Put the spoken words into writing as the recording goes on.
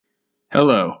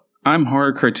Hello, I'm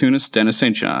horror cartoonist Dennis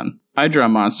St. John. I draw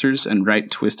monsters and write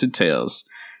twisted tales.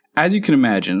 As you can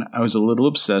imagine, I was a little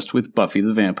obsessed with Buffy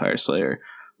the Vampire Slayer.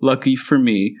 Lucky for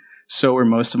me, so were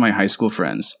most of my high school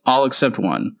friends, all except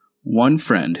one. One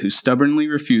friend who stubbornly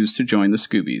refused to join the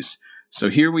Scoobies. So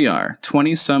here we are,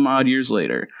 20-some-odd years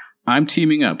later. I'm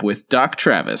teaming up with Doc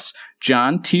Travis,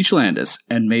 John Teach Landis,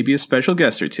 and maybe a special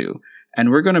guest or two. And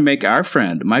we're going to make our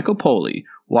friend, Michael Poley,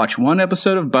 watch one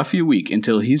episode of Buffy a week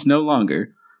until he's no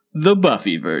longer the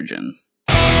Buffy Virgin.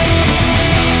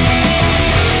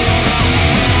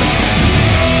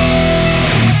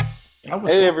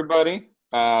 Hey everybody,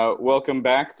 welcome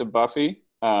back to Buffy.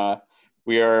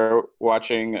 We are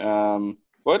watching,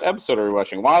 what episode are we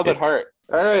watching? Wild at Heart.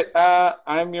 Alright,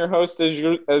 I'm your host as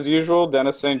usual,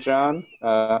 Dennis St. John,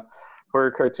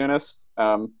 horror cartoonist.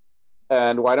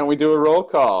 And why don't we do a roll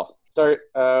call? Start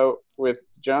with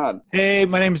John. Hey,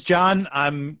 my name's John.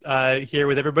 I'm here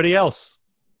with everybody else.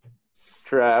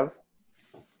 Trav.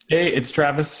 Hey, it's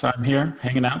Travis. I'm here,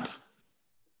 hanging out.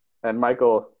 And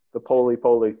Michael, the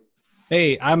Poley.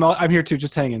 Hey, I'm here too,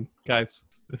 just hanging, guys.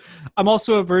 I'm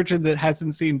also a virgin that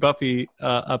hasn't seen Buffy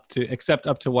except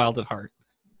up to Wild at Heart.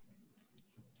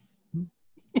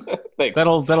 Thanks.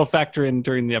 That'll factor in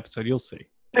during the episode. You'll see.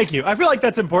 Thank you. I feel like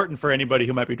that's important for anybody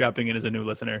who might be dropping in as a new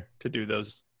listener to do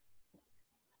those.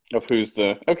 Of who's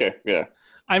the... Okay, yeah.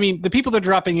 I mean, the people that are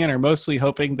dropping in are mostly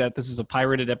hoping that this is a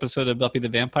pirated episode of Buffy the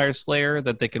Vampire Slayer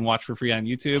that they can watch for free on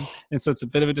YouTube. And so it's a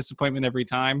bit of a disappointment every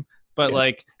time. But,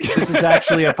 this is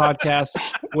actually a podcast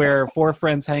where four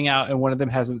friends hang out and one of them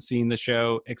hasn't seen the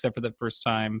show except for the first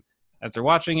time as they're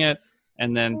watching it.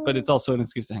 But it's also an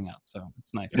excuse to hang out. So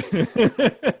it's nice.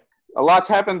 A lot's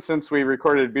happened since we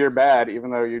recorded Beer Bad,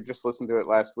 even though you just listened to it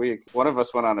last week. One of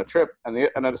us went on a trip,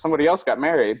 and somebody else got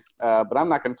married, but I'm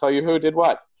not going to tell you who did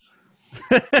what.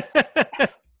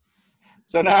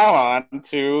 So now on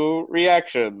to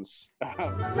reactions.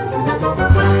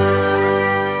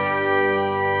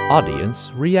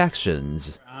 Audience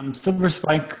reactions. Silver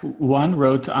Spike 1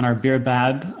 wrote on our Beer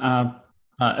Bad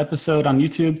episode on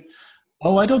YouTube,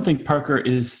 "Oh, I don't think Parker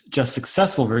is just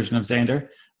successful version of Xander.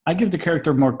 I give the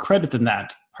character more credit than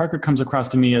that. Parker comes across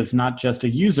to me as not just a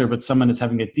user, but someone that's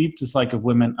having a deep dislike of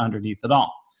women underneath it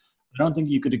all. I don't think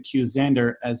you could accuse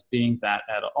Xander as being that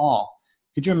at all.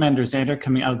 Could you remember Xander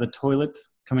coming out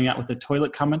with the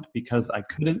toilet comment? Because I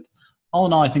couldn't. All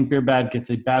in all, I think Beer Bad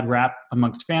gets a bad rap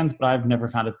amongst fans, but I've never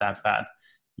found it that bad.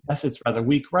 Yes, it's rather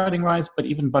weak writing-wise, but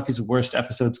even Buffy's worst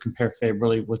episodes compare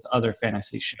favorably with other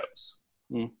fantasy shows."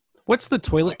 What's the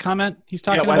toilet comment he's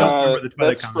talking I about? don't remember the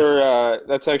toilet comment.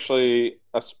 That's actually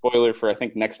a spoiler for, I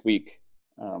think, next week.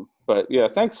 But yeah,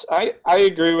 thanks. I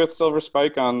agree with Silver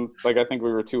Spike on, I think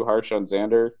we were too harsh on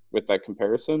Xander with that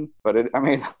comparison. But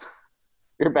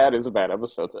Beer Bad is a bad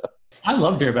episode, though. I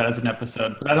love Beer Bad as an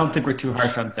episode, but I don't think we're too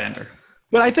harsh on Xander.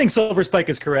 But I think Silver Spike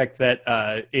is correct that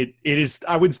it is.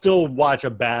 I would still watch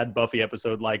a bad Buffy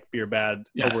episode like Beer Bad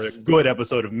over a good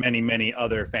episode of many, many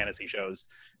other fantasy shows.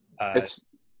 It's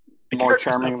more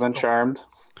charming than charmed.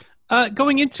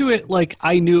 Going into it,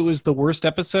 I knew it was the worst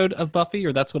episode of Buffy,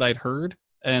 or that's what I'd heard,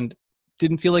 and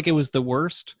didn't feel like it was the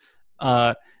worst.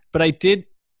 But I did,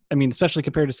 especially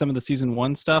compared to some of the season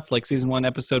 1 stuff, like season 1,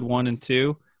 episode 1 and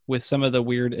 2, with some of the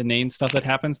weird inane stuff that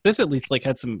happens. This at least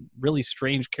had some really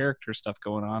strange character stuff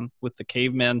going on with the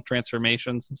caveman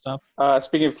transformations and stuff.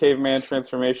 Speaking of caveman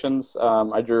transformations,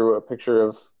 I drew a picture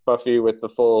of Buffy with the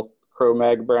full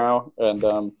Cro-Mag brow,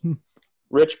 and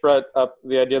Rich brought up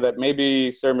the idea that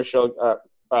maybe Sarah Michelle,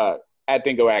 at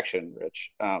Dingo Action,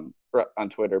 Rich, on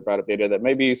Twitter, brought up the idea that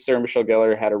maybe Sarah Michelle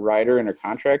Gellar had a rider in her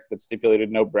contract that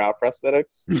stipulated no brow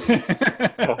prosthetics.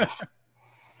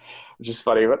 Which is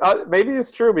funny. But maybe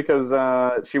it's true because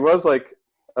she was a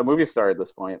movie star at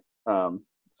this point. So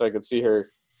I could see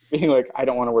her being I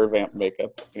don't want to wear vamp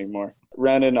makeup anymore.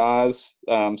 Ren and Oz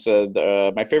said,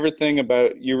 "My favorite thing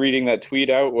about you reading that tweet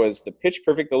out was the pitch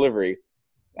perfect delivery.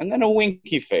 And then a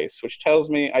winky face, which tells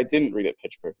me I didn't read it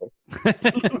pitch perfect."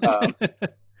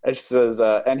 It says,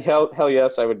 "And hell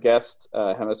yes, I would guest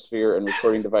hemisphere and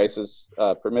recording devices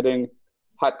permitting.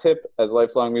 Hot tip, as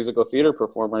lifelong musical theater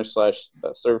performer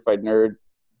 / certified nerd,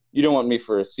 you don't want me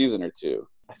for a season or two."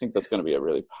 I think that's going to be a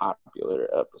really popular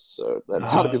episode that a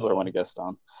lot of people are want to guest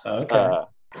on. Okay. All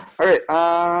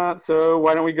right, so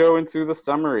why don't we go into the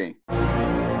summary?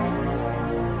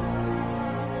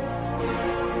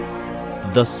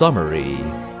 The summary.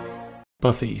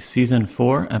 Buffy, Season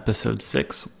 4, Episode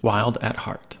 6, Wild at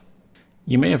Heart.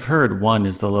 You may have heard 1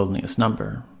 is the loneliest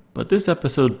number, but this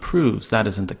episode proves that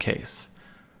isn't the case.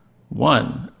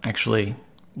 1, actually,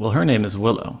 her name is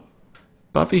Willow.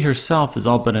 Buffy herself is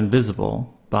all but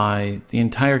invisible, by the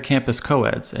entire campus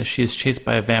co-eds as she is chased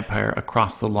by a vampire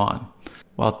across the lawn.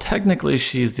 While technically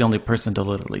she is the only person to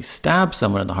literally stab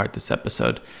someone in the heart this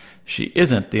episode, she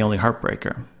isn't the only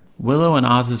heartbreaker. Willow and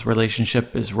Oz's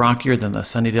relationship is rockier than the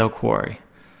Sunnydale Quarry.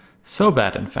 So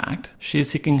bad, in fact, she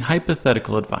is seeking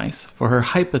hypothetical advice for her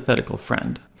hypothetical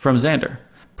friend from Xander.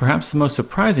 Perhaps the most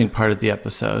surprising part of the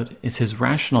episode is his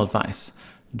rational advice: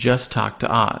 just talk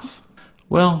to Oz.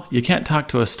 Well, you can't talk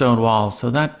to a stone wall,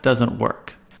 so that doesn't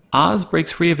work. Oz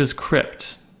breaks free of his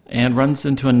crypt and runs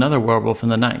into another werewolf in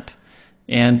the night.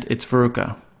 And it's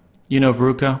Veruca. You know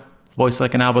Veruca? Voice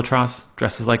like an albatross,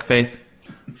 dresses like Faith.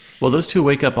 Well, those two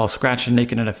wake up all scratched and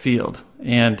naked in a field,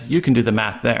 and you can do the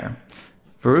math there.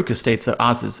 Veruca states that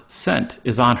Oz's scent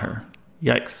is on her.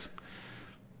 Yikes.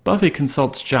 Buffy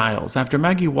consults Giles after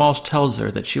Maggie Walsh tells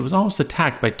her that she was almost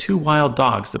attacked by 2 wild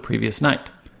dogs the previous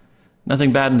night.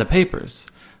 Nothing bad in the papers,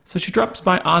 so she drops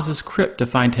by Oz's crypt to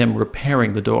find him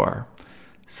repairing the door.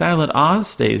 Silent Oz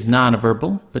stays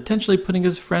non-verbal, potentially putting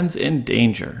his friends in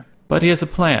danger. But he has a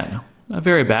plan, a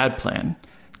very bad plan,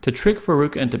 to trick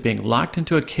Veruca into being locked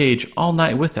into a cage all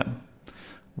night with him.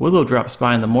 Willow drops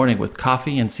by in the morning with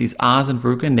coffee and sees Oz and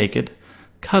Veruca naked,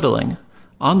 cuddling,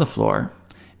 on the floor,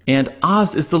 and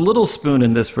Oz is the little spoon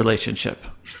in this relationship.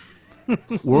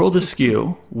 World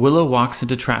askew, Willow walks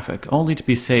into traffic, only to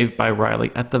be saved by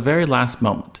Riley at the very last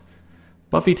moment.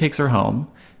 Buffy takes her home,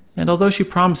 and although she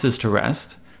promises to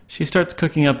rest, she starts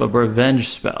cooking up a revenge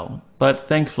spell, but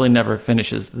thankfully never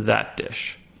finishes that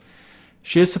dish.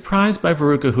 She is surprised by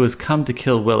Veruca, who has come to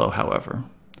kill Willow, however.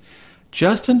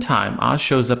 Just in time, Oz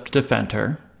shows up to defend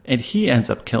her, and he ends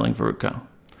up killing Veruca.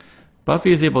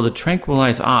 Buffy is able to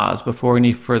tranquilize Oz before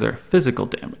any further physical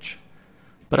damage.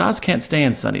 But Oz can't stay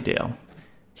in Sunnydale.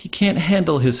 He can't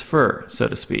handle his fur, so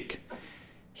to speak.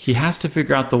 He has to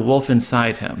figure out the wolf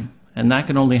inside him, and that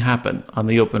can only happen on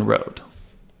the open road.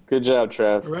 Good job,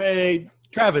 Trev. Hooray.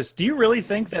 Travis, do you really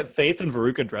think that Faith and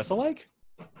Veruca dress alike?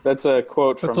 That's a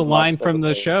quote from... That's a line last from the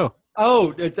episode. show.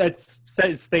 Oh, that's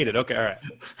stated. Okay, all right.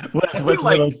 What's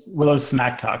like- Willow's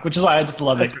smack talk, which is why I just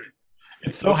love it. That's right.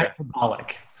 It's so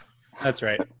hyperbolic. That's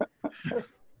right.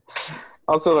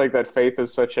 Also, like that Faith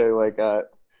is such a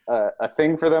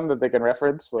thing for them that they can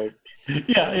reference. Like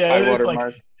Yeah. high It's water like,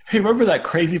 mark. hey, remember that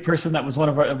crazy person that was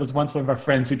once one of our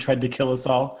friends who tried to kill us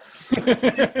all?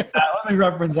 Let me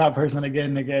reference that person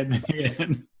again and again and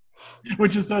again,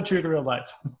 which is so true to real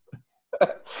life.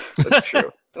 That's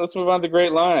true. Let's move on to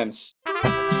great lines.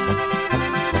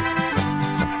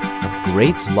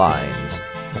 Great lines.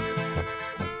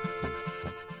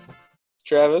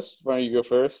 Travis, why don't you go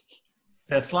first?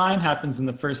 This line happens in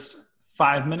the first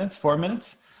 4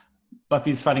 minutes.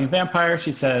 Buffy's fighting a vampire.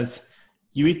 She says,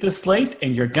 "You eat this late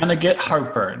and you're gonna get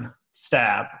heartburn."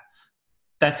 Stab.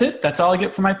 That's it. That's all I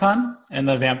get for my pun. And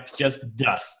the vamp just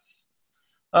dusts.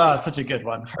 Oh, it's such a good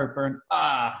one. Heartburn.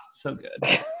 Ah, so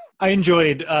good. I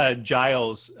enjoyed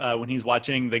Giles when he's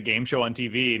watching the game show on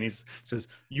TV and he says,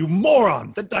 "You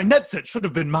moron! The dinette set should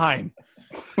have been mine."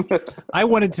 I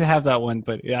wanted to have that one,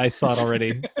 but yeah, I saw it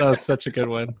already. That was such a good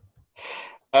one.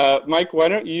 Mike, why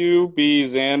don't you be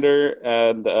Xander,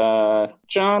 and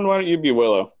John, why don't you be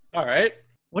Willow? All right.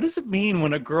 What does it mean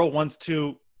when a girl wants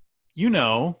to,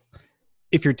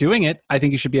 If you're doing it, I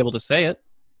think you should be able to say it.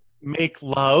 make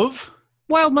love?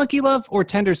 Wild monkey love or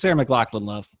tender Sarah McLachlan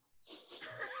love?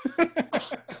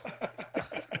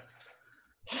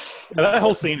 That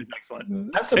whole scene is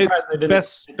excellent. I'm surprised I didn't.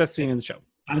 Best scene in the show.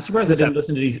 I'm surprised I didn't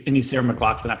listen to any Sarah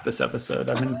McLachlan after this episode.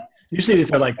 I mean, usually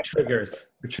these are like triggers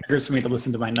for me to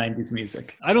listen to my '90s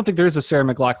music. I don't think there's a Sarah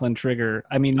McLachlan trigger.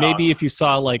 I mean, maybe Dogs. if you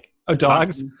saw like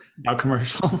dogs. Dog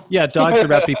commercial. Yeah, dogs are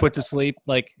about to be put to sleep.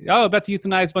 Like, about to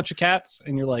euthanize a bunch of cats.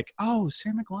 And you're like, oh,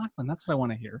 Sarah McLachlan. That's what I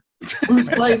want to hear. Who's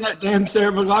playing that damn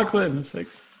Sarah McLachlan? It's like,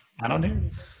 I don't hear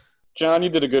it. John, you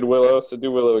did a good Willow, so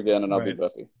do Willow again, and I'll be Right.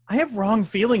 Buffy. I have wrong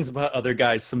feelings about other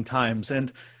guys sometimes,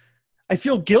 and I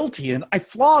feel guilty, and I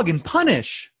flog and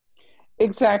punish.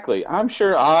 Exactly. I'm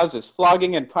sure Oz is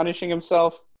flogging and punishing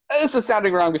himself. This is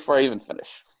sounding wrong before I even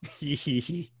finish.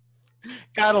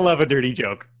 Gotta love a dirty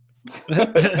joke. All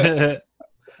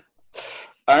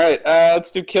right,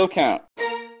 let's do kill count.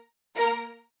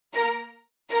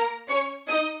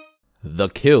 The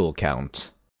kill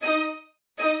count.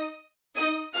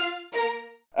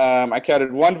 I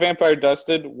counted 1 vampire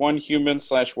dusted, 1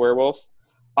 human/werewolf.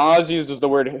 Oz uses the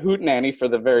word hootenanny for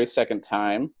the very second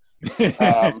time.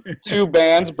 2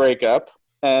 bands break up,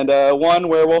 and 1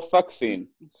 werewolf fuck scene.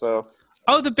 So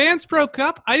Oh, the bands broke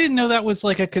up? I didn't know that was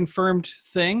like a confirmed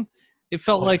thing. It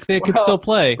felt like they could still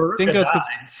play. Dingoes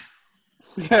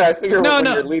could. yeah, I figure No, when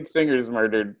no. your lead singer is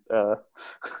murdered.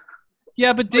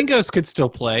 Yeah, but Dingoes could still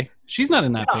play. She's not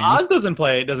in that band. Oz doesn't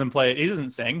play. Doesn't play. He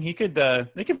doesn't sing. He could.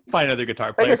 They could find another guitar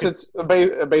I player. guess it's a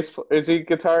bass. Is he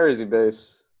guitar or is he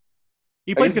bass?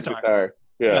 He I plays guess it's guitar.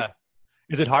 Yeah.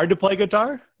 Is it hard to play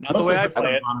guitar? Not the way I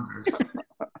play it.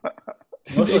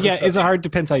 Yeah, it's a hard.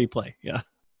 Depends how you play. Yeah.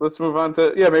 Let's move on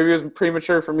to maybe it was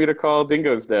premature for me to call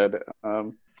Dingoes dead.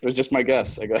 It was just my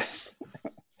guess, I guess.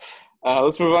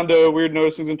 Let's move on to weird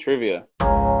noticings and trivia.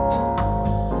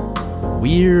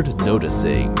 Weird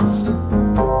noticings.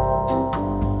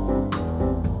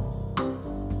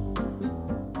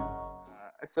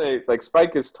 I say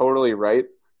Spike is totally right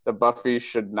that Buffy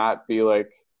should not be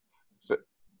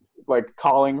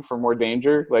calling for more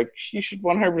danger. She should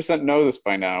 100% know this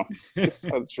by now. This is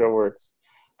how the show works.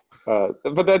 But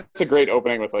that's a great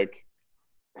opening with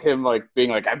him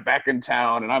being I'm back in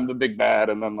town and I'm the big bad,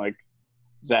 and then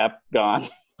zap, gone.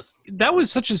 That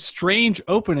was such a strange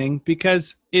opening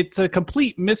because it's a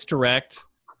complete misdirect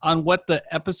on what the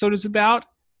episode is about.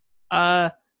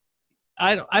 I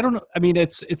don't know. I mean,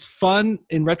 it's fun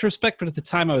in retrospect, but at the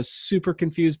time I was super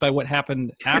confused by what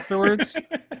happened afterwards.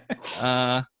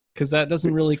 Because that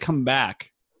doesn't really come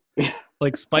back.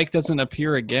 Spike doesn't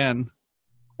appear again.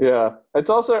 Yeah. It's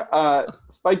also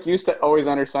Spike used to always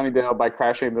enter Sunnydale by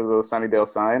crashing into the Sunnydale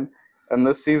sign. And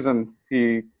this season,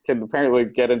 he can apparently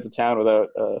get into town without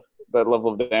that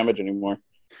level of damage anymore.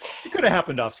 It could have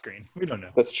happened off screen. We don't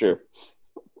know. That's true.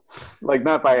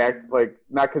 Not by act,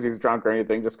 not because he's drunk or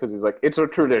anything, just because he's it's a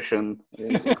tradition. To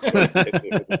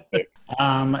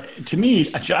me,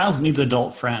 Giles needs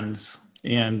adult friends,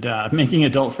 and making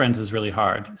adult friends is really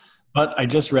hard. But I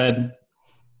just read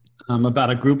about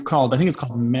a group called, I think it's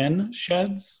called Men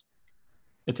Sheds.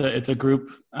 It's a group,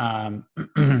 and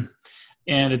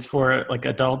it's for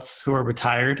adults who are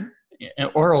retired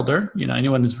or older.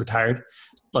 Anyone who's retired.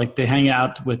 They hang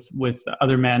out with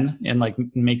other men and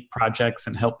make projects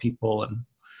and help people. And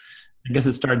I guess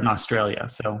it started in Australia.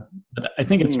 So, but I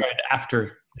think it's right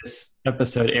after this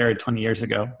episode aired 20 years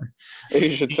ago.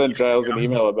 You should send Giles an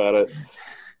email about it.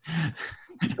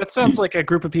 That sounds like a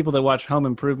group of people that watch Home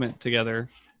Improvement together.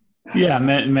 Yeah,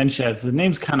 men sheds. The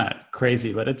name's kind of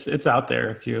crazy, but it's out there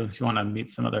if you want to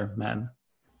meet some other men.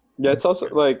 Yeah, it's also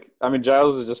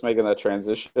Giles is just making that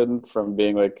transition from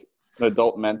being an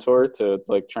adult mentor to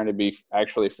trying to be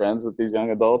actually friends with these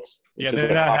young adults. Yeah,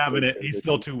 they're not having it. He's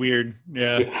still too weird.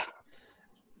 Yeah.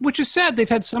 Which is sad. They've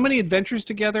had so many adventures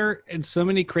together and so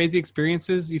many crazy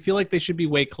experiences. You feel like they should be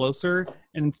way closer,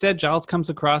 and instead Giles comes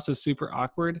across as super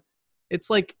awkward. It's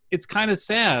it's kind of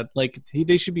sad.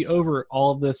 They should be over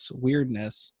all of this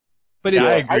weirdness. But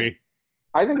I agree.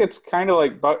 I think it's kind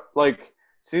of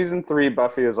season 3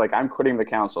 Buffy is I'm quitting the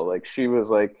council. She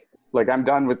was I'm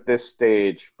done with this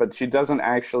stage, but she doesn't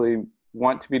actually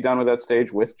want to be done with that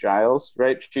stage with Giles,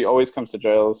 right? She always comes to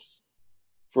Giles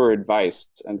for advice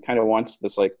and kind of wants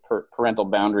this parental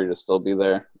boundary to still be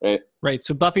there, right? Right.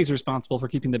 So Buffy's responsible for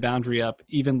keeping the boundary up,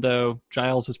 even though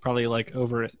Giles is probably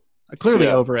over it, clearly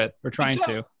over it, or trying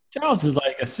to. Giles is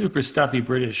a super stuffy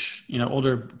British,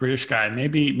 older British guy.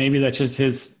 Maybe that's just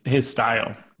his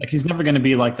style. He's never going to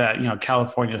be that,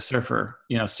 California surfer,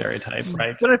 stereotype,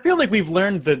 right? But I feel like we've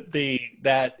learned that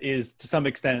that is to some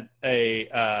extent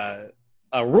a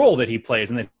role that he plays,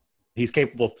 and that he's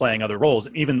capable of playing other roles.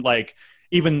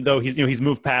 Even though he's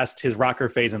moved past his rocker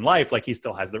phase in life, he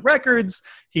still has the records.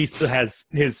 He still has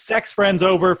his sex friends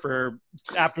over for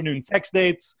afternoon sex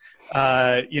dates.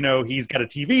 He's got a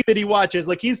TV that he watches.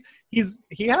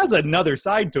 He has another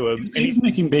side to him. He's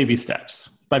making baby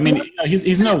steps. I mean,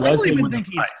 he's no Wesley. I don't even think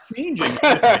he's changing.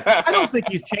 I don't think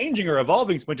he's changing or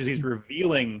evolving as much as he's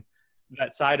revealing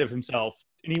that side of himself.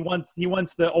 And he wants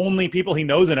the only people he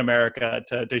knows in America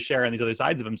to share in these other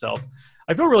sides of himself.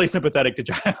 I feel really sympathetic to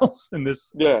Giles in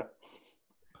this. Yeah.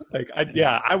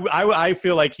 I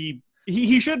feel like he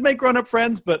should make grown-up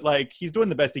friends, but he's doing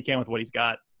the best he can with what he's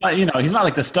got. He's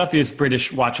not the stuffiest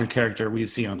British Watcher character we've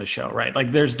seen on the show, right?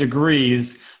 There's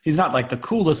degrees. He's not the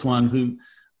coolest one who,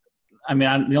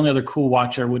 the only other cool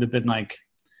Watcher would have been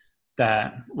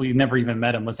that we never even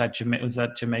met him was that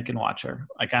Jamaican Watcher.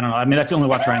 I don't know. That's the only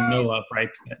Watcher I know of, right?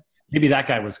 Maybe that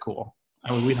guy was cool.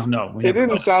 We don't know. It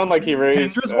didn't sound like he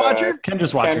raised Kendra's Watcher?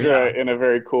 Kendra's Watcher, Kendra in a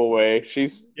very cool way.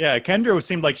 Kendra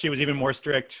seemed like she was even more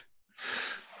strict.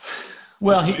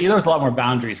 Well, there was a lot more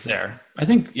boundaries there. I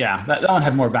think, that one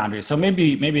had more boundaries. So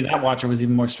maybe that Watcher was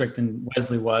even more strict than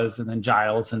Wesley was, and then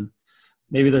Giles, and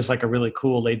maybe there's a really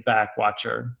cool laid-back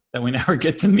Watcher that we never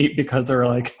get to meet because they're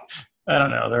I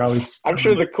don't know. They're always. I'm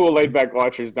sure the cool laid-back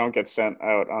Watchers don't get sent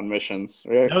out on missions,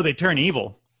 right? No, they turn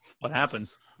evil. What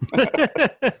happens?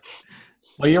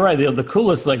 Well, you're right. The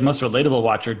coolest, like most relatable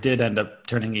watcher did end up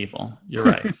turning evil. You're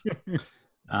right.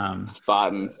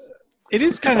 Spotting. It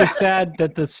is kind of sad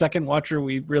that the second watcher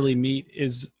we really meet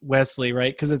is Wesley,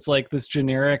 right? Because it's like this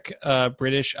generic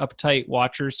British uptight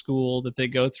watcher school that they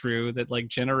go through that like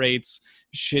generates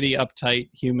shitty uptight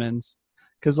humans.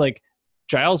 Because like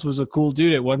Giles was a cool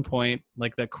dude at one point,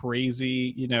 like that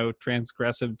crazy,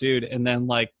 transgressive dude, and then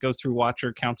like goes through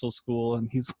Watcher Council school and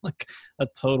he's like a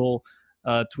total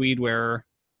tweed wearer.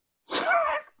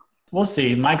 We'll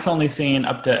see. Mike's only seen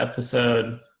up to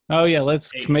episode. Oh yeah,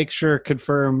 let's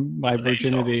confirm my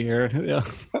virginity here. Yeah.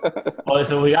 Well,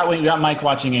 so we got Mike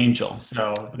watching Angel,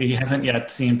 so he hasn't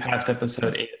yet seen past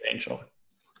episode 8 of Angel.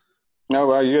 No,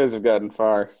 wow, you guys have gotten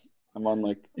far. I'm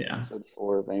on episode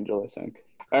 4 of Angel, I think.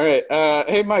 All right,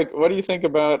 hey Mike, what do you think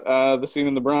about the scene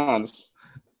in the bronze?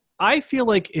 I feel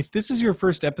like if this is your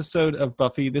first episode of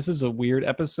Buffy, this is a weird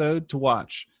episode to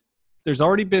watch. There's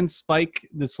already been Spike,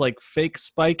 this like fake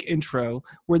Spike intro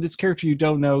where this character you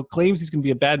don't know claims he's going to be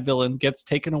a bad villain, gets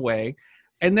taken away.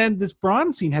 And then this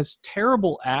bronze scene has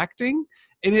terrible acting.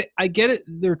 And I get it.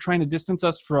 They're trying to distance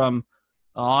us from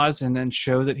Oz and then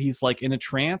show that he's like in a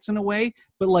trance in a way.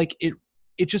 But like it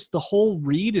just, the whole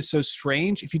read is so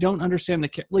strange. If you don't understand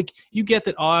like you get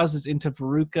that Oz is into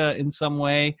Veruca in some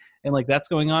way and like that's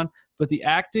going on. But the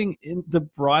acting in the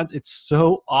bronze, it's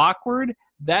so awkward.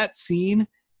 That scene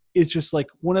is just like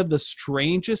one of the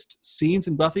strangest scenes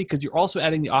in Buffy because you're also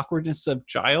adding the awkwardness of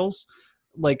Giles,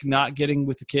 like not getting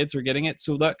with the kids or getting it.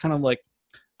 So that kind of like,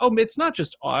 oh, it's not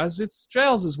just Oz, it's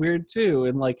Giles is weird too.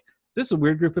 And like, this is a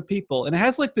weird group of people. And it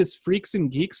has like this Freaks and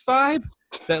Geeks vibe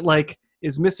that like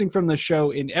is missing from the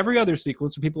show in every other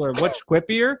sequence where people are much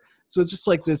quippier. So it's just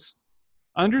like this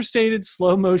understated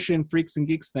slow motion Freaks and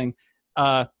Geeks thing.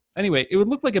 Anyway, it would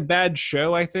look like a bad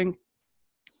show, I think,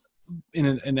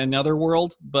 in another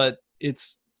world, but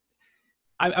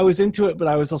I was into it, but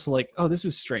I was also like, oh, this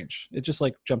is strange. It just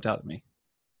like jumped out at me.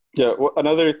 Yeah, well,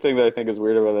 another thing that I think is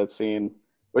weird about that scene,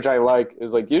 which I like,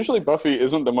 is like usually Buffy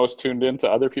isn't the most tuned into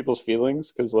other people's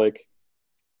feelings because like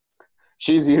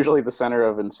she's usually the center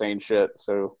of insane shit.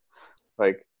 So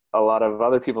like a lot of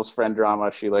other people's friend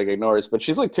drama she like ignores, but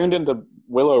she's like tuned into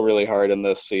Willow really hard in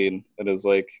this scene and is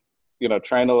like,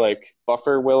 trying to like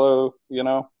buffer Willow,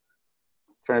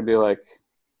 trying to be like,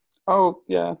 oh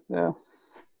yeah.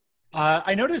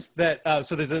 I noticed that.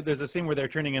 So there's a scene where they're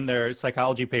turning in their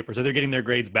psychology papers, or they're getting their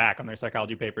grades back on their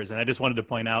psychology papers, and I just wanted to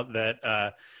point out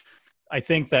that I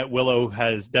think that Willow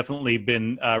has definitely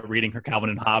been reading her Calvin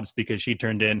and Hobbes because she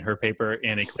turned in her paper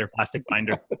in a clear plastic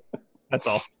binder. That's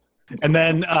all. And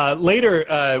then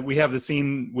later we have the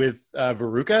scene with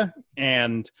Veruca,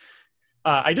 and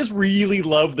I just really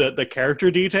love the character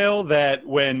detail that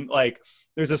when like.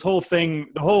 There's this whole thing,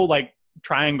 the whole like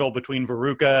triangle between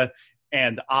Veruca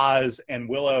and Oz and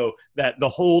Willow that the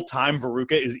whole time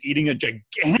Veruca is eating a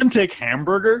gigantic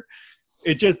hamburger.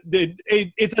 It's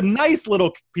a nice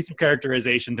little piece of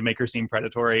characterization to make her seem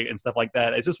predatory and stuff like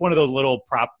that. It's just one of those little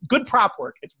good prop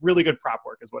work. It's really good prop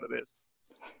work is what it is.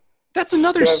 That's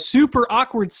another super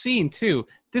awkward scene too.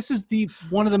 This is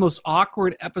one of the most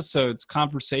awkward episodes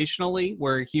conversationally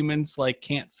where humans like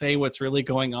can't say what's really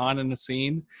going on in a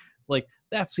scene. Like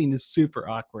that scene is super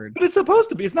awkward. But it's supposed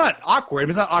to be. It's not awkward.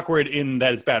 It's not awkward in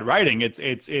that it's bad writing. It's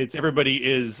everybody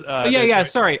is.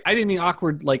 Sorry, I didn't mean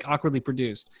awkward, like awkwardly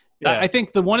produced. Yeah. I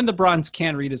think the one in the bronze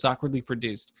can read as awkwardly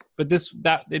produced, but it's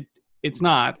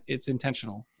not. It's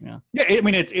intentional. Yeah. Yeah. I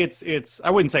mean, it's. I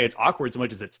wouldn't say it's awkward so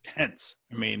much as it's tense.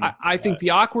 I mean, I think the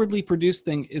awkwardly produced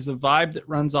thing is a vibe that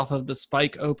runs off of the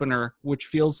Spike opener, which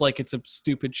feels like it's a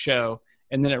stupid show,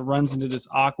 and then it runs into this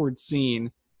awkward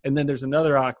scene. And then there's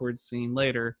another awkward scene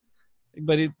later,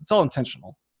 but it's all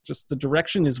intentional. Just the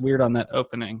direction is weird on that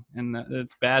opening, and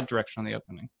it's bad direction on the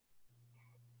opening,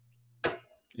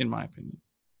 in my opinion.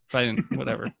 If I didn't,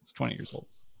 whatever. It's 20 years old.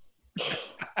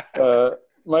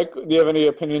 Mike, do you have any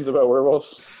opinions about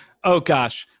werewolves? Oh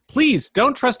gosh, please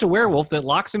don't trust a werewolf that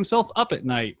locks himself up at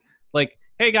night. Like,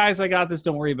 hey guys, I got this.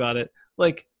 Don't worry about it.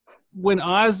 Like when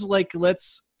Oz like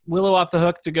lets Willow off the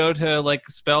hook to go to like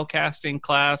spell casting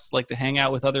class, like to hang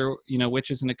out with other,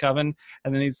 witches in a coven.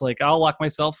 And then he's like, I'll lock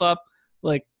myself up.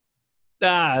 Like,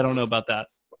 I don't know about that.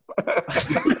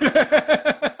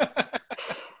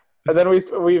 And then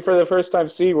we for the first time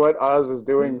see what Oz is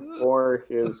doing for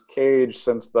his cage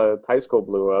since the high school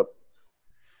blew up.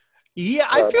 Yeah,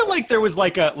 I feel like there was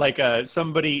like a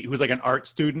somebody who was like an art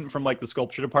student from like the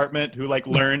sculpture department who like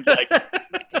learned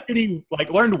he like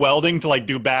learned welding to like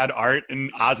do bad art,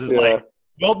 and Oz is like,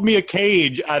 weld me a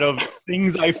cage out of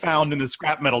things I found in the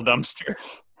scrap metal dumpster.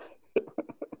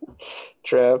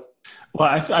 Trev. Well,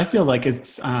 I feel like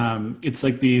it's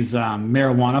like these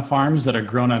marijuana farms that are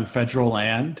grown on federal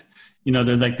land. You know,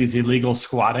 they're like these illegal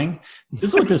squatting.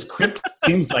 This is what this crypt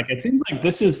seems like. It seems like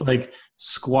this is like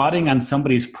squatting on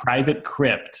somebody's private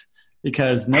crypt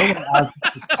because no one else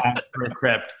has for a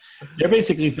crypt. They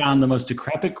basically found the most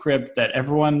decrepit crypt that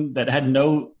everyone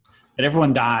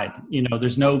died. You know,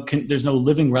 there's no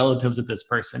living relatives of this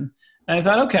person. And I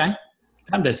thought, okay,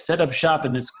 time to set up shop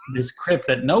in this crypt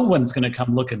that no one's going to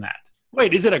come looking at.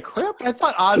 Wait, is it a crypt? I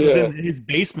thought Oz was in his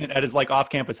basement at his like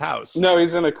off-campus house. No,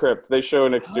 he's in a crypt. They show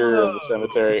an exterior of the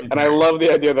cemetery, and I love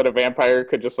the idea that a vampire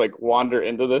could just like wander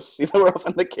into this, we're up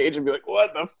in the cage and be like,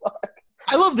 "What the fuck?"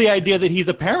 I love the idea that he's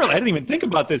apparently. I didn't even think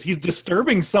about this. He's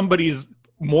disturbing somebody's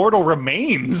mortal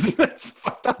remains. That's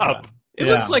fucked up. It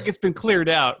looks like it's been cleared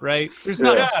out, right? There's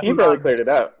not. He probably cleared it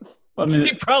out.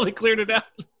 He probably cleared it out.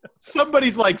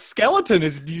 Somebody's like skeleton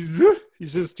is he's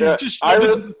just shoved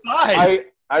it to the side.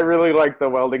 I really like the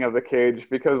welding of the cage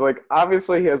because, like,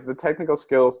 obviously he has the technical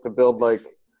skills to build, like,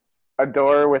 a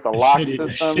door with a lock system.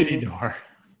 A shitty door.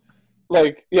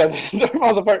 Like, yeah, the door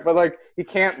falls apart, but, like, he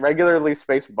can't regularly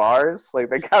space bars. Like,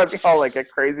 they gotta be all, like, at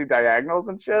crazy diagonals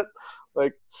and shit.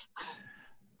 Like,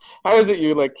 how is it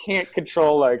you, like, can't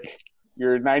control, like,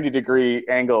 your 90-degree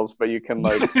angles, but you can,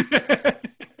 like,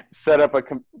 set up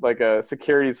a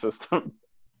security system?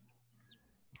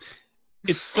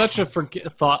 It's such a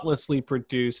thoughtlessly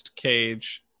produced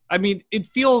cage. I mean, it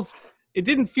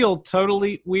didn't feel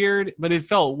totally weird, but it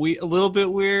felt a little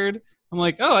bit weird. I'm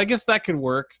like, oh, I guess that could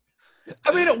work.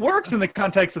 I mean, it works in the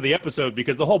context of the episode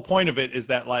because the whole point of it is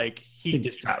that like he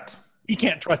gets out. He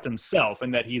can't trust himself,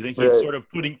 and that he's sort of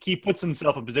he puts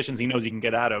himself in positions he knows he can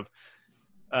get out of.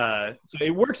 So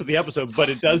it works with the episode, but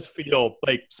it does feel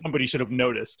like somebody should have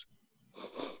noticed.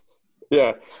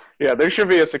 Yeah, there should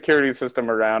be a security system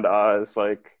around Oz,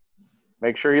 like,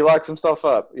 make sure he locks himself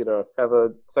up, have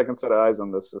a second set of eyes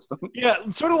on this system. Yeah,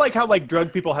 sort of like how, like,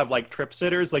 drug people have, like, trip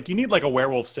sitters. Like, you need, like, a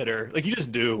werewolf sitter. Like, you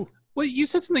just do. Well, you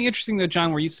said something interesting, though,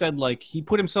 John, where you said, like, he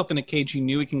put himself in a cage he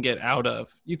knew he can get out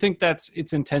of. You think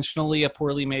it's intentionally a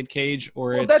poorly made cage,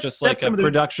 or it's just, like, a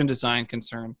production design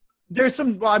concern? There's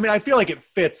I feel like it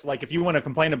fits. Like, if you want to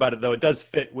complain about it, though, it does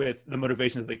fit with the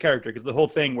motivations of the character, because the whole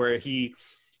thing where he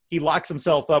locks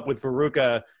himself up with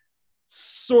Veruca,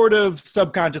 sort of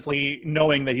subconsciously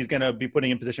knowing that he's going to be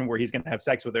putting in a position where he's going to have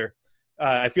sex with her.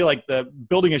 I feel like the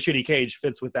building a shitty cage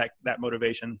fits with that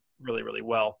motivation really, really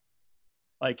well.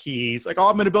 Like, he's like, oh,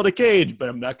 I'm going to build a cage, but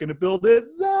I'm not going to build it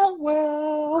that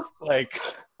well. Like,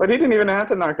 but he didn't even have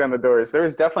to knock down the doors. There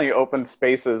was definitely open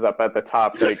spaces up at the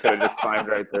top that he could have just climbed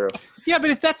right through. Yeah, but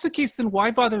if that's the case, then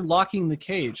why bother locking the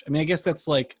cage? I mean, I guess that's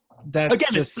like, that's again,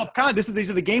 just... it's subconscious.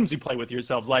 These are the games you play with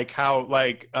yourselves, like how,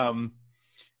 like,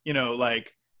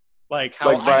 like how,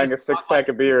 like buying a 6-pack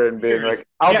of beer and being like,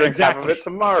 I'll drink half of it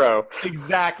tomorrow.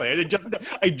 Exactly.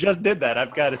 I just did that.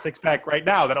 I've got a 6-pack right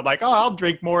now that I'm like, oh, I'll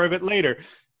drink more of it later,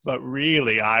 but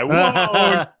really I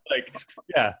won't. Like,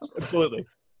 yeah, absolutely.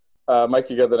 Mike,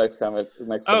 you got the next comment.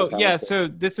 Yeah. So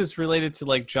this is related to,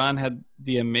 like, John had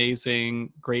the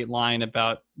amazing, great line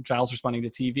about Giles responding to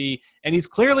TV, and he's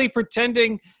clearly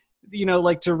pretending,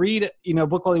 like, to read, a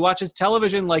book while he watches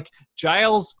television. Like,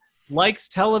 Giles likes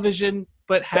television,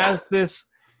 but has this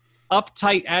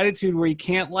uptight attitude where he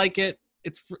can't like it.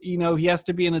 It's, he has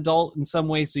to be an adult in some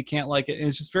way, so he can't like it. And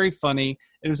it's just very funny.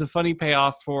 It was a funny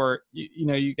payoff for,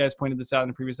 you guys pointed this out in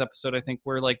a previous episode, I think,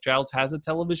 where, like, Giles has a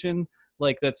television,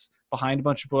 like, that's behind a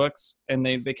bunch of books, and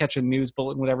they catch a news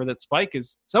bulletin, whatever, that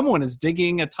someone is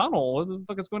digging a tunnel. What the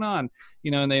fuck is going on?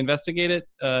 And they investigate it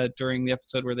during the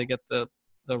episode where they get the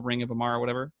Ring of Amar or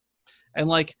whatever. And,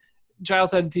 like,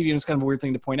 Giles had a TV, and it's kind of a weird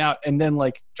thing to point out. And then,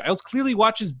 like, Giles clearly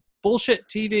watches bullshit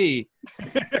TV,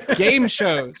 game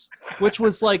shows, which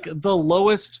was, like, the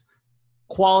lowest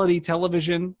quality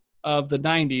television of the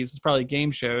 90s. It's probably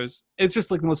game shows. It's just,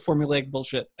 like, the most formulaic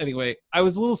bullshit. Anyway, I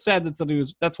was a little sad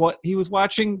that's what he was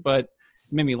watching, but it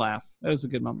made me laugh. That was a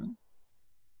good moment.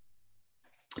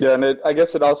 Yeah, and I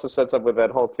guess it also sets up with that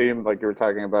whole theme, like you were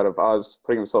talking about, of Oz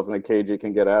putting himself in a cage he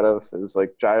can get out of. Is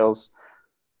like Giles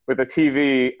with a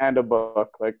TV and a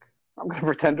book. Like, I'm going to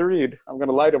pretend to read. I'm going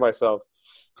to lie to myself.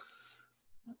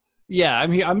 Yeah,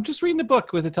 I'm just reading a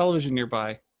book with a television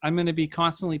nearby. I'm going to be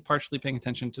constantly partially paying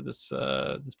attention to this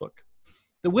book.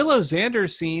 The Willow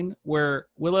Xander scene, where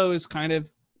Willow is kind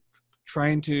of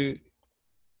trying to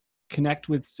connect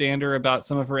with Xander about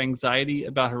some of her anxiety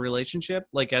about her relationship,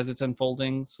 like, as it's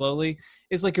unfolding slowly,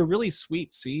 is, like, a really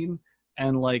sweet scene.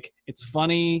 And, like, it's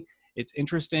funny, it's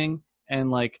interesting,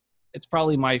 and, like, it's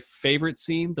probably my favorite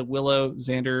scene, the Willow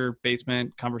Xander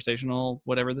basement conversational,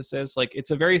 whatever this is. Like,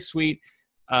 it's a very sweet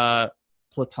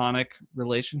platonic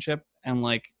relationship, and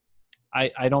like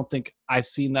I don't think I've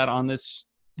seen that on this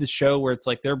show where it's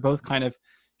like they're both kind of,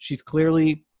 she's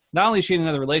clearly not only is she in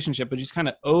another relationship, but she's kind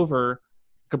of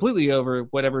completely over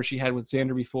whatever she had with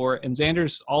Xander before, and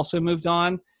Xander's also moved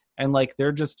on, and like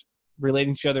they're just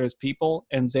relating to each other as people,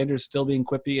 and Xander's still being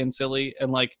quippy and silly,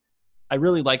 and like I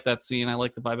really like that scene. I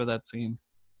like the vibe of that scene.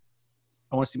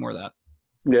 I want to see more of that.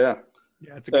 Yeah.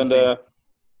 Yeah, it's a good scene.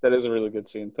 That is a really good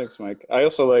scene. Thanks, Mike. I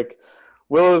also like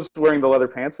Willow's wearing the leather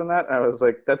pants in that. I was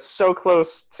like, that's so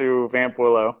close to Vamp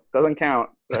Willow. Doesn't count.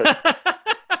 But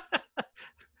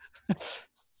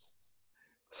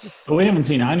But we haven't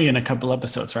seen Anya in a couple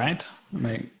episodes, right?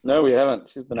 Like, no, we haven't.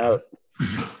 She's been out.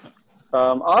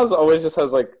 Oz always just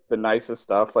has like the nicest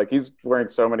stuff. Like he's wearing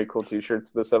so many cool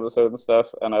T-shirts this episode and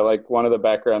stuff. And I like one of the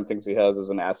background things he has is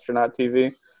an astronaut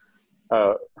TV.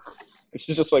 It's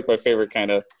just like my favorite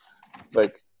kind of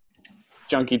like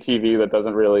junky TV that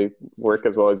doesn't really work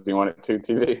as well as you want it to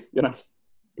TV, you know?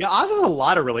 Yeah, Oz has a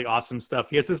lot of really awesome stuff.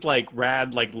 He has this like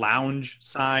rad like lounge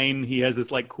sign. He has this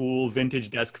like cool vintage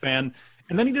desk fan.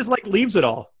 And then he just like leaves it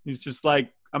all. He's just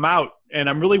like, I'm out. And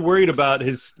I'm really worried about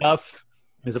his stuff,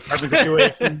 his apartment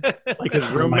situation. Like his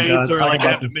roommates are like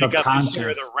having to make up and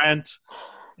share the rent.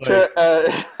 Sure.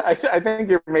 I think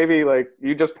you're maybe like,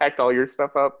 you just packed all your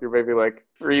stuff up. You're maybe like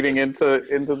reading into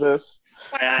this.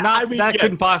 That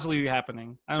couldn't possibly be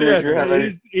happening.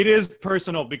 Yes, it is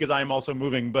personal because I'm also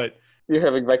moving, but you're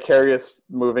having vicarious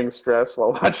moving stress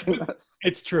while watching this.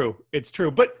 It's true.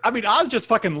 But I mean, Oz just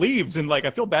fucking leaves, and like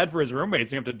I feel bad for his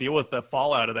roommates. You have to deal with the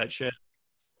fallout of that shit.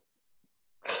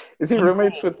 Is he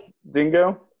roommates with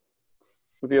Dingo?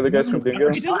 With the other guys from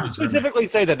Dingo? He didn't specifically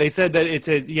say that. They said that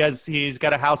he's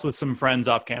got a house with some friends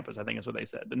off campus. I think is what they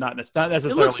said. But not necessarily.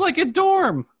 It looks like a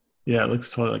dorm. yeah, it looks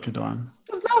totally like a dorm.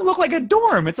 It does not look like a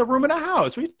dorm. It's a room in a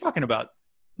house. What are you talking about?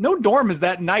 No dorm is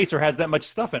that nice or has that much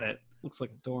stuff in it. Looks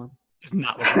like a dorm. It's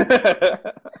not like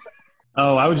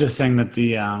Oh, I was just saying that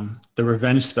the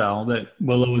revenge spell that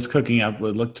Willow was cooking up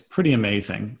looked pretty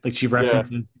amazing. Like she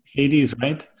references Hades,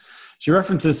 right? She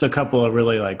references a couple of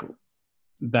really like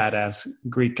badass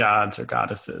Greek gods or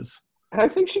goddesses. I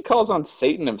think she calls on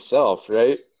Satan himself,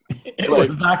 right? It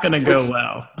was not going to go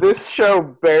well. This show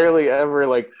barely ever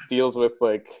like deals with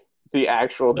like the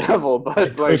actual devil,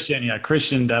 but like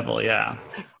Christian devil, yeah.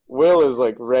 Will is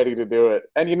like ready to do it,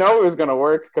 and you know it was going to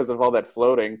work because of all that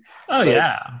floating. Oh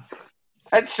yeah,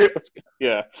 that shit was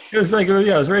It was like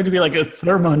it was ready to be like a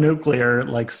thermonuclear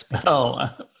like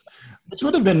spell, which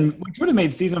would have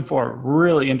made season 4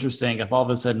 really interesting if all of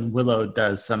a sudden Willow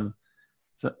does something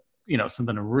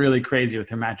really crazy with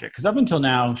her magic. Because up until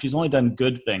now she's only done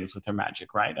good things with her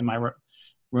magic, right? Am I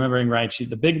remembering right?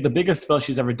 The biggest spell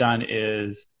she's ever done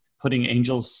is putting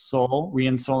Angel's soul,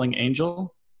 re-ensouling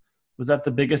Angel. Was that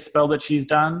the biggest spell that she's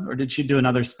done? Or did she do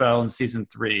another spell in season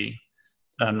 3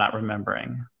 that I'm not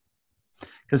remembering?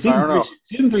 Because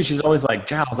season 3, she's always like,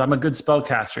 Giles, I'm a good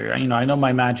spellcaster. I know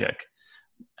my magic.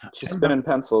 She's spinning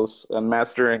pencils and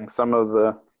mastering some of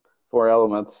the 4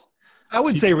 elements. I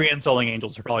would say re-ensouling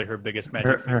angels are probably her biggest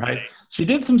magic. Right. She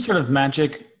did some sort of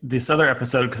magic this other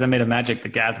episode because I made a Magic the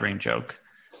Gathering joke.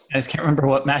 I just can't remember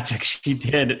what magic she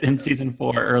did in season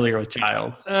 4 earlier with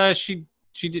Giles.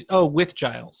 She did with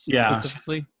Giles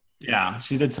specifically. Yeah,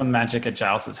 she did some magic at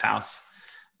Giles's house.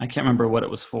 I can't remember what it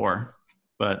was for,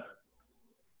 but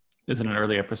it was in an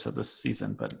early episode this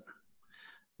season, but it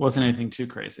wasn't anything too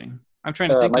crazy. I'm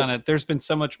trying to think on it. There's been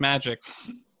so much magic,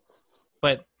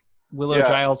 but Willow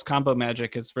Giles combo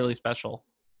magic is really special.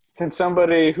 Can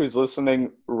somebody who's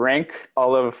listening rank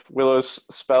all of Willow's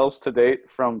spells to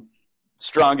date from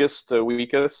strongest to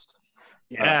weakest?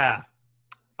 Yeah.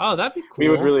 Oh, that'd be cool. We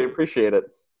would really appreciate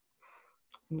it.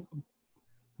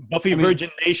 Buffy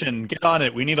Virgin Nation, get on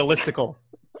it. We need a listicle.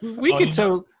 We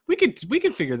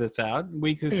could figure this out.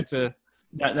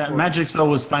 That magic spell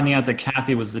was finding out that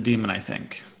Kathy was the demon, I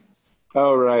think.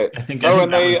 Oh right. I think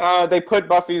they put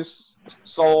Buffy's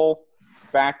soul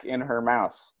back in her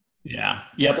mouth. Yeah.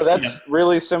 Yeah. So that's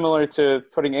really similar to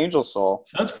putting Angel's soul.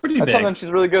 So that's pretty big. That's something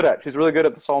she's really good at. She's really good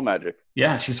at the soul magic.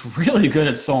 Yeah, she's really good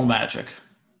at soul magic.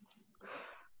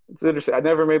 It's interesting. I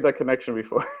never made that connection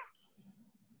before.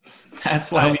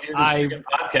 That's why we do this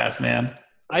podcast, man.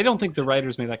 I don't think the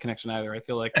writers made that connection either. I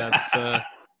feel like that's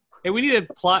hey, we need a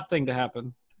plot thing to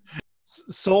happen.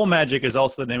 Soul Magic is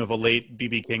also the name of a late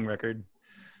B.B. King record.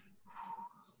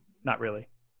 Not really.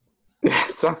 Yeah,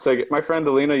 it sounds like it. My friend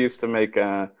Alina used to make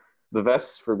the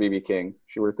vests for B.B. King.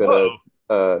 She worked at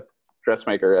a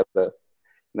dressmaker and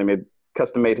they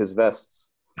custom made his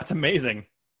vests. That's amazing.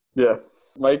 Yeah.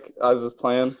 Mike, Oz's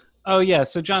plan. Oh yeah,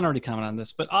 so John already commented on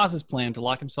this, but Oz's plan to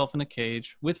lock himself in a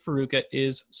cage with Faruka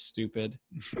is stupid.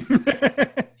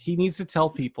 He needs to tell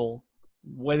people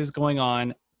what is going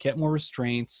on, get more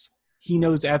restraints. He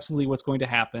knows absolutely what's going to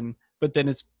happen, but then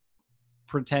is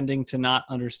pretending to not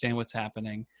understand what's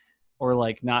happening or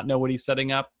like not know what he's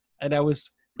setting up. And that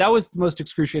was the most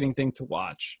excruciating thing to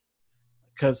watch,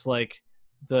 because like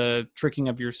the tricking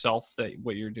of yourself that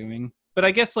what you're doing. But I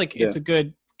guess like it's a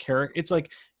good character. It's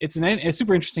like it's a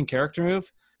super interesting character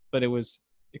move, but it was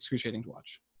excruciating to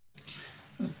watch.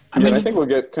 I think we'll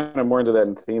get kind of more into that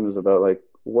in themes about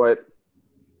what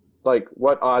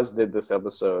Oz did this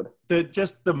episode.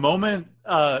 The moment,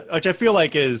 which I feel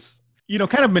like is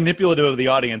kind of manipulative of the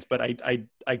audience, but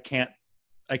I can't.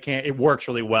 It works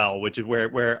really well, which is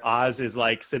where Oz is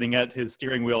like sitting at his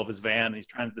steering wheel of his van, and he's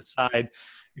trying to decide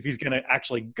if he's going to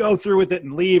actually go through with it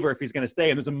and leave, or if he's going to stay.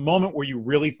 And there's a moment where you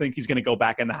really think he's going to go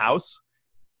back in the house,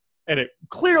 and it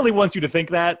clearly wants you to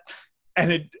think that.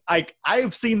 And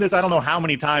I've seen this I don't know how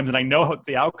many times, and I know what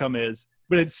the outcome is,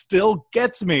 but it still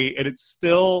gets me, and it's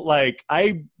still like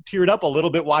I teared up a little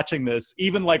bit watching this,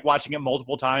 even like watching it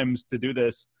multiple times to do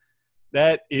this.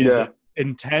 That is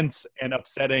intense and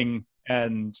upsetting,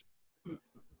 and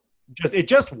it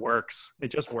just works. It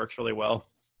just works really well.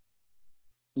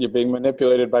 You're being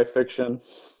manipulated by fiction.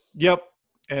 Yep.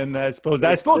 And I suppose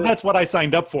that's what I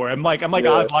signed up for. I'm like, I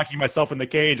was locking myself in the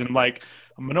cage, and I'm like,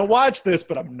 I'm going to watch this,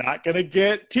 but I'm not going to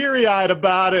get teary-eyed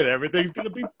about it. Everything's going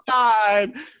to be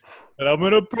fine. And I'm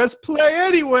going to press play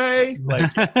anyway.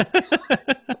 Like,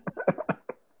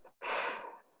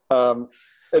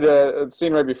 a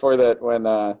scene right before that when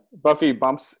Buffy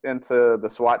bumps into the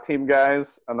SWAT team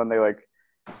guys, and then they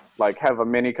like have a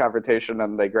mini confrontation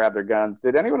and they grab their guns.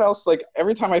 Did anyone else, like,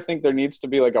 every time I think there needs to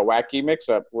be like a wacky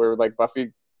mix-up where like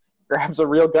Buffy grabs a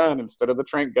real gun instead of the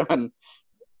trank gun?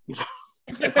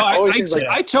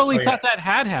 I totally thought that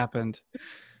had happened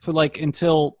for like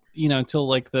until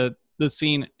like the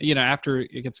scene, after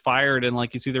it gets fired and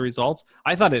like you see the results.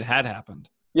 I thought it had happened.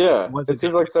 Yeah, it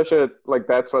seems like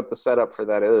that's what the setup for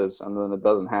that is, and then it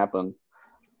doesn't happen.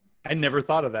 I never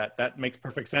thought of that. That makes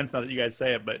perfect sense now that you guys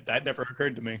say it, but that never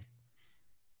occurred to me.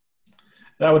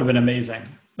 That would have been amazing.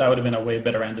 That would have been a way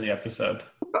better end to the episode.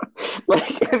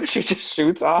 Like if she just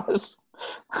shoots Oz.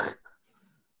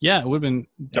 Yeah, it would have been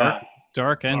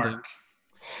dark ending.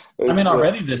 I mean,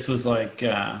 already this was like,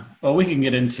 we can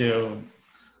get into,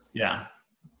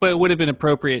 But it would have been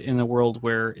appropriate in a world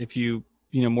where if you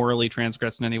morally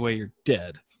transgress in any way, you're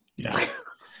dead. Yeah.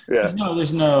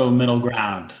 There's no middle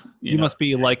ground. You must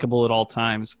be likable at all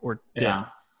times or dead. Yeah.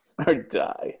 Or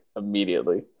die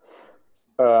immediately.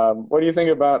 What do you think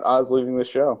about Oz leaving the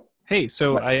show? Hey,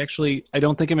 so I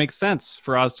don't think it makes sense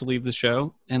for Oz to leave the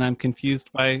show, and I'm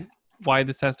confused by why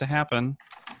this has to happen.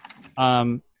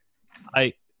 I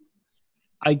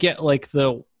get like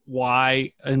the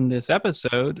why in this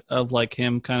episode of like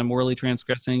him kind of morally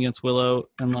transgressing against Willow,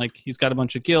 and like he's got a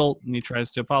bunch of guilt and he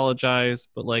tries to apologize,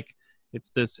 but like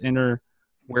it's this inner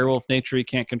werewolf nature he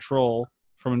can't control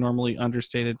from a normally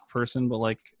understated person. But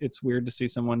like it's weird to see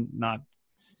someone not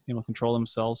control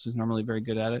themselves who's normally very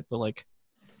good at it. But like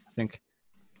I think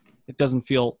it doesn't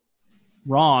feel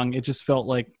wrong. It just felt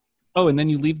like, oh, and then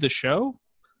you leave the show.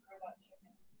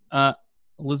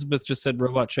 Elizabeth just said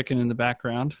robot chicken in the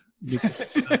background.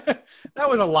 That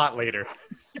was a lot later.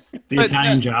 The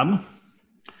Italian job.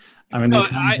 I mean, the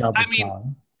Italian job was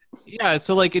calling. Yeah,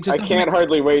 so like it just. I can't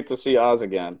hardly wait to see Oz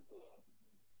again.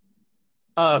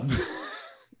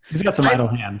 He's got some idle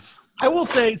hands. I will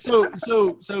say so.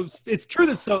 It's true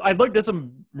that I did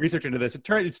some research into this.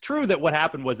 It's true that what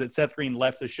happened was that Seth Green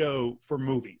left the show for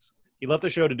movies. He left the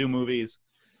show to do movies.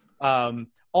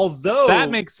 Although that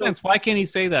makes sense. Why can't he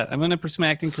say that? I'm going to pursue my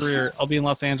acting career. I'll be in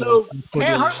Los Angeles. So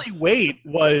Can't Hardly Wait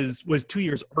was 2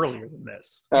 years earlier than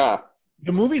this.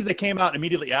 The movies that came out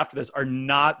immediately after this are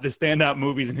not the standout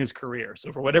movies in his career.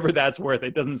 So for whatever that's worth,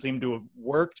 it doesn't seem to have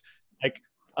worked. Like,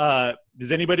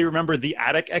 does anybody remember The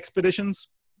Attic Expeditions?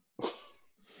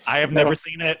 I have never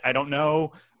seen it. I don't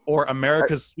know. Or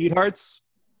America's Sweethearts.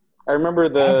 I remember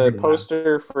the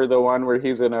poster for the one where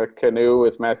he's in a canoe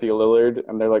with Matthew Lillard,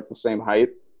 and they're like the same height.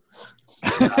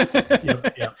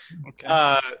 Yep.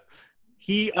 Okay.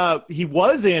 He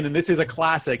was in, and this is a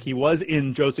classic. He was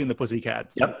in Josie and the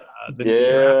Pussycats. Yep.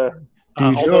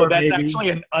 Although that's actually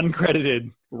an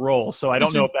uncredited role, so I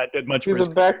don't know if that did much. He's a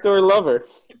backdoor lover.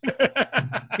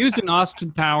 He was in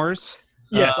Austin Powers.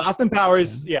 Yes, Austin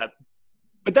Powers. Yeah,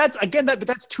 but that's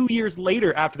 2 years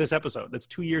later after this episode. That's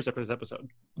 2 years after this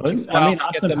episode. I mean,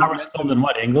 Austin Powers filmed in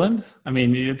what, England? I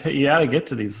mean, you got to get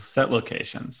to these set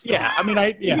locations. Yeah, I mean,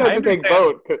 he has to take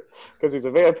boat because he's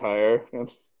a vampire.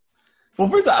 Well,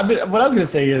 first, I mean, what I was going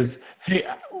to say is, hey,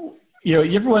 you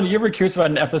ever curious about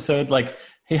an episode like,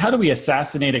 hey, how do we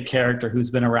assassinate a character who's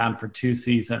been around for 2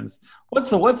 seasons?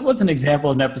 What's an example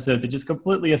of an episode that just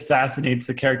completely assassinates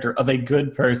the character of a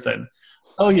good person?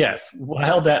 Oh yes,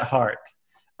 Wild at Heart.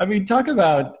 I mean, talk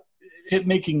about it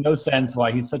making no sense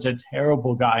why he's such a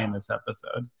terrible guy in this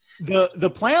episode. The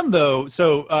plan, though,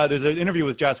 so there's an interview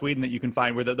with Joss Whedon that you can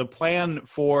find where the plan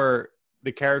for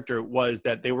the character was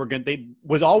that they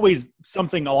was always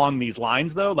something along these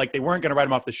lines, though. Like, they weren't going to write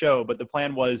him off the show, but the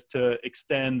plan was to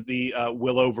extend the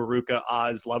Willow, Veruca,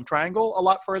 Oz love triangle a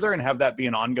lot further and have that be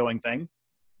an ongoing thing.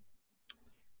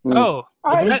 Oh,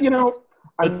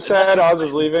 I'm sad Oz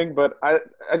is leaving, but I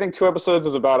think 2 episodes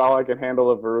is about all I can handle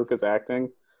of Veruca's acting.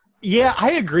 Yeah,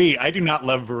 I agree. I do not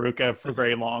love Veruca for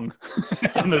very long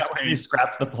on the screen. You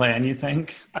scrapped the plan, you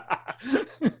think?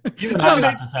 Even I'm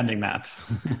not defending that.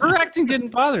 Her acting didn't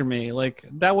bother me. Like,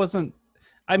 that wasn't.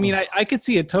 I mean, I could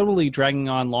see it totally dragging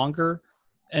on longer,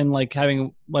 and like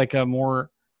having like a more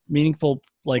meaningful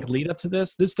like lead up to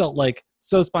this. This felt like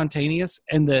so spontaneous,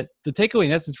 and the takeaway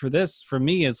message for this for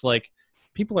me is like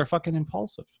people are fucking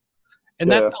impulsive,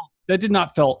 and that did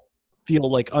not feel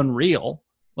like unreal.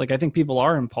 Like, I think people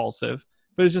are impulsive,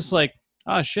 but it's just like,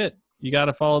 oh shit, you got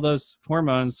to follow those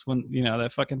hormones when,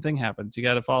 that fucking thing happens. You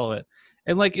got to follow it.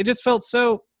 And like, it just felt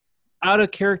so out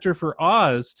of character for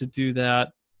Oz to do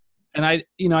that. And I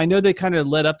know they kind of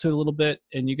led up to it a little bit,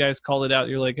 and you guys called it out.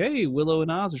 You're like, hey, Willow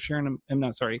and Oz are sharing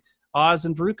Oz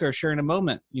and Veruca are sharing a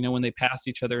moment, when they passed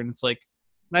each other. And it's like,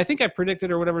 and I think I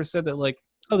predicted or whatever said that like,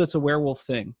 oh, that's a werewolf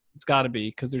thing. It's got to be,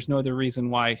 because there's no other reason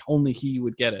why only he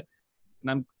would get it.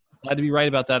 And I'm glad to be right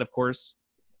about that, of course.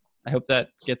 I hope that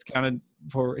gets counted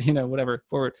for, whatever,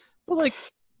 forward. But like...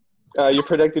 you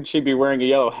predicted she'd be wearing a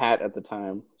yellow hat at the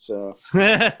time, so... so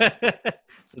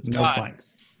it's no gone.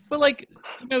 points. But like,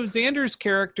 Xander's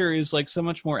character is like so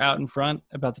much more out in front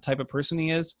about the type of person he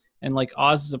is. And like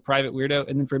Oz is a private weirdo.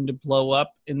 And then for him to blow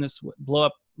up in this... Blow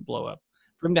up.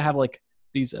 For him to have like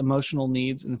these emotional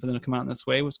needs and for them to come out in this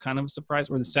way was kind of a surprise.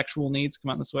 Or the sexual needs come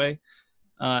out in this way.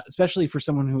 Especially for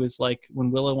someone who is like,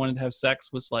 when Willow wanted to have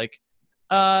sex, was like,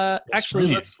 actually,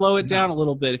 let's slow it down a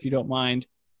little bit if you don't mind.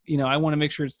 I want to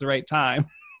make sure it's the right time.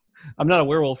 I'm not a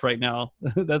werewolf right now.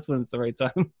 That's when it's the right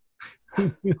time.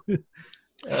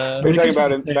 We're talking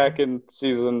about it back in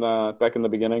the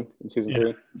beginning, in season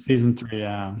 3. Season 3,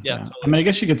 yeah. Totally. I mean, I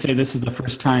guess you could say this is the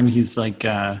first time he's like,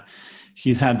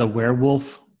 he's had the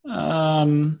werewolf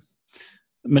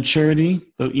maturity.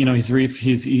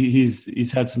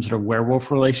 He's had some sort of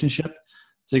werewolf relationship.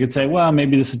 So you could say, well,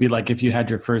 maybe this would be like if you had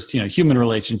your first, human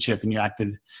relationship and you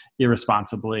acted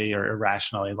irresponsibly or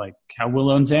irrationally, like how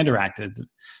Willow and Xander acted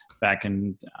back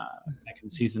in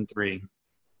season 3.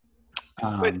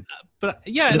 But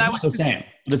yeah, and it's not the same.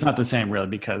 But it's not the same, really,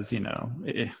 because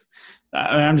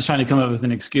I'm just trying to come up with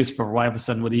an excuse for why all of a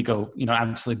sudden would he go,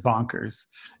 absolutely bonkers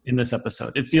in this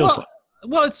episode. It feels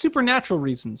well, it's supernatural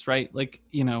reasons, right? Like,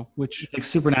 which it's like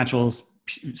supernatural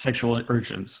sexual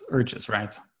urges,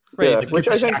 right? Right. Yeah, which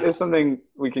I think is something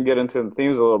we can get into in the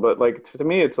themes a little bit. Like, to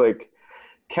me, it's like,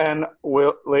 can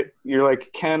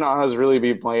Oz really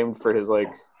be blamed for his like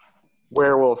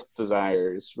werewolf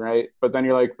desires, right? But then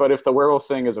you're like, but if the werewolf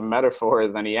thing is a metaphor,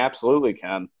 then he absolutely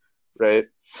can, right?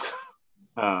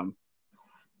 So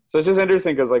it's just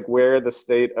interesting because like where the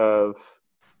state of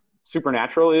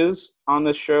supernatural is on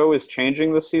this show is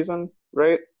changing this season,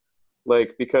 right?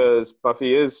 Like, because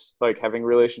Buffy is like having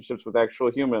relationships with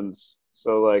actual humans,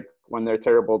 so like when they're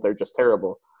terrible, they're just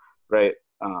terrible, right?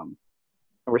 And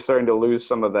we're starting to lose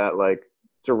some of that like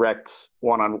direct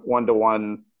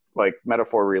one-to-one like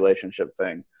metaphor relationship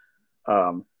thing.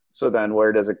 So then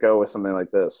where does it go with something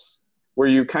like this, where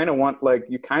you kind of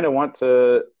want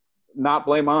to not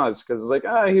blame Oz because it's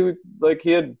like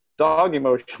he had dog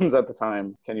emotions at the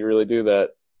time. Can you really do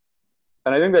that?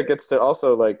 And I think that gets to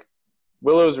also like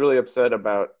Willow's really upset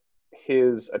about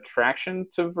his attraction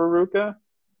to Veruca,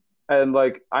 and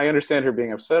like I understand her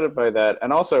being upset by that,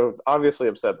 and also obviously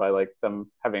upset by like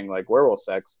them having like werewolf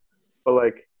sex, but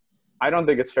like I don't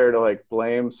think it's fair to like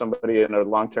blame somebody in a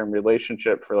long-term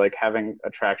relationship for like having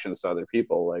attractions to other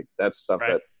people. Like that's stuff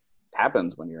that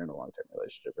happens when you're in a long-term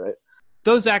relationship, right?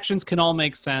 Those actions can all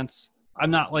make sense.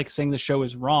 I'm not like saying the show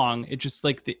is wrong. It's just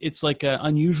like it's like an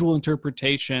unusual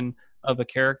interpretation of a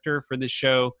character for this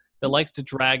show that likes to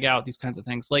drag out these kinds of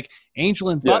things. Like Angel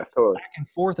and Buck back and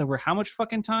forth over how much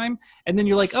fucking time? And then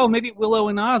you're like, oh, maybe Willow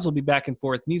and Oz will be back and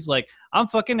forth. And he's like, I'm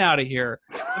fucking out of here.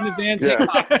 And the band takes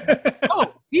off.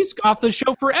 Oh, he's off the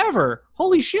show forever.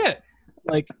 Holy shit.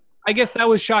 Like, I guess that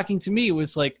was shocking to me. It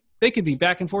was like, they could be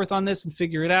back and forth on this and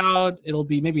figure it out. It'll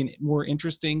be maybe a more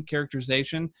interesting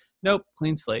characterization. Nope,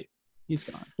 clean slate. He's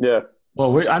gone. Yeah.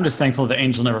 Well, I'm just thankful that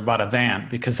Angel never bought a van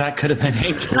because that could have been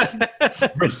Angel's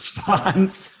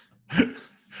response.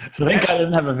 So thank God I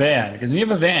didn't have a van, because when you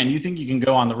have a van, you think you can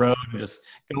go on the road and just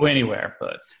go anywhere.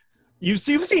 But You've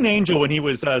seen Angel when he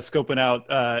was scoping out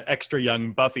extra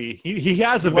young Buffy. He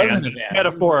has a van.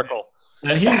 Metaphorical.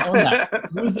 And he didn't own that.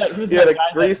 Who's that? Who's He that had guy?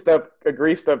 a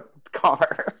greased up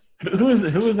car. Who was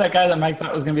that guy that Mike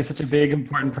thought was going to be such a big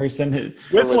important person?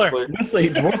 Whistler.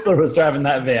 Whistler was driving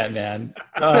that van, man.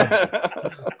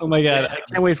 Oh my God, I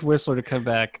can't wait for Whistler to come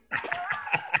back.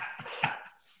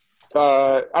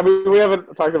 I mean, we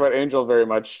haven't talked about Angel very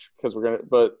much because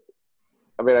but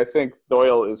I mean, I think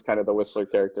Doyle is kind of the Whistler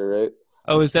character, right?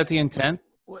 Oh, is that the intent?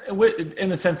 In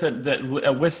the sense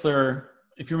that Whistler,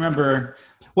 if you remember.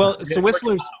 Well, so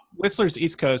Whistler's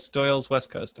East Coast, Doyle's West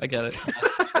Coast. I get it.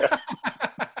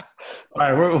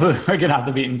 All right, we're getting off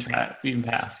the beaten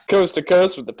path. Coast to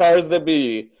coast with the powers that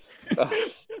be.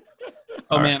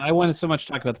 Oh man, I wanted so much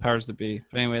to talk about the powers that be.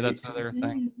 But anyway, that's another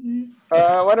thing.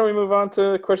 Why don't we move on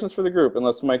to questions for the group?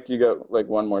 Unless Mike, you got like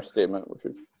one more statement.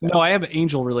 No, I have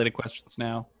Angel-related questions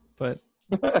now, but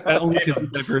only because you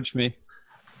diverged me.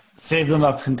 Save them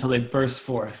up until they burst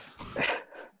forth.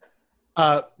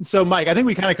 So, Mike, I think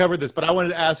we kind of covered this, but I wanted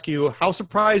to ask you how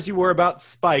surprised you were about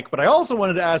Spike, but I also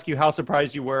wanted to ask you how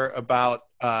surprised you were about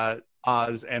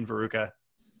Oz and Veruca.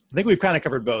 I think we've kind of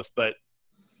covered both, but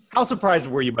how surprised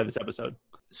were you by this episode?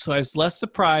 So I was less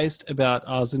surprised about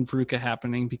Oz and Veruca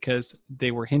happening because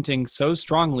they were hinting so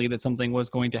strongly that something was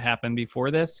going to happen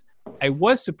before this. I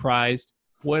was surprised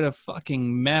what a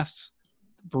fucking mess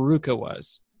Veruca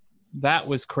was. That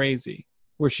was crazy.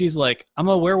 Where she's like, I'm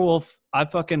a werewolf. I'm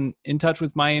fucking in touch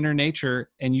with my inner nature,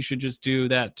 and you should just do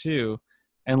that too.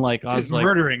 And like, I was Just like,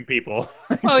 murdering people.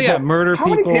 oh yeah, murder How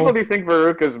people. many people do you think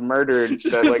Veruca's murdered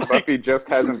Just that like like- Buffy just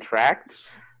hasn't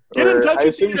tracked? Get in Or touch I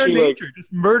with assume your she nature.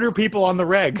 Just murder people on the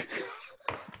reg.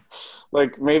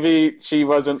 like maybe she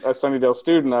wasn't a Sunnydale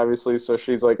student, obviously, so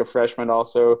she's like a freshman.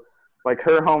 Also, like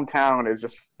her hometown is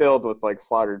just filled with like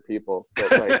slaughtered people.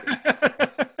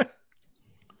 That, like,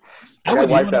 I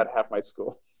wiped out half my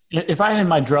school. If I had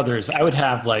my druthers, I would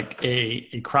have like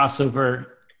a crossover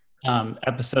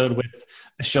episode with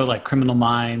a show like Criminal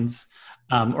Minds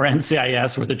or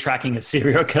NCIS, where they're tracking a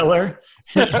serial killer.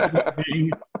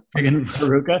 Friggin'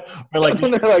 Veruca, or like,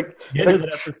 And they're like, the end of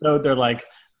the episode, they're like,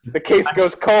 the case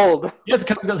goes cold. yeah, it's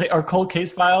kind of like our cold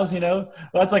case files, you know.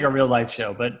 Well, that's like a real life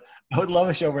show, but I would love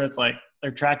a show where it's like they're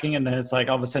tracking, and then it's like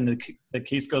all of a sudden the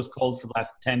case goes cold for the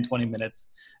last 10, 20 minutes,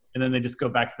 and then they just go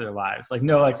back to their lives, like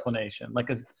no explanation, like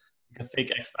a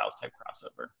fake X-Files type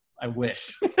crossover. I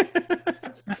wish.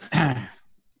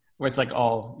 Where it's like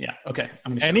all, yeah, okay.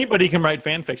 Anybody can write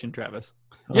fan fiction, Travis.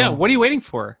 Yeah, what are you waiting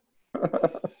for?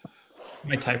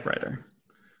 My typewriter.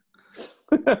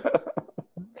 That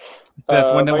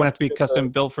one that Mike, would have to be custom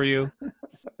built for you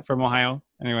from Ohio.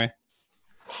 Anyway,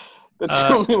 That's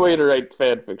the only way to write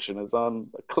fan fiction is on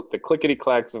the clickety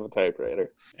clacks of a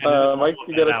typewriter. Mike,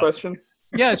 you got a question?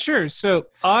 yeah, sure. So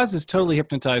Oz is totally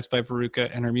hypnotized by Veruca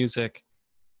and her music.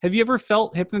 Have you ever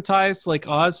felt hypnotized like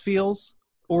Oz feels,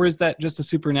 or is that just a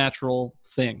supernatural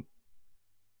thing?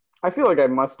 I feel like I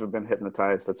must have been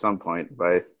hypnotized at some point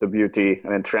by the beauty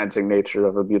and entrancing nature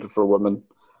of a beautiful woman.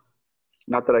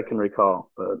 Not that I can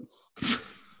recall, but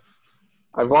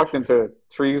I've walked into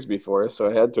trees before,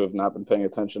 so I had to have not been paying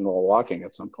attention while walking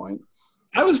at some point.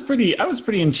 I was pretty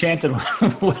enchanted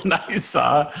when I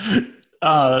saw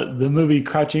the movie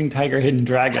Crouching Tiger, Hidden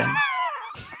Dragon.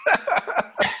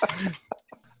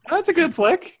 That's a good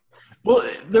flick. Well,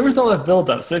 there was a lot of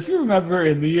buildup. So if you remember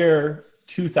in the year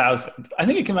 2000, I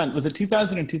think it came out, was it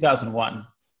 2000 or 2001?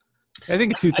 I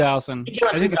think 2000. It came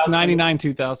out I think it's 2000. 99,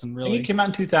 2000, I think really. it came out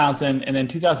in 2000, and then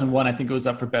 2001, I think it was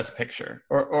up for Best Picture,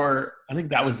 or I think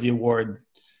that was the award.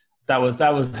 That was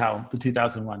how the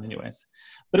 2001, anyways.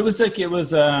 But it was like it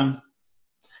was a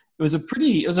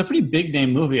pretty big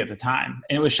name movie at the time,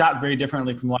 and it was shot very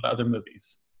differently from a lot of other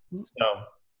movies. So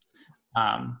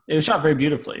it was shot very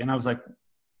beautifully, and I was like,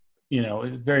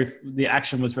 the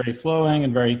action was very flowing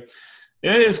and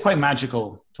it was quite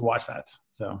magical to watch that.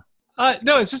 So.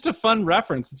 No, it's just a fun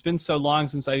reference. It's been so long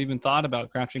since I've even thought about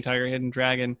Crouching Tiger, Hidden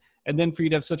Dragon, and then for you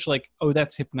to have such like, oh,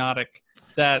 that's hypnotic.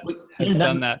 That has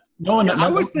done that. I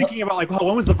was thinking about like, well,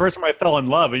 when was the first time I fell in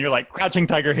love? And you're like, Crouching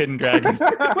Tiger, Hidden Dragon.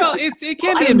 Well, it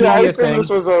can be a I media assume thing. this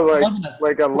was a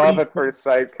love at first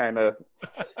sight kind of.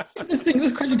 This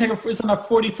Crouching Tiger is on a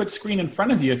 40-foot screen in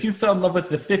front of you. If you fell in love with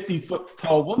the 50-foot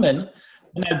tall woman,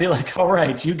 then I'd be like, all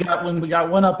right, we got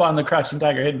one up on the Crouching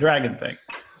Tiger, Hidden Dragon thing.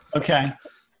 Okay.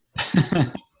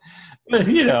 But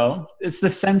it's the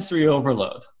sensory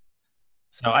overload.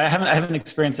 So I haven't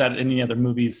experienced that in any other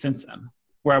movies since then,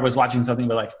 where I was watching something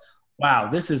but like, wow,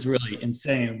 this is really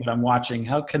insane what I'm watching.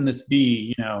 How can this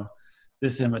be,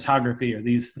 this cinematography or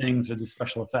these things or these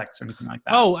special effects or anything like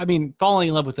that? Oh, I mean, falling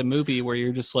in love with a movie where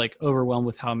you're just like overwhelmed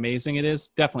with how amazing it is.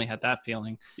 Definitely had that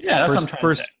feeling. Yeah, that's what I'm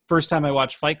trying to say. First time I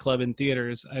watched Fight Club in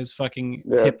theaters, I was fucking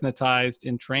hypnotized,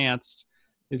 entranced.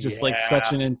 It's just like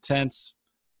such an intense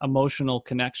emotional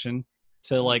connection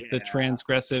to like the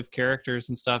transgressive characters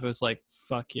and stuff. It was like,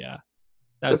 fuck yeah.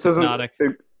 That's hypnotic.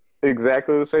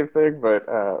 Exactly the same thing, but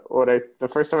the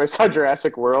first time I saw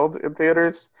Jurassic World in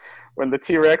theaters, when the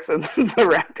T-Rex and the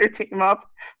Raptor team up,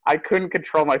 I couldn't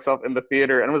control myself in the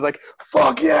theater and was like,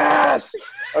 fuck yes!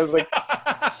 I was like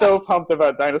so pumped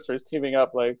about dinosaurs teaming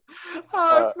up. Like,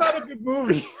 it's not a good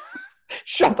movie.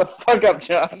 Shut the fuck up,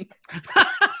 John.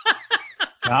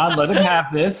 God, let him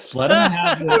have this. Let him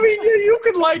have this. I mean, you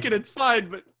could like it. It's fine,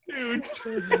 but dude.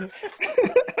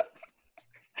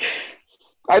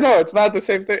 I know it's not the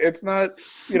same thing. It's not,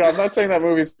 I'm not saying that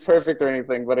movie's perfect or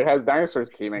anything, but it has dinosaurs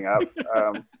teaming up.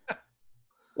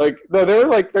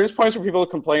 There's points where people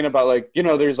complain about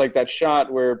there's like that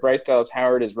shot where Bryce Dallas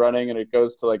Howard is running and it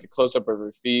goes to like a close up of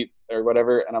her feet or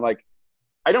whatever, and I'm like,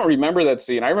 I don't remember that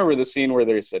scene. I remember the scene where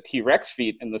there's a T-Rex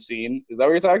feet in the scene. Is that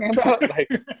what you're talking about? Like,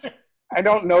 I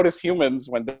don't notice humans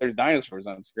when there's dinosaurs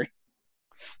on screen.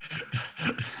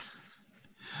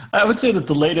 I would say that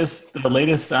the latest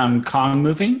Kong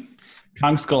movie,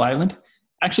 Kong Skull Island,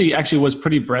 actually was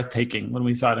pretty breathtaking when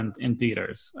we saw it in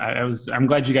theaters. I'm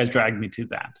glad you guys dragged me to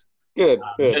that. Good.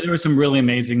 There were some really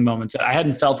amazing moments that I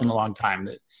hadn't felt in a long time.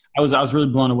 I was really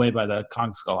blown away by the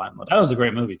Kong Skull Island. That was a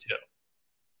great movie too.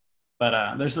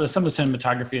 But there's some of the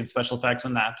cinematography and special effects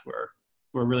on that were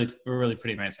really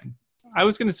pretty amazing. I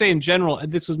was going to say in general,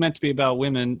 this was meant to be about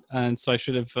women, and so I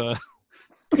should have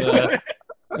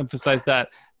emphasized that.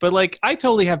 But like, I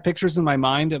totally have pictures in my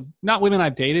mind of not women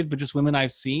I've dated, but just women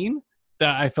I've seen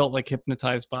that I felt like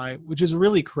hypnotized by, which is a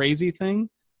really crazy thing.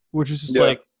 Which is just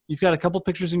like, you've got a couple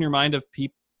pictures in your mind of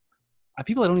people I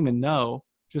don't even know,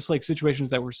 just like situations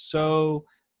that were so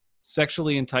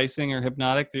sexually enticing or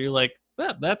hypnotic that you're like,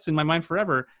 that's in my mind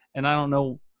forever, and I don't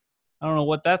know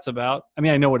what that's about. I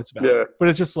mean, I know what it's about, but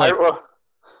it's just like,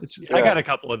 I got a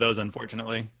couple of those,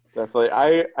 unfortunately. Definitely.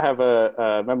 I have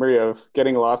a memory of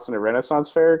getting lost in a Renaissance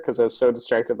fair because I was so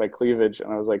distracted by cleavage,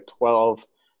 and I was like 12,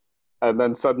 and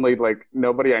then suddenly like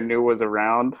nobody I knew was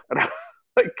around, and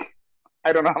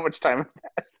I don't know how much time had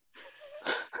passed.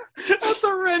 At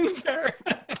the Ren Fair.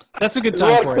 That's a good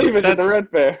time for it. At the Ren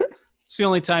Fair. It's the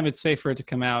only time it's safe for it to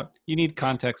come out. You need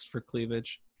context for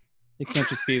cleavage. It can't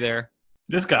just be there.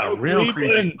 This got real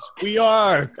creepy. We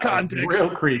are context. Real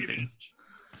creepy.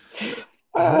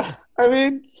 I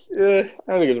mean, I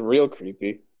don't think it's real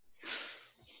creepy.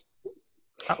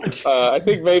 I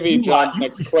think maybe John's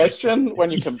next question,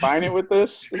 when you combine it with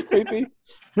this, is creepy.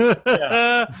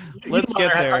 Let's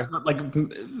get there. Like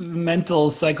mental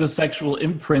psychosexual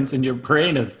imprints in your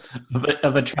brain of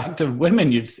attractive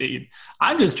women you've seen.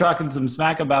 I'm just talking some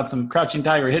smack about some Crouching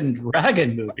Tiger, Hidden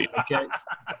Dragon movie. Okay,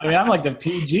 I mean, I'm like the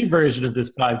PG version of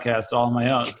this podcast all on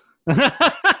my own.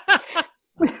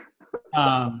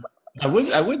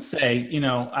 I would say,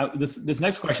 this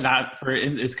next question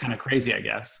is kind of crazy, I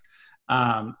guess.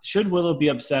 Should Willow be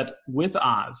upset with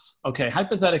Oz? Okay,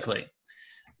 hypothetically,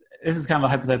 this is kind of a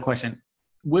hypothetical question.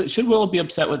 Should Willow be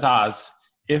upset with Oz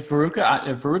if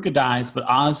Veruca dies, but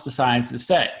Oz decides to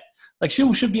stay? Like,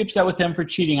 she should be upset with him for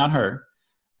cheating on her,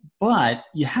 but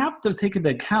you have to take into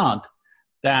account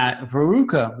that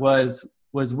Veruca was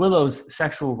Willow's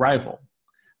sexual rival,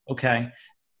 okay,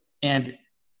 and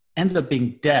ends up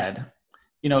being dead.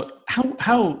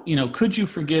 How could you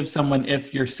forgive someone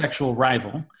if your sexual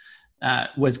rival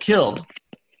was killed,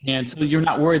 and so you're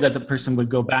not worried that the person would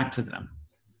go back to them?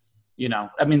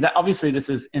 I mean, that obviously this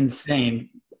is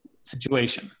insane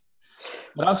situation,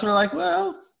 but I was sort of like,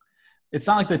 well, it's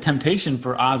not like the temptation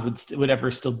for Oz would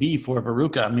ever still be for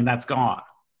Veruca. I mean, that's gone.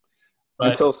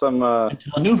 But until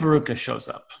a new Veruca shows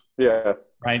up. Yeah.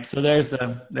 Right. So there's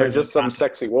just some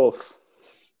sexy wolf.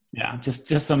 Yeah, just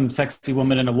some sexy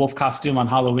woman in a wolf costume on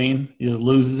Halloween. He just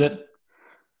loses it.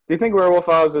 Do you think Werewolf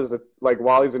Oz is like,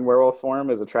 while he's in werewolf form,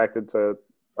 is attracted to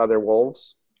other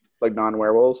wolves, like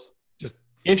non-werewolves?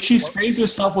 If she sprays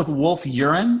herself with wolf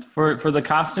urine for the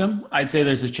costume, I'd say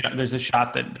there's a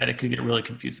shot that it could get really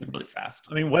confusing really fast.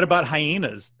 I mean, what about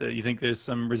hyenas? Do you think there's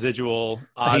some residual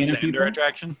Oz-Xander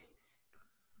attraction?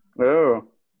 Oh.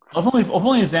 Only if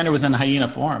Xander was in hyena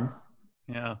form.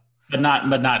 Yeah. But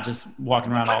not just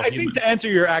walking around all I think to answer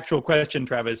your actual question,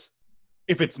 Travis,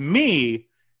 if it's me,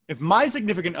 if my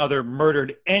significant other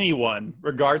murdered anyone,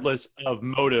 regardless of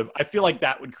motive, I feel like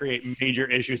that would create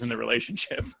major issues in the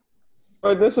relationship.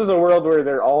 But this is a world where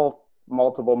they're all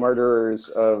multiple murderers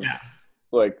of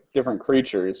like different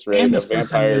creatures, right? And Of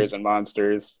vampires and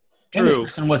monsters. And this True.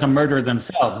 person was a murderer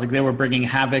themselves. Like they were bringing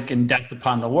havoc and death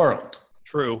upon the world.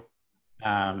 True.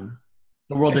 The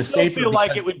world I is still safer. feel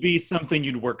like it because- would be something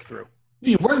you'd work through.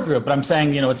 You work through it, but I'm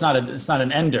saying, it's not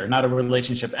an ender, not a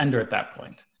relationship ender at that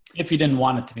point. If you didn't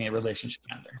want it to be a relationship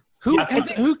ender. Who That's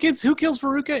kills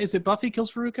Veruca? Is it Buffy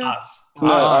kills Veruca? Us.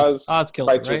 No, Oz kills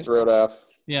her, bites her right? throat off.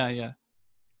 Yeah.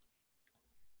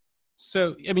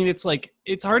 So, I mean, it's like,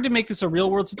 it's hard to make this a real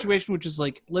world situation, which is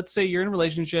like, let's say you're in a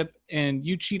relationship and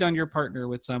you cheat on your partner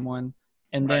with someone,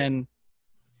 and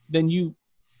then you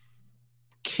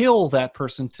kill that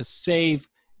person to save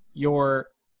your.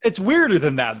 It's weirder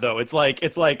than that, though. It's like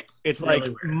okay. It's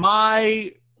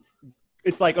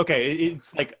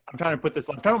like I'm trying to put this.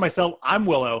 I'm talking about myself. I'm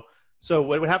Willow. So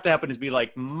what would have to happen is be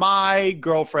like my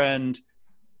girlfriend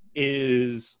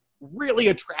is really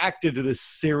attracted to this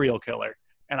serial killer.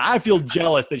 And I feel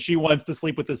jealous that she wants to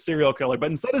sleep with this serial killer,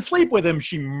 but instead of sleep with him,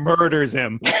 she murders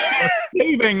him,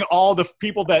 saving all the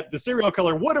people that the serial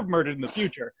killer would have murdered in the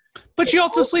future. But she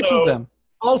also sleeps with them.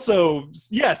 Also,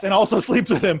 yes, and also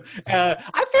sleeps with him.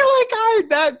 I feel like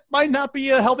that might not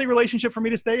be a healthy relationship for me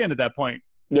to stay in at that point.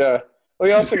 Yeah. Well,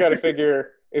 you also got to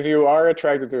figure if you are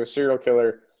attracted to a serial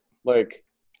killer, like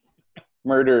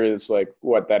murder is like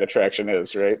what that attraction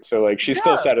is, right? So like she's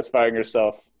still satisfying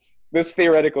herself. This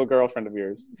theoretical girlfriend of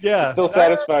yours, still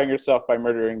satisfying herself by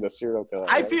murdering the serial killer.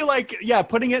 I right? feel like,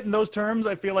 putting it in those terms,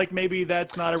 I feel like maybe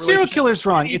that's not a Serial relationship. killer's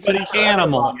wrong. It's an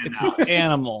animal. It's an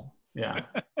animal. Yeah.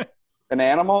 An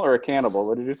animal or a cannibal?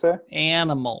 What did you say?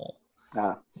 Animal.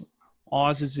 Ah.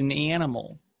 Oz is an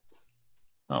animal.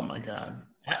 Oh my God.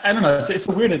 I don't know. It's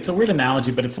a weird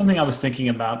analogy, but it's something I was thinking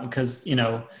about because, in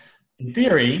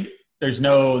theory, there's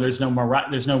no more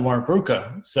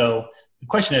Veruca. So the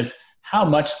question is,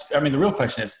 the real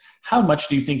question is, how much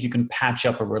do you think you can patch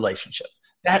up a relationship?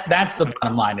 That's the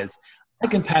bottom line is, I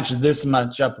can patch this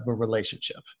much up of a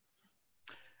relationship.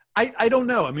 I don't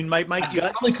know. I mean, my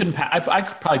gut probably couldn't. I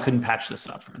probably couldn't patch this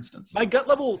up, for instance. My gut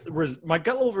level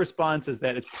response is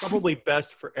that it's probably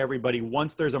best for everybody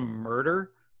once there's a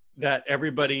murder that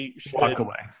everybody should walk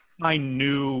away. Find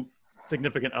new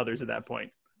significant others at that point.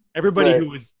 Everybody who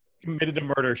was committed to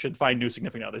murder should find new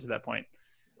significant others at that point.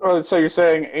 Oh, so you're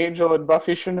saying Angel and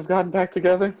Buffy shouldn't have gotten back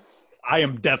together? I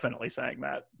am definitely saying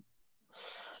that.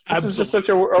 This is just such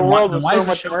a world with so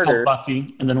much murder.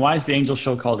 Buffy, and then why is the Angel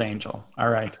show called Angel? All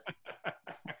right,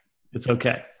 it's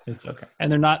okay. It's okay.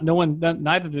 And they're not.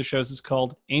 Neither of the shows is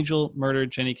called Angel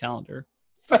Murdered Jenny Calendar.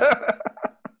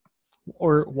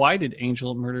 Or why did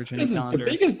Angel murder Jenny Calendar?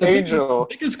 The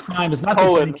biggest crime is not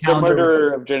that Jenny Calendar. The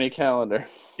murderer of Jenny Calendar.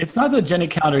 It's not that Jenny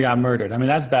Calendar got murdered. I mean,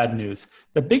 that's bad news.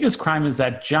 The biggest crime is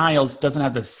that Giles doesn't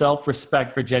have the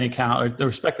self-respect for Jenny Calendar, the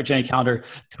respect for Jenny Calendar,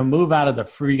 to move out of the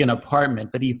freaking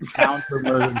apartment that he found her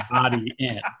murdered body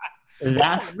in.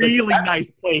 That's a really nice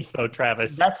place, though,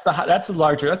 Travis. That's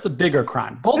a bigger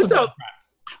crime. Both of those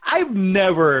crimes. I've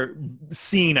never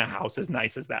seen a house as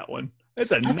nice as that one.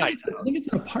 It's a nice house. I think it's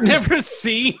an apartment. Never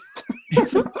seen.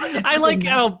 I like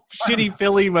how shitty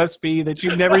Philly must be that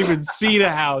you've never even seen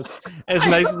a house as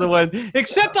nice as the one,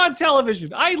 except on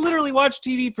television. I literally watch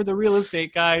TV for the real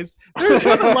estate guys. There's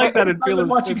nothing like that in Philly.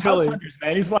 Watching House Hunters,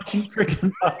 man. He's watching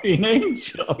freaking Buffy and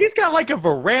Angel. He's got like a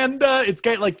veranda. It's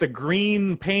got like the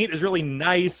green paint is really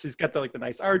nice. He's got the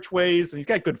nice archways, and he's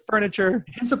got good furniture.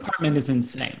 His apartment is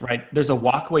insane, right? There's a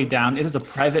walkway down. It is a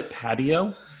private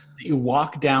patio that you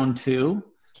walk down to.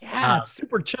 Yeah, it's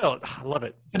super chill. I love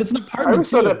it. But it's an I apartment always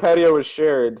thought that patio was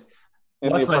shared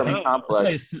in the apartment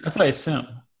complex. That's what I assume.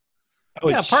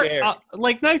 Lots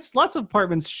of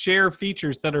apartments share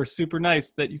features that are super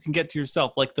nice that you can get to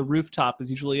yourself. Like the rooftop is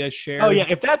usually a shared. Oh yeah,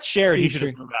 if that's shared, he should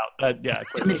feature. just move out.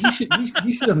 I mean, he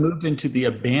should have moved into the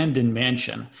abandoned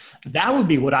mansion. That would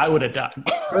be what I would have done.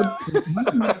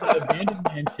 The abandoned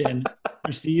mansion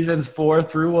for seasons 4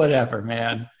 through whatever,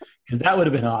 man. Because that would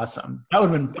have been awesome. That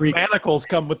would have been freaking. Manacles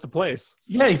come with the place.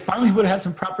 Yeah, he finally would have had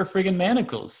some proper friggin'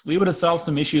 manacles. We would have solved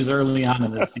some issues early on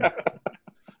in this season.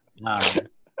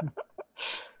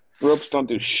 Ropes don't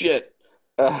do shit.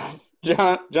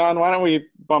 John, why don't we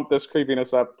bump this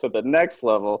creepiness up to the next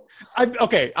level? I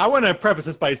want to preface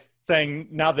this by saying,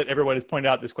 now that everyone has pointed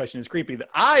out this question is creepy, that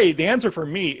the answer for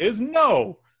me is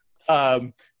no.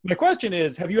 My question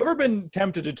is, have you ever been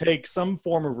tempted to take some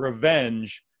form of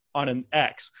revenge on an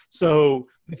ex? So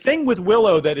the thing with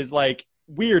Willow that is like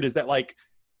weird is that like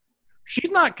she's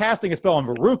not casting a spell on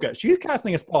Veruca. She's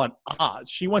casting a spell on Oz.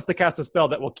 She wants to cast a spell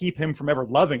that will keep him from ever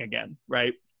loving again,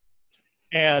 right?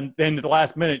 And then at the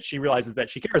last minute, she realizes that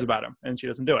she cares about him, and she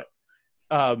doesn't do it.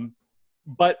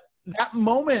 But that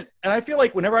moment, and I feel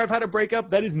like whenever I've had a breakup,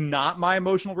 that is not my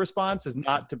emotional response, is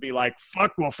not to be like,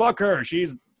 fuck her,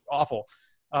 she's awful.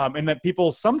 And that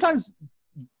people, sometimes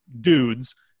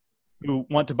dudes who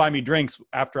want to buy me drinks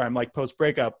after I'm like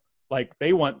post-breakup, like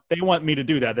they want me to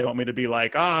do that. They want me to be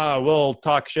like, we'll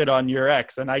talk shit on your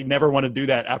ex. And I never want to do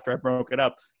that after I've broken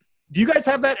up. Do you guys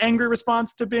have that angry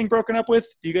response to being broken up with?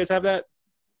 Do you guys have that?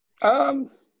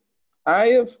 I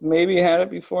have maybe had it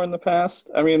before in the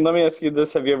past. I mean, let me ask you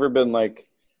this. Have you ever been, like,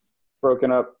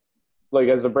 broken up? Like,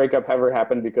 has a breakup ever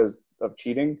happened because of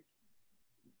cheating?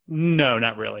 No,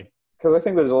 not really. Because I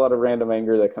think there's a lot of random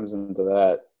anger that comes into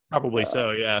that. Probably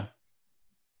so, yeah.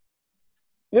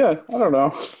 Yeah, I don't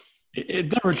know.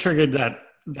 It never triggered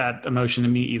that emotion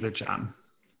in me either, John.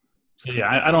 So,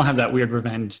 yeah, I don't have that weird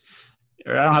revenge,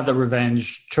 or I don't have the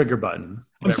revenge trigger button.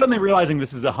 I'm suddenly realizing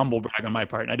this is a humble brag on my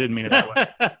part, and I didn't mean it that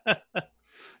way.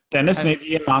 Dennis may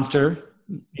be a monster,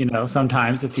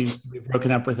 sometimes if he's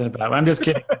broken up with it. But I'm just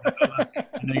kidding. I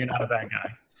know you're not a bad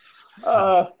guy.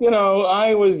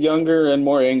 I was younger and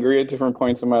more angry at different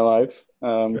points in my life.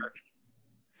 Sure.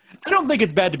 I don't think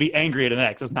it's bad to be angry at an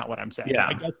ex. That's not what I'm saying.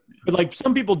 Yeah. But like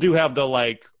some people do have the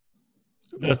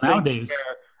nowadays,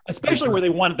 especially where they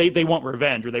want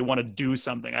revenge or they want to do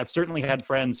something. I've certainly had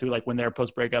friends who, like, when they're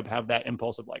post breakup, have that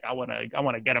impulse of like, I want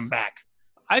to get them back.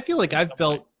 I feel like I've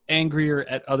felt angrier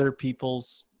at other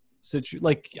people's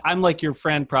like I'm like your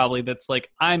friend probably. That's like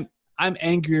I'm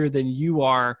angrier than you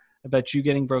are about you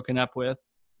getting broken up with,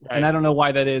 right. And I don't know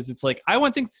why that is. It's like I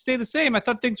want things to stay the same. I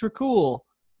thought things were cool.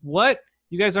 What?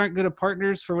 You guys aren't good at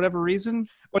partners for whatever reason?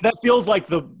 Well, that feels like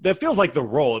the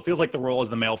role. It feels like the role as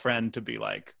the male friend to be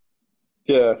like,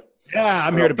 yeah,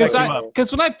 I'm here to back you up. Because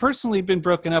when I've personally been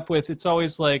broken up with, it's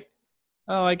always like,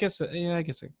 oh, I guess I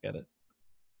get it.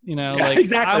 Like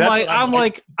exactly. I'm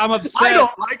upset. I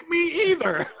don't like me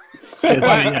either.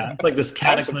 It's like this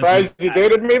cataclysm. I'm surprised you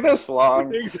dated me this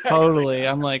long. Exactly. Totally.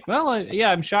 I'm like, well,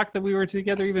 I'm shocked that we were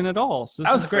together even at all. So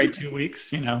that was a great 2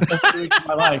 weeks. Best 2 weeks of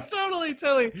my life. Totally.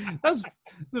 That was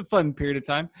a fun period of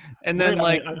time. And then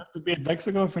I have to be in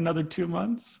Mexico for another 2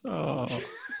 months.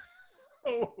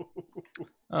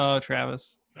 Oh,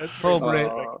 Travis. That's great.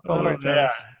 Yeah,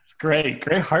 it's great.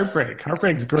 Great heartbreak.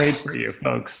 Heartbreak's great for you,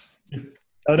 folks.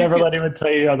 Don't ever let anyone tell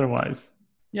you otherwise.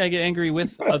 Yeah, I get angry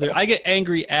I get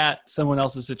angry at someone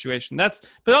else's situation.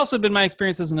 But also been my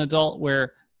experience as an adult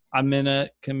where I'm in a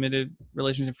committed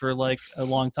relationship for like a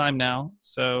long time now.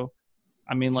 So,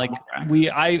 I mean, like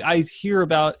I hear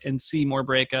about and see more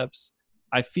breakups.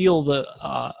 I feel the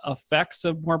effects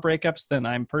of more breakups than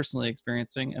I'm personally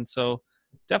experiencing. And so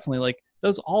definitely like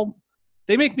those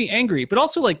they make me angry, but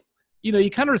also like,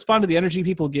 you kind of respond to the energy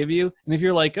people give you. And if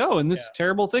you're like, oh, and this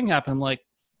terrible thing happened, I'm like,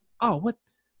 oh, what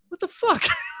the fuck?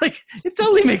 Like, it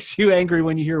totally makes you angry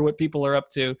when you hear what people are up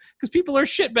to, because people are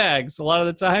shitbags a lot of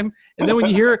the time. And then when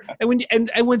you hear,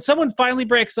 and when someone finally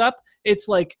breaks up, it's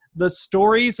like the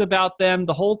stories about them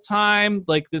the whole time,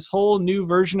 like this whole new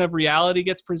version of reality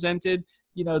gets presented.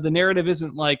 The narrative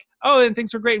isn't like, oh, and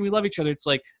things are great and we love each other. It's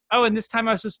like, oh, and this time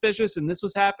I was suspicious and this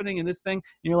was happening and this thing. And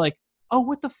you're like, oh,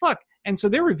 what the fuck? And so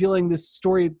they're revealing this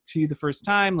story to you the first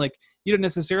time. Like, you don't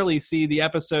necessarily see the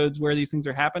episodes where these things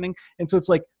are happening. And so it's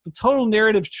like the total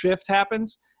narrative shift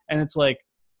happens. And it's like,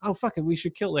 oh, fuck it, we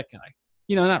should kill that guy.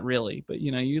 Not really, but,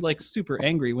 you're like super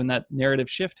angry when that narrative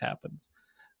shift happens.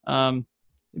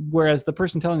 Whereas the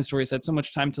person telling the story has had so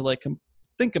much time to like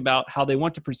think about how they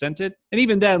want to present it. And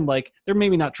even then, like, they're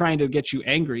maybe not trying to get you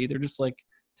angry. They're just like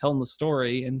telling the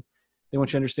story and they want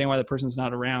you to understand why the person's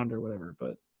not around or whatever.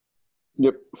 But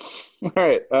yep. All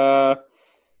right.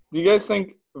 Do you guys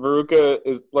think Veruca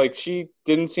is like, she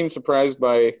didn't seem surprised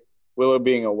by Willow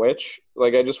being a witch?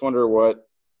 Like, I just wonder what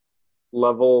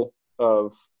level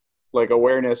of like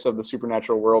awareness of the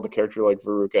supernatural world a character like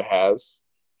Veruca has.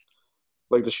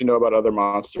 Like, does she know about other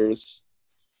monsters?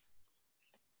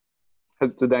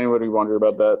 Did anybody wonder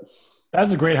about that?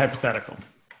 That's a great hypothetical.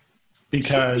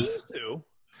 Because she seems to.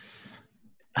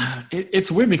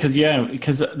 It's weird because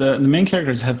the main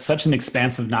characters have such an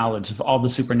expansive knowledge of all the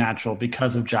supernatural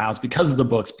because of Giles, because of the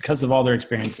books, because of all their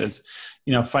experiences,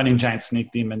 fighting giant snake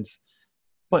demons.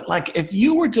 But like, if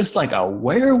you were just like a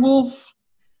werewolf,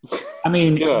 I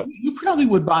mean, you probably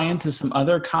would buy into some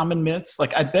other common myths.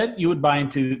 Like, I bet you would buy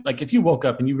into, like, if you woke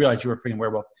up and you realized you were a freaking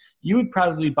werewolf, you would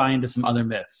probably buy into some other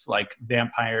myths like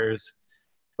vampires.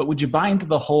 But would you buy into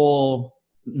the whole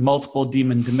multiple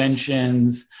demon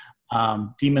dimensions,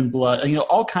 demon blood,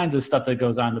 all kinds of stuff that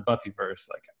goes on in the Buffyverse?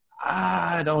 Like,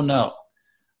 I don't know.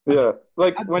 Yeah,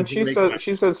 like That's a when she great said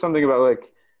question. something about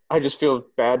like I just feel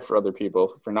bad for other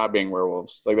people for not being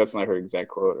werewolves. Like that's not her exact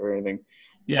quote or anything.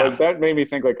 Yeah, Like that made me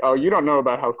think like, oh, you don't know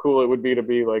about how cool it would be to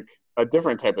be like a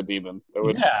different type of demon that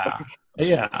would. yeah,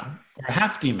 yeah, or a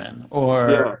half demon, Yeah,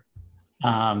 or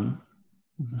um,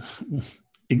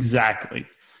 exactly.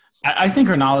 I think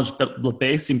her knowledge the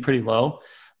base seemed pretty low,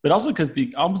 but also because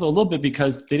almost a little bit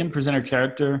because they didn't present her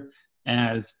character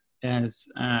as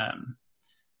anything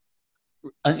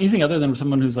other than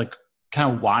someone who's like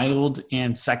kind of wild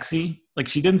and sexy. Like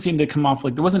she didn't seem to come off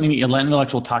like there wasn't any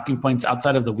intellectual talking points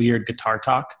outside of the weird guitar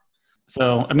talk.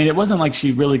 So I mean, it wasn't like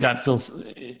she really got Phil's.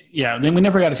 Yeah, then we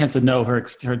never got a chance to know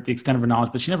the extent of her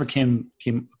knowledge, but she never came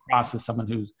across as someone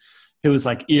who was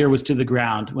like ear was to the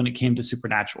ground when it came to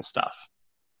supernatural stuff.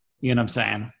 You know what I'm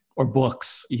saying? Or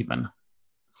books even.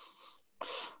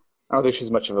 I don't think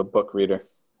she's much of a book reader.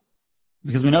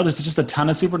 Because we know there's just a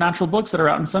ton of supernatural books that are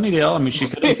out in Sunnydale. I mean, she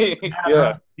could have had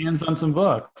Yeah, her hands on some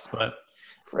books, but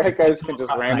frat guys can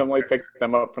just Across that randomly character. pick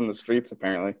them up from the streets.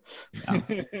 Apparently,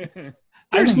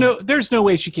 There's think- there's no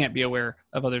way she can't be aware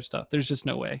of other stuff. There's just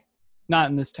no way.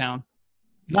 Not in this town.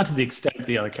 not to the extent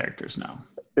the other characters know.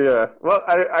 yeah. Well,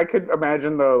 I could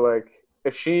imagine though, like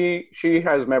if she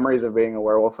has memories of being a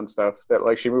werewolf and stuff, that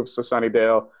like she moves to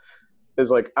Sunnydale,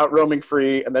 is like out roaming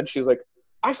free, and then she's like,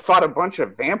 I fought a bunch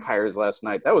of vampires last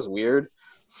night. That was weird.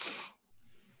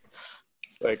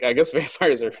 Like, I guess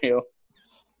vampires are real.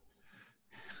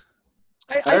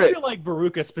 I All right. feel like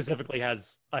Veruca specifically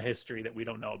has a history that we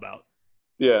don't know about.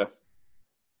 Yeah.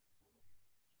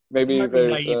 There Maybe might be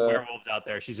there's. naive werewolves out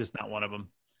there. She's just not one of them.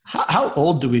 How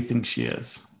old do we think she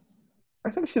is? I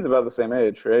think she's about the same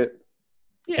age, right?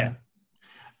 Yeah.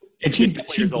 And She's a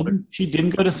couple years older. she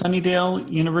didn't go to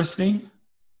Sunnydale University?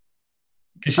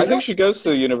 'Cause I think she goes to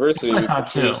the university That's what I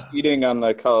because thought, she's too. eating on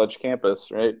the college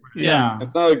campus, right? Yeah.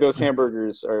 It's not like those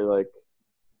hamburgers are like,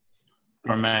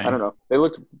 Gourmet. I don't know. They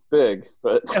looked big,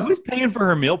 but Yeah, who's paying for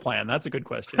her meal plan? That's a good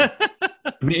question. I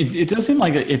mean, it does seem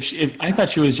like if I thought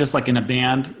she was just like in a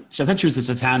band, I thought she was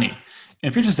a townie. And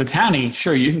if you're just a townie,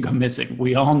 sure, you can go missing.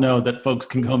 We all know that folks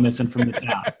can go missing from the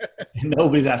town. And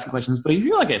nobody's asking questions. But if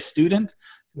you're like a student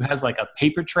who has like a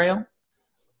paper trail,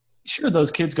 sure, those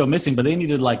kids go missing, but they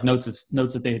needed like notes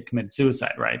that they had committed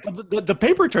suicide, right? The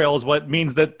paper trail is what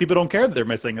means that people don't care that they're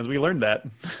missing, as we learned that.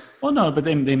 Well, no, but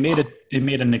they made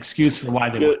an excuse for why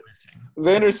they were missing.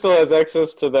 Xander still has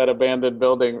access to that abandoned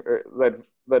building, or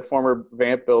that former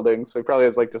Vamp building, so he probably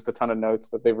has like just a ton of notes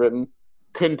that they've written.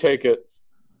 Couldn't take it.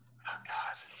 Oh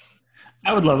God,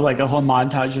 I would love like a whole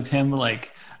montage of him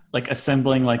like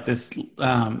assembling like this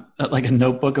like a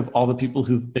notebook of all the people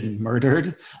who've been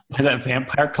murdered by that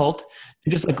vampire cult,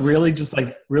 and just really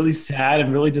sad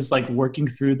and really just like working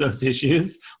through those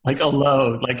issues like a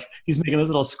load. Like he's making this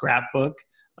little scrapbook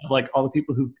of like all the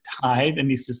people who died,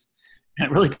 and and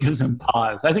it really gives him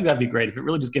pause. I think that'd be great if it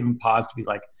really just gave him pause to be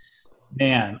like,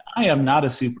 man, I am not a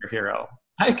superhero.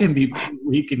 I can be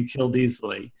weak and killed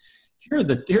easily. You're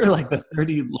like the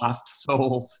 30 lost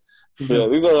souls. Yeah,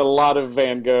 these are a lot of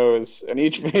Van Goghs, and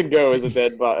each Van Gogh is a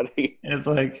dead body. And it's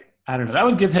like, I don't know. That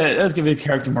would give a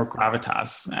character more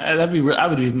gravitas.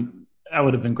 That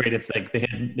would have been great if like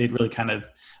they'd really kind of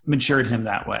matured him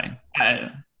that way.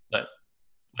 But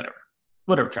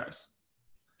whatever, Travis.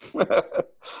 Why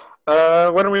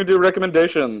don't we do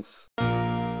recommendations?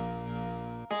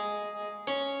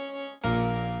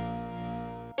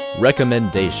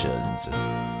 Recommendations.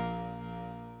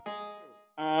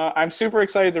 I'm super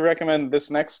excited to recommend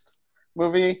this next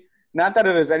movie. Not that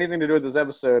it has anything to do with this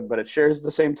episode, but it shares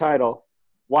the same title,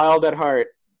 Wild at Heart.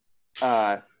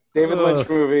 David Lynch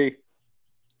movie.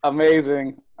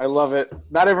 Amazing. I love it.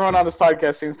 Not everyone on this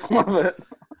podcast seems to love it.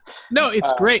 No,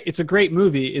 it's great. It's a great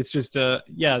movie. It's just the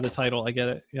title. I get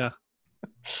it. Yeah.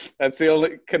 That's the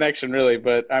only connection, really.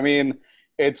 But I mean,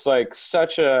 it's like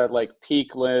such a like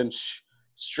peak Lynch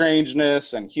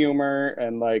strangeness and humor,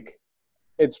 and like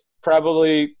it's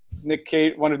probably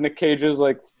one of Nick Cage's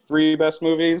like 3 best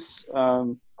movies.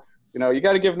 You know, you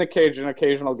got to give Nick Cage an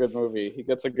occasional good movie. He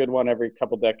gets a good one every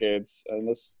couple decades, and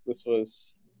this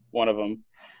was one of them.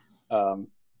 And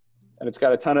it's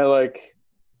got a ton of like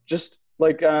just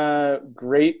like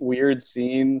great weird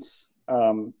scenes.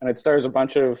 And it stars a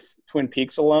bunch of Twin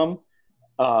Peaks alum.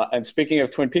 And speaking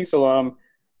of Twin Peaks alum,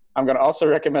 I'm going to also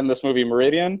recommend this movie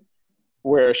Meridian,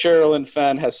 where Sherilyn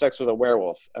Fenn has sex with a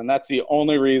werewolf. And that's the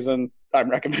only reason I'm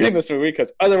recommending this movie,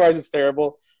 because otherwise it's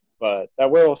terrible. But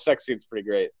that werewolf sex scene's pretty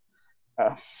great.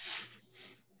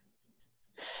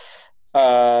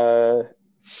 So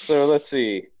let's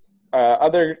see.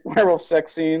 Other werewolf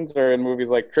sex scenes are in movies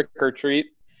like Trick or Treat.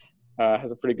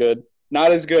 Has a pretty good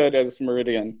not as good as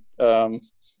Meridian. And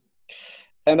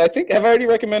I think, have I already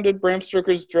recommended Bram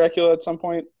Stoker's Dracula at some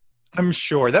point? I'm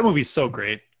sure that movie's so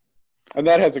great. And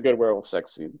that has a good werewolf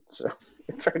sex scene. So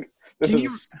this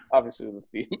is obviously the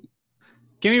theme.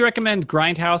 Can we recommend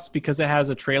Grindhouse because it has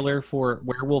a trailer for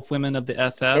Werewolf Women of the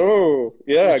SS? Oh,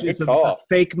 yeah, which good is call. a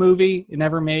fake movie. It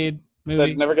never made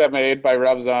movie. That never got made by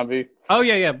Rob Zombie. Oh,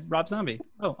 yeah. Rob Zombie.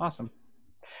 Oh, awesome.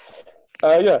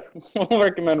 Yeah, we'll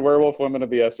recommend Werewolf Women of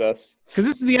the SS. Because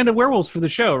this is the end of Werewolves for the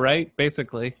show, right?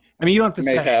 Basically. I mean, you don't have to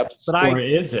say Mayhaps. but Or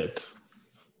is it?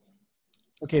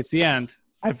 Okay, it's the end.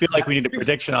 I feel like we need a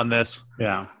prediction on this.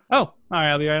 Yeah. Oh, all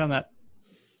right. I'll be right on that.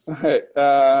 All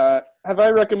right, have I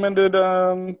recommended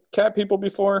Cat People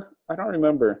before? I don't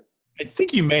remember. I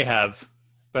think you may have,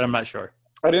 but I'm not sure.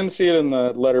 I didn't see it in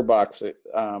the letterbox, but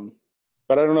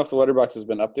I don't know if the letterbox has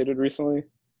been updated recently.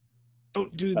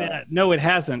 Don't do that. No, it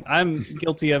hasn't. I'm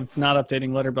guilty of not updating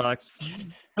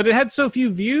Letterboxd. But it had so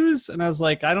few views, and I was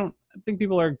like, I think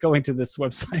people are going to this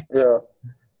website. Yeah.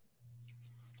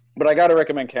 But I got to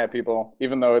recommend Cat People,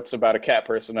 even though it's about a cat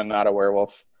person and not a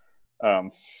werewolf.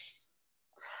 I'm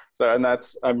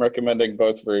recommending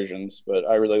both versions, but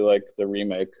I really like the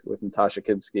remake with Natasha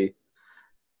Kinski.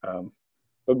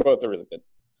 But both are really good.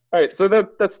 All right, so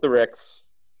that's the Rex.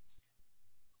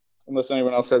 Unless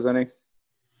anyone else has any.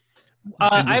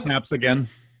 Ginger snaps again.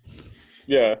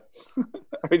 Yeah.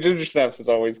 I mean, Ginger Snaps is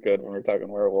always good when we're talking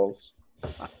werewolves.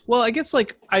 Well, I guess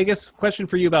question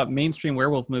for you about mainstream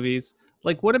werewolf movies.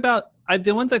 Like, what about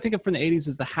the ones I think of from the 80s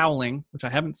is The Howling, which I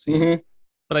haven't seen. Mm-hmm.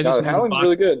 But I just know The Howling's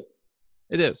really good.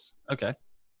 It is. Okay.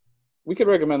 We could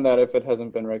recommend that if it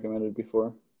hasn't been recommended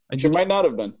before. It might not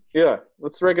have been. Yeah,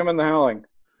 let's recommend The Howling.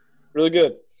 Really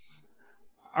good.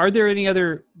 Are there any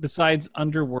other, besides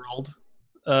Underworld,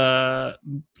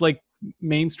 like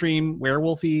mainstream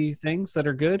werewolfy things that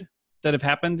are good that have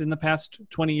happened in the past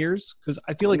 20 years? Because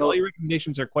I feel like all your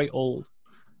recommendations are quite old.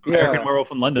 American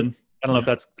Werewolf in London. I don't know if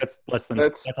that's less than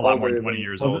that's a lot more than 20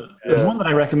 years old. There's one that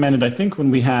I recommended. I think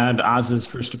when we had Oz's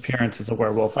first appearance as a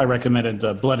werewolf, I recommended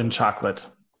the Blood and Chocolate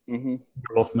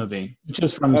werewolf movie, which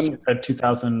is from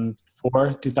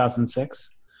 2004,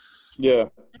 2006. Yeah,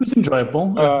 it was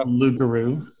enjoyable. Lou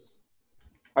Garou.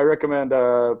 I recommend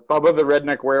Bubba the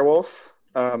Redneck Werewolf,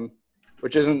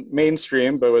 which isn't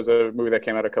mainstream, but was a movie that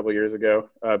came out a couple years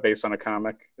ago, based on a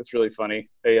comic. It's really funny.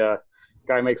 A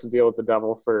guy makes a deal with the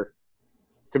devil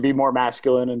to be more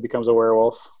masculine and becomes a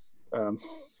werewolf.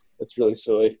 It's really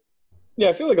silly. Yeah,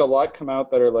 I feel like a lot come out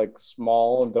that are like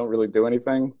small and don't really do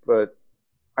anything, but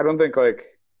I don't think like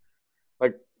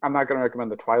I'm not going to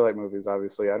recommend the Twilight movies,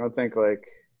 obviously. I don't think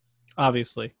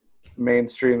obviously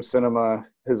mainstream cinema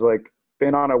has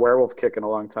been on a werewolf kick in a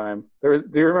long time. Do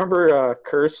you remember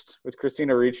Cursed with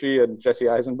Christina Ricci and Jesse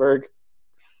Eisenberg?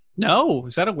 No,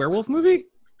 is that a werewolf movie?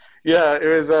 Yeah, it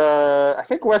was. I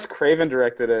think Wes Craven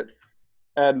directed it.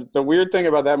 And the weird thing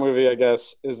about that movie, I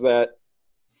guess, is that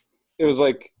it was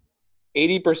 80%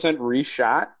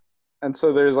 reshot. And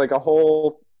so there's a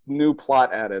whole new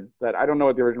plot added that I don't know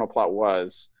what the original plot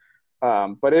was.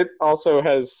 But it also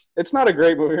has, it's not a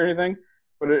great movie or anything,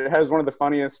 but it has one of the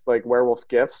funniest werewolf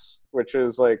gifs, which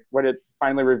is when it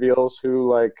finally reveals who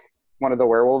one of the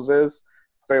werewolves is.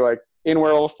 They in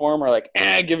werewolf form are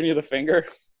giving you the finger.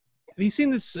 Have you seen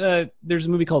this? There's a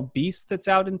movie called Beast that's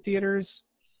out in theaters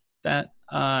that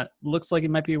looks like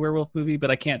it might be a werewolf movie,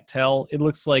 but I can't tell. It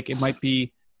looks like it might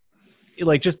be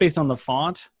just based on the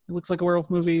font. It looks like a werewolf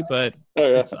movie, but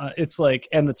it's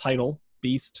and the title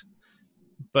Beast,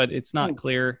 but it's not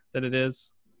clear that it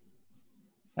is.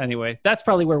 Anyway, that's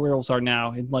probably where werewolves are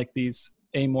now in these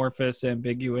amorphous,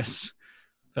 ambiguous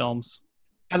films.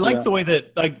 I like the way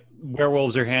that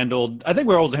werewolves are handled. I think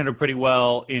werewolves are handled pretty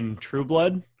well in True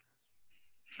Blood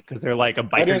because they're a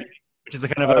biker, which is a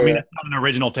kind of it's not an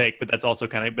original take, but that's also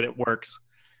but it works.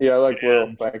 Yeah, I like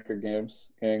werewolf biker games.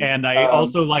 And I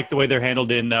also like the way they're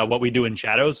handled in What We Do in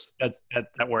Shadows.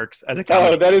 That works as a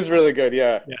comedy. Oh, that is really good.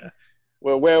 Yeah. Yeah.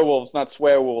 Well, werewolves, not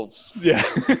swearwolves. Yeah.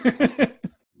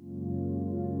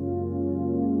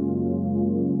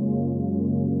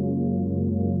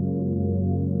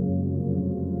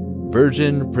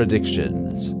 Virgin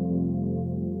Predictions.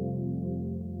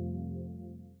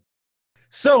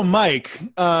 So, Mike,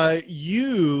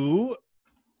 you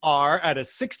are at a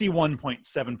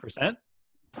 61.7%.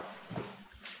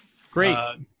 Great.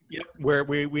 Yep. Where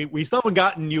we still haven't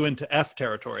gotten you into F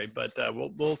territory, but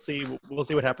we'll see. We'll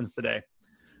see what happens today.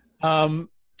 All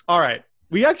right.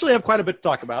 We actually have quite a bit to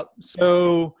talk about.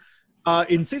 So,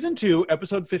 in season 2,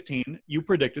 episode 15, you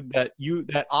predicted that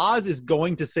Oz is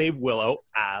going to save Willow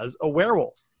as a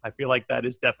werewolf. I feel like that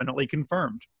is definitely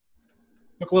confirmed.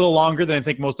 Took a little longer than I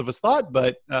think most of us thought,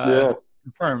 but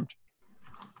confirmed.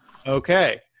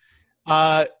 Okay.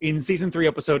 In season 3,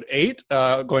 episode 8,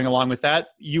 going along with that,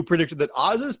 you predicted that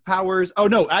Oz's powers. Oh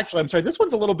no, actually, I'm sorry. This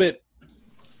one's a little bit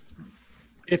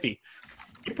iffy.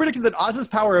 You predicted that Oz's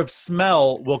power of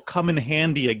smell will come in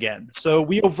handy again. So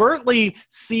we overtly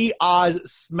see Oz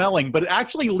smelling, but it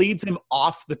actually leads him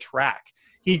off the track.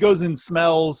 He goes and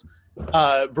smells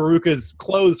Veruca's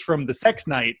clothes from the sex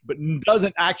night, but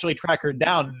doesn't actually track her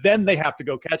down. Then they have to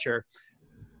go catch her.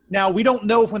 Now, we don't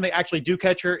know if when they actually do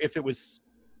catch her, if he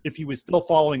was still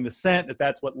following the scent, if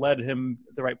that's what led him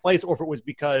to the right place, or if it was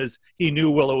because he knew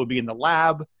Willow would be in the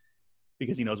lab,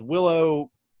 because he knows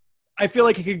Willow. I feel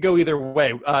like it could go either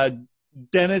way.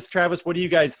 Dennis, Travis, what do you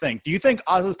guys think? Do you think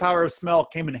Oz's power of smell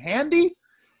came in handy?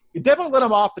 You definitely let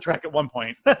him off the track at one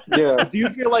point. Yeah. Do you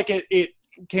feel like it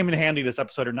came in handy this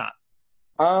episode or not?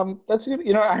 That's good.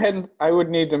 I would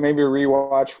need to maybe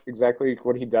rewatch exactly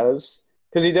what he does,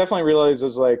 because he definitely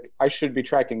realizes like I should be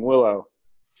tracking Willow.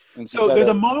 So there's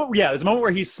a moment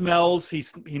where he smells.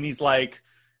 He's like,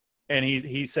 and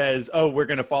he says, "Oh, we're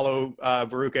gonna follow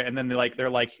Veruca," and then they're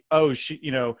like, "Oh,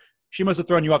 she must have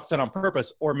thrown you off the scent on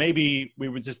purpose, or maybe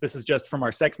this is just from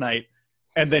our sex night."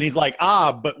 And then he's like,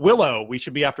 but Willow, we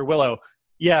should be after Willow.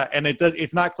 Yeah, and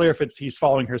it's not clear if he's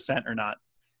following her scent or not,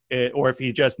 or if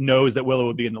he just knows that Willow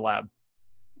would be in the lab.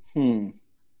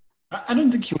 I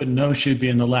don't think he would know she'd be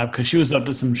in the lab because she was up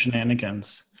to some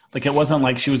shenanigans. Like, it wasn't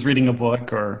like she was reading a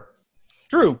book or...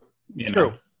 True.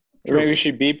 Or maybe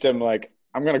she beeped him like,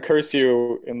 I'm going to curse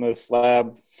you in this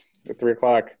lab at 3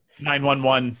 o'clock.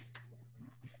 911.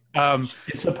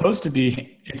 It's supposed to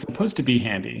be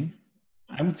handy.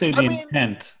 I would say the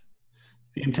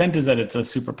intent is that it's a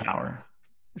superpower.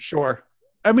 Sure.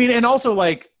 I mean, and also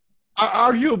like,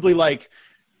 arguably like,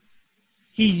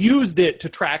 he used it to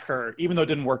track her, even though it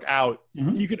didn't work out.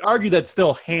 Mm-hmm. You could argue that's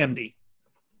still handy.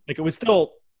 Like, it was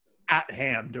still at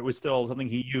hand. It was still something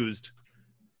he used.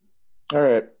 All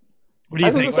right. What do you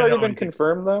Hasn't think? this already been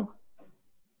confirmed, though?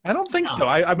 I don't think so.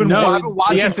 I've been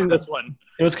watching this one.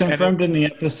 It was confirmed in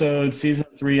the season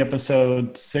 3,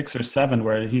 episode 6 or 7,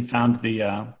 where he found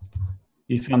the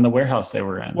warehouse they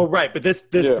were in. Well, right, but this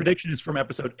prediction is from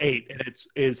episode 8, and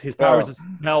it's his powers of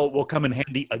smell will come in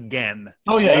handy again.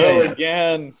 Oh yeah,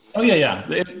 again. Oh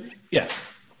yeah. Yes.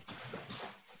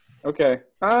 Okay.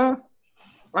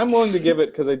 I'm willing to give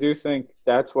it because I do think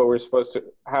that's what we're supposed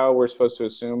to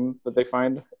assume that they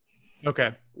find.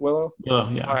 Okay. Willow. Oh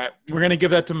yeah. All right, we're gonna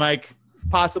give that to Mike.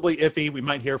 Possibly iffy. We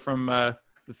might hear from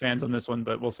the fans on this one,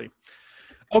 but we'll see.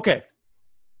 Okay.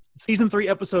 Season 3,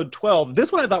 episode 12.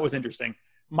 This one I thought was interesting.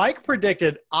 Mike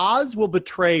predicted Oz will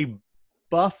betray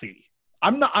Buffy.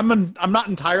 I'm not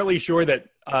entirely sure that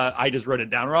I just wrote it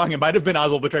down wrong. It might have been Oz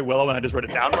will betray Willow and I just wrote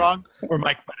it down wrong, or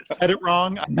Mike might have said it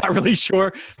wrong. I'm not really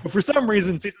sure. But for some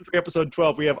reason, season 3, episode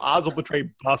 12, we have Oz will betray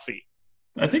Buffy.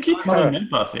 I think he probably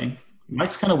meant Buffy.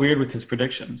 Mike's kind of weird with his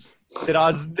predictions. Did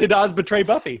Oz betray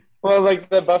Buffy? Well, like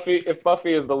if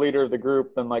Buffy is the leader of the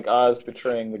group, then like Oz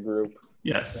betraying the group.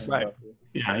 Yes. Right.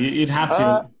 Yeah, you'd have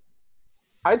to.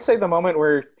 I'd say the moment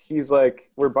where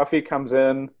where Buffy comes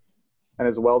in and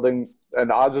is welding,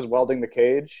 and Oz is welding the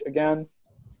cage again,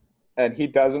 and he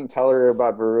doesn't tell her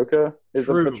about Veruca is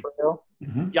a betrayal.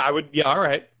 Mm-hmm. Yeah, I would. Yeah, all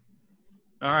right.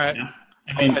 Yeah.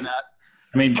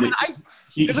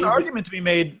 There's an argument to be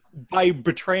made by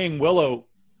betraying Willow.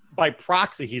 By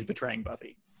proxy, he's betraying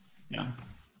Buffy. Yeah.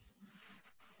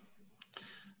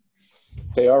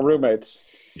 They are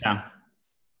roommates. Yeah.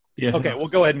 Okay, we'll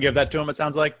go ahead and give that to him, it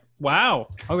sounds like. Wow.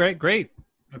 All right, great.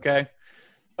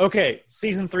 Okay,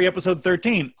 season 3, episode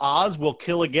 13. Oz will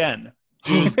kill again.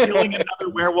 Does killing another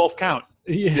werewolf count?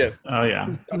 Yes. Oh,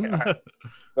 yeah. Okay, all right.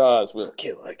 Oz will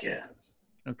kill again.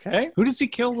 Okay. Who does he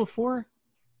kill before?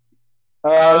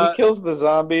 He kills the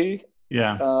zombie.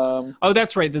 Yeah. Oh,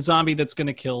 that's right. The zombie that's going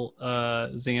to kill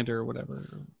Xander or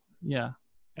whatever. Yeah.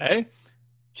 Okay.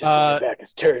 Just back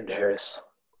his turn, Harris.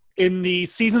 In the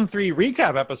season 3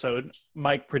 recap episode,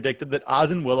 Mike predicted that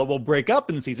Oz and Willow will break up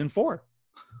in season 4.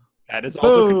 That is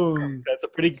also confirmed.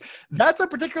 That's a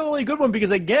particularly good one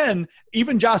because, again,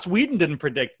 even Joss Whedon didn't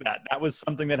predict that. That was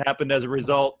something that happened as a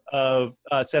result of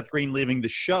Seth Green leaving the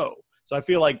show. So I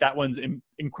feel like that one's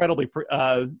incredibly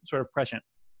sort of prescient.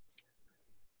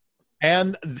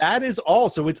 And that is all.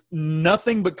 So it's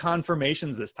nothing but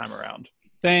confirmations this time around.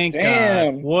 Thank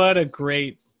God. What a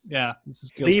great, this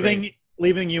is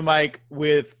leaving you, Mike,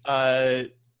 with an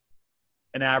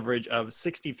average of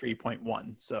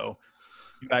 63.1. So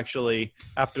you actually,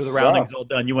 after the rounding's all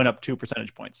done, you went up 2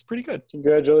 percentage points. Pretty good.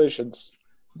 Congratulations.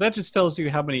 That just tells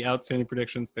you how many outstanding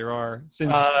predictions there are.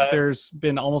 Since there's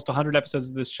been almost 100 episodes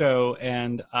of this show,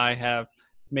 and I have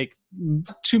make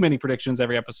too many predictions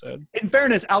every episode. In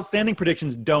fairness, outstanding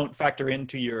predictions don't factor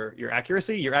into your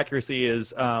accuracy. Your accuracy is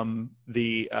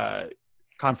the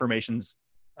confirmations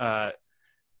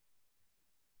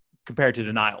compared to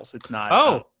denials. It's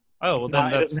not. Well,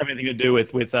 then it doesn't have anything to do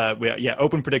with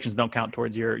open predictions don't count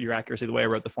towards your accuracy the way I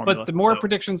wrote the formula. But the more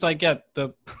predictions I get,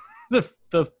 the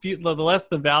less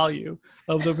the value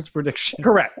of those predictions.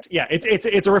 Correct. Yeah,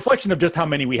 it's a reflection of just how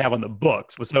many we have on the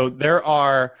books. So there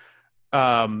are,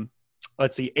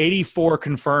 84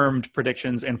 confirmed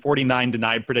predictions and 49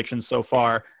 denied predictions so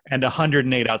far, and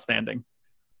 108 outstanding.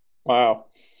 Wow.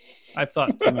 I've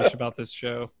thought too much about this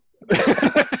show.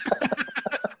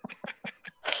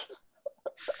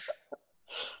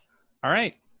 All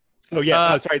right. So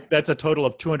sorry, that's a total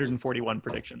of 241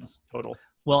 predictions total.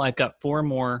 Well, I've got 4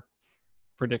 more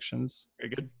predictions.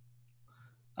 Very good.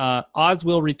 Oz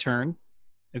will return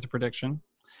is a prediction.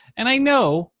 And I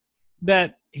know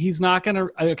that he's not going to...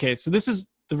 Okay, so the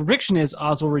prediction is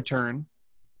Oz will return.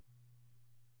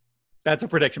 That's a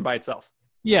prediction by itself.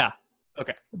 Yeah.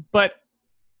 Okay. But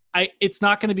it's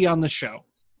not going to be on the show.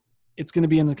 It's going to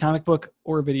be in the comic book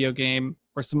or a video game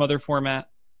or some other format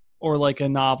or like a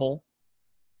novel.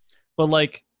 But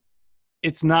like,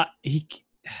 it's not...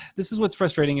 This is what's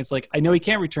frustrating. It's like, I know he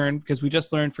can't return because we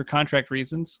just learned for contract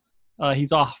reasons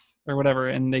he's off or whatever,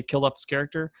 and they killed up his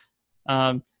character.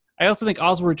 I also think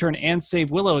Oz will return and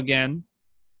save Willow again.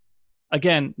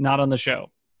 Again, not on the show.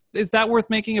 Is that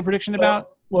worth making a prediction about?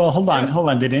 Well, hold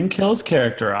on. They didn't kill his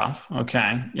character off.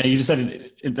 Okay. Yeah, you just said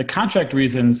the contract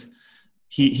reasons.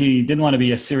 He didn't want to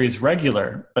be a series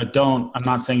regular, but I'm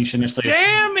not saying you should necessarily...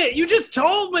 Damn it! You just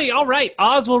told me! All right,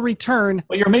 Oz will return.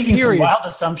 Well, you're making some wild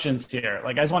assumptions here.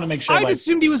 Like, I just want to make sure... I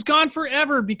assumed he was gone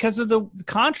forever because of the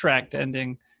contract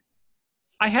ending.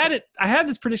 I had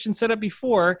this prediction set up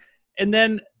before, and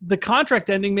then the contract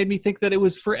ending made me think that it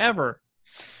was forever.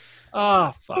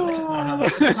 Oh, fuck. That's not how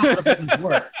the business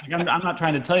works. Like, I'm not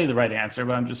trying to tell you the right answer,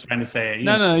 but I'm just trying to say...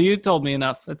 No, you told me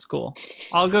enough. That's cool.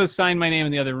 I'll go sign my name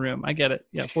in the other room. I get it.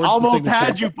 Yeah, almost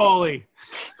had you, Paulie.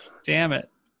 Damn it.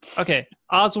 Okay,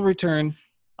 Oz will return.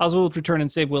 Oz will return and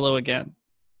save Willow again.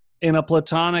 In a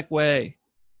platonic way.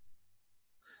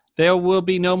 There will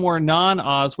be no more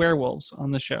non-Oz werewolves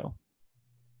on the show.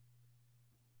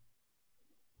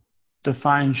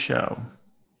 Define show.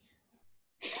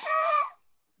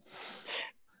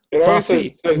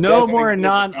 Buffy. No more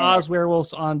non-Oz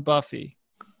werewolves on Buffy.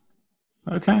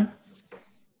 Okay.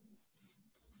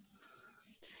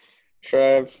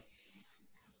 Trev.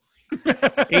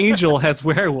 Angel has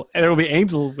werewolves. There will be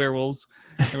Angel werewolves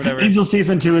or whatever. Angel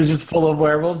season 2 is just full of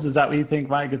werewolves. Is that what you think,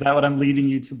 Mike? Is that what I'm leading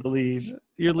you to believe?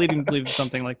 You're leading to believe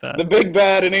something like that. The big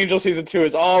bad in Angel season 2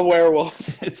 is all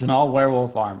werewolves. It's an all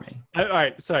werewolf army. All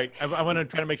right, sorry. I want to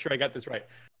try to make sure I got this right.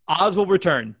 Oz will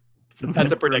return. So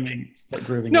that's a prediction.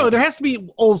 No, there has to be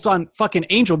wolves on fucking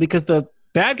Angel because the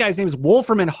bad guy's name is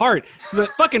Wolfram and Hart. So the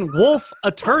fucking wolf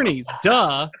attorneys,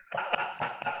 duh.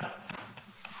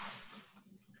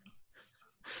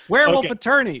 Werewolf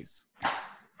attorneys.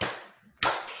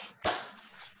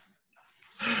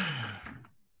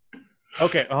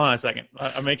 Okay, hold on a second.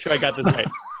 I'll make sure I got this right.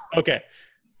 Okay.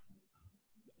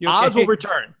 Oz will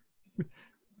return.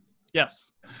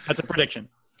 Yes. That's a prediction.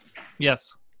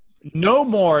 Yes. No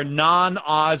more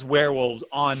non-Oz werewolves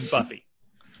on Buffy.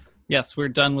 Yes, we're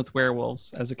done with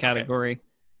werewolves as a category. Okay.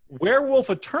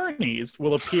 Werewolf attorneys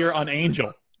will appear on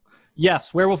Angel.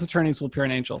 Yes, werewolf attorneys will appear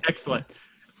on Angel. Excellent.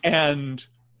 And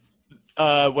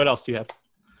what else do you have?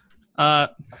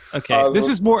 Okay, this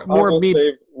is more me.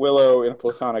 Save Willow in a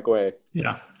platonic way.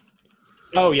 Yeah.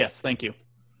 Oh yes, thank you.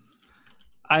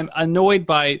 I'm annoyed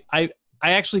by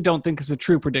I actually don't think it's a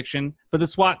true prediction, but the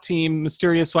SWAT team,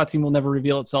 mysterious SWAT team, will never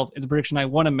reveal itself. It's a prediction I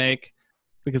want to make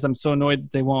because I'm so annoyed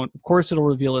that they won't. Of course, it'll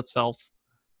reveal itself.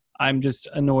 I'm just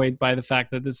annoyed by the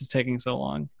fact that this is taking so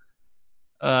long.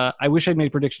 I wish I'd made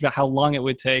a prediction about how long it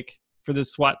would take for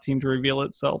this SWAT team to reveal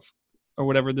itself, or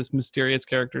whatever this mysterious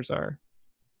characters are.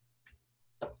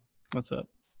 That's it.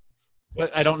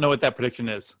 But I don't know what that prediction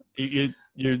is.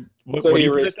 What So are you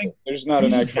you predicting? there's not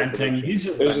He's an just actual venting. prediction. He's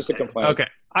just There's just a venting. complaint. Okay.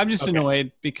 I'm just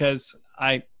annoyed because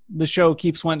the show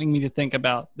keeps wanting me to think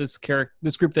about this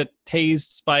group that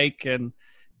tased Spike and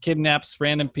kidnaps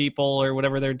random people or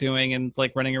whatever they're doing, and it's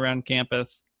like running around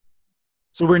campus.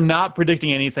 So we're not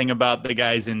predicting anything about the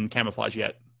guys in camouflage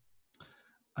yet.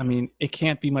 I mean, it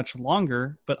can't be much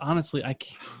longer, but honestly,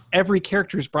 every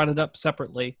character's brought it up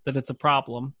separately that it's a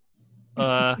problem.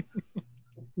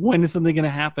 When is something going to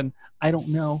happen? I don't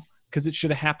know, because it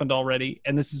should have happened already,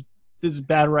 and this is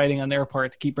bad writing on their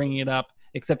part to keep bringing it up.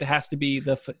 Except it has to be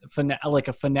like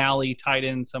a finale tied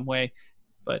in some way.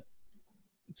 But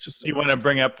It's just Do you want to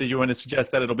bring up? Do you want to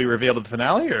suggest that it'll be revealed at the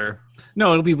finale, or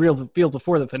no, it'll be revealed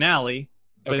before the finale.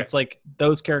 But Okay. it's like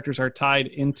those characters are tied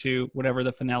into whatever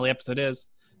the finale episode is.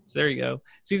 So there you go.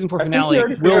 Season 4 I think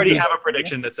finale. we already have a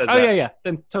prediction that says Oh that. yeah.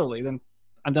 Then totally. Then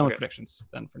I'm done with Okay. predictions.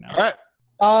 Then for now. All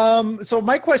right. So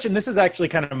my question, this is actually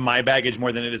kind of my baggage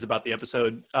more than it is about the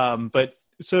episode. But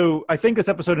so I think this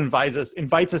episode invites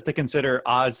us to consider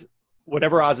Oz,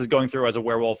 whatever Oz is going through as a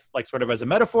werewolf, like sort of as a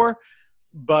metaphor.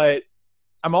 But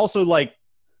I'm also like,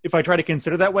 if I try to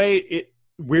consider that way, it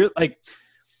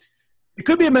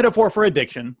could be a metaphor for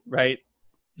addiction, right?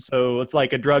 So it's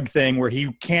like a drug thing where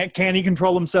can he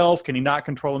control himself? Can he not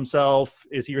control himself?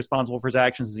 Is he responsible for his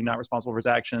actions? Is he not responsible for his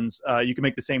actions? You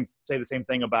can say the same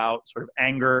thing about sort of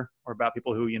anger, or about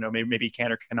people who, maybe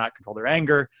can or cannot control their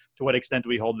anger. To what extent do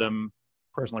we hold them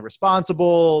personally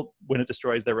responsible when it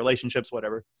destroys their relationships,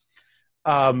 whatever.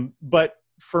 But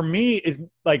for me,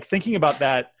 like thinking about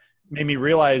that made me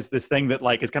realize this thing that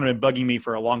like has kind of been bugging me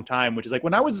for a long time, which is like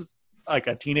when I was like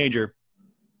a teenager,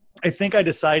 I think I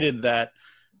decided that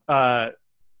the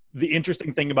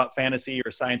interesting thing about fantasy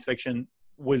or science fiction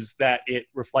was that it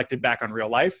reflected back on real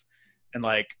life. And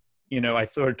like, I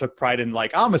sort of took pride in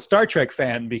like, I'm a Star Trek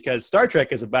fan because Star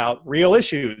Trek is about real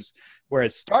issues,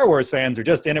 whereas Star Wars fans are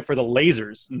just in it for the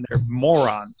lasers and they're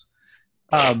morons.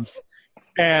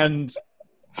 And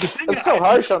the thing That's so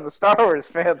harsh on the Star Wars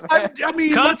fans, man. I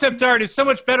mean, Concept art is so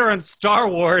much better on Star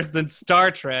Wars than Star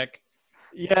Trek.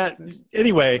 yeah.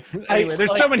 Anyway,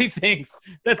 There's so many things.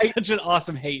 That's such an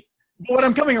awesome hate. what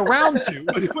I'm coming around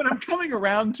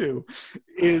to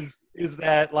is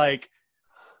that like,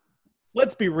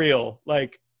 let's be real.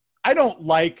 Like, I don't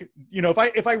like,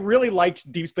 if I really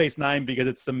liked Deep Space Nine because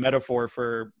it's the metaphor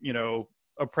for,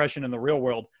 oppression in the real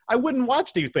world, I wouldn't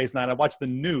watch Deep Space Nine. I'd watch the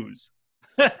news.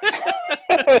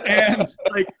 And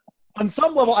like, on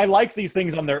some level, I like these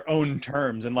things on their own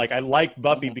terms. And like, I like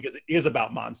Buffy because it is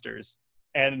about monsters.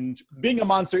 And being a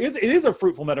monster is a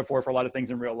fruitful metaphor for a lot of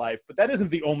things in real life, but that isn't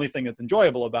the only thing that's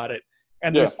enjoyable about it.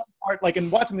 And there's some part, like in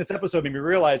watching this episode, made me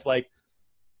realize like,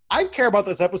 I care about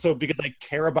this episode because I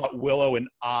care about Willow and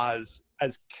Oz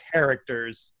as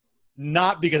characters,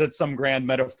 not because it's some grand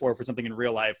metaphor for something in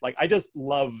real life. Like, I just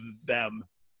love them.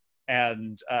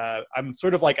 And I'm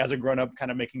sort of like, as a grown-up,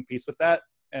 kind of making peace with that.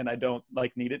 And I don't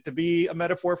like need it to be a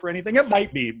metaphor for anything. It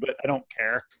might be, but I don't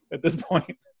care at this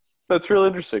point. That's really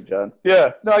interesting, John.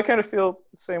 Yeah. No, I kind of feel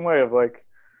the same way of like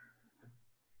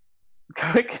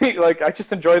I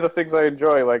just enjoy the things I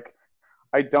enjoy. Like,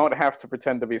 I don't have to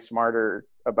pretend to be smarter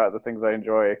about the things I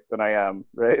enjoy than I am,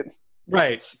 right?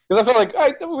 Right. Because I feel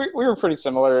like we were pretty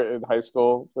similar in high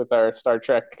school with our Star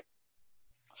Trek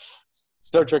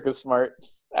is smart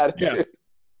attitude.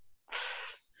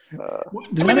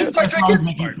 I mean, Star Trek is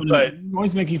smart, but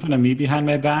always making fun of me behind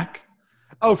my back.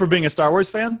 Oh, for being a Star Wars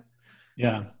fan?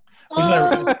 Yeah. Which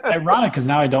is ironic because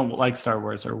now I don't like Star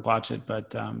Wars or watch it,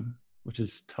 but which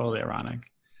is totally ironic.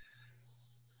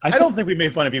 I don't think we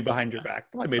made fun of you behind your back.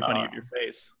 I made fun of you in your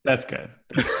face. That's good.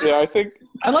 Yeah, I think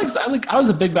I was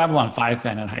a big Babylon 5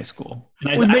 fan in high school.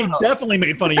 And We definitely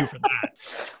made fun of you for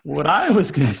that. What I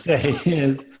was going to say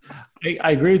is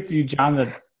I agree with you, John,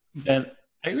 that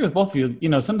I agree with both of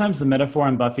you. Sometimes the metaphor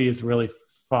in Buffy is really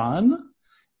fun.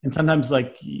 And sometimes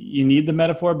like you need the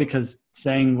metaphor because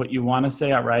saying what you want to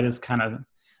say outright is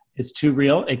too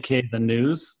real, aka the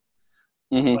news.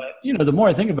 Mm-hmm. But, the more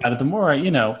I think about it, the more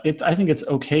I think it's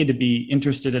okay to be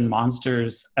interested in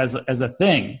monsters as a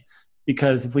thing,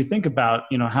 because if we think about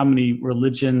how many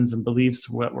religions and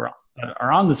beliefs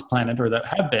are on this planet or that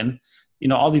have been,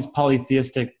 all these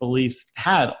polytheistic beliefs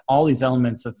had all these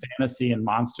elements of fantasy and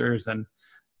monsters and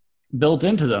built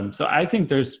into them. So I think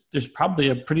there's probably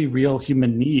a pretty real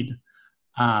human need.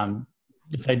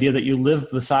 This idea that you live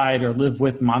beside or live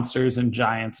with monsters and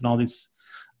giants and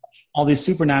all these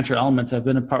supernatural elements have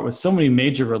been a part with so many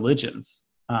major religions,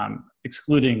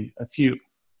 excluding a few.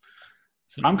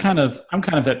 So I'm kind of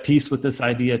at peace with this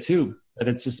idea too, that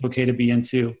it's just okay to be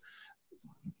into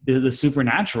the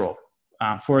supernatural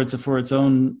for its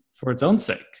own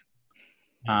sake.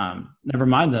 Never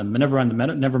mind the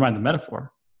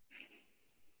metaphor.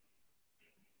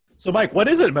 So, Mike, what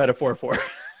is it a metaphor for?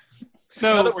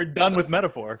 So now that we're done with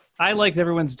metaphor. I like that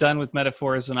everyone's done with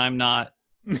metaphors and I'm not.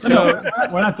 So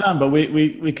we're not done, but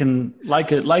we can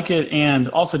like it and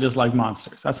also just like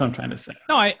monsters. That's what I'm trying to say.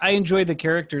 No, I enjoy the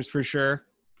characters for sure.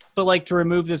 But like to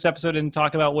remove this episode and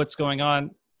talk about what's going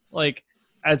on, like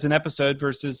as an episode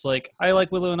versus like, I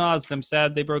like Willow and Oz. I'm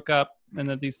sad they broke up and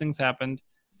that these things happened.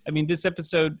 I mean, this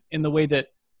episode in the way that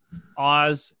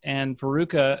Oz and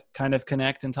Veruca kind of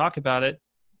connect and talk about it,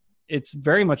 it's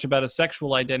very much about a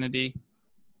sexual identity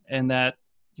and that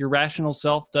your rational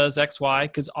self does XY,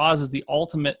 because Oz is the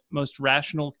ultimate, most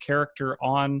rational character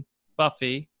on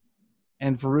Buffy,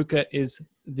 and Veruca is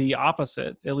the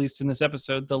opposite, at least in this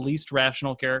episode, the least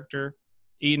rational character,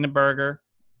 eating a burger,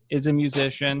 is a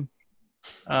musician,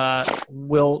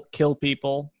 will kill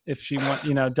people if she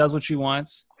does what she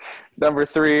wants. Number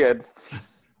 3 and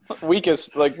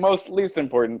weakest, like least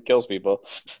important, kills people.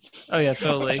 Oh yeah,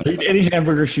 totally. She'll eat any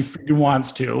hamburger she freaking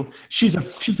wants to. She's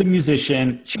a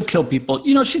musician. She'll kill people.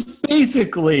 She's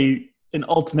basically an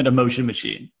ultimate emotion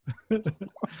machine.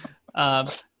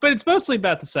 But it's mostly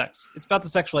about the sex. It's about the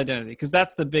sexual identity, because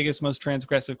that's the biggest, most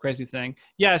transgressive, crazy thing.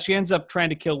 Yeah, she ends up trying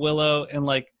to kill Willow and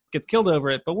gets killed over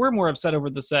it, but we're more upset over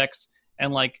the sex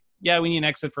and yeah, we need an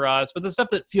exit for Oz. But the stuff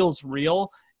that feels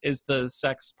real is the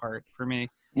sex part for me.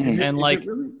 Is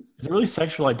it really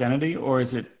sexual identity, or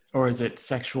is it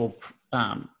sexual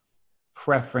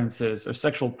preferences or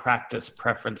sexual practice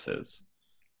preferences,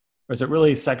 or is it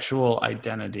really sexual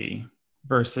identity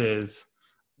versus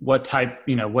what type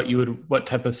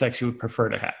of sex you would prefer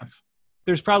to have?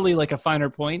 There's probably a finer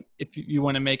point if you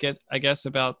want to make it, I guess,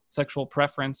 about sexual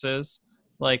preferences,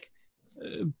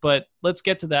 but let's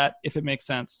get to that if it makes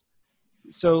sense.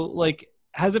 So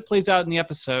as it plays out in the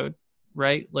episode,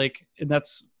 right? And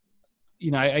that's,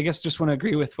 I guess just want to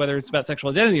agree with whether it's about sexual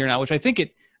identity or not, which I think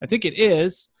it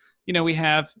is. We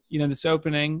have, this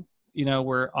opening,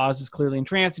 where Oz is clearly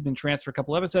entranced. He's been entranced for a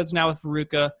couple episodes now with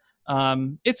Veruca.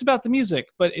 It's about the music,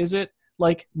 but is it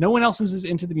no one else is as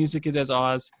into the music as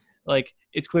Oz?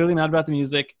 It's clearly not about the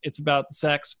music. It's about the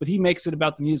sex, but he makes it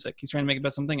about the music. He's trying to make it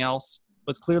about something else,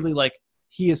 but it's clearly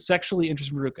he is sexually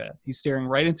interested in Veruca. He's staring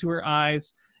right into her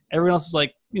eyes. Everyone else is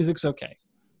music's okay.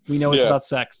 We know it's about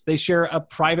sex. They share a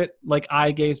private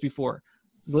eye gaze before.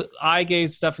 The eye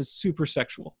gaze stuff is super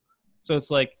sexual. So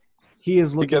it's he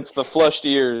is looking. He gets the flushed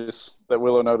ears that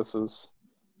Willow notices.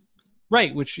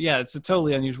 Right, which, it's a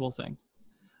totally unusual thing.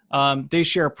 They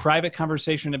share a private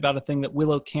conversation about a thing that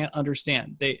Willow can't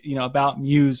understand. About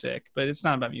music, but it's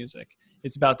not about music.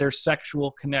 It's about their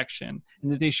sexual connection,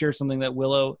 and that they share something that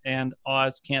Willow and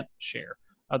Oz can't share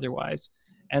otherwise.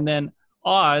 And then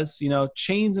Oz,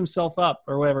 chains himself up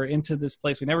or whatever into this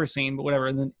place we've never seen, but whatever.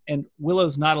 And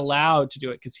Willow's not allowed to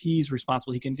do it because he's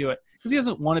responsible. He can do it because he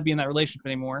doesn't want to be in that relationship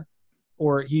anymore,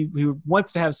 or he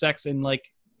wants to have sex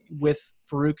with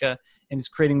Veruca, and is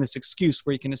creating this excuse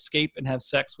where he can escape and have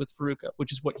sex with Veruca,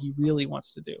 which is what he really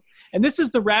wants to do. And this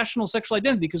is the rational sexual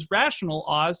identity, because rational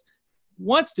Oz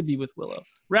wants to be with Willow.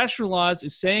 Rational Oz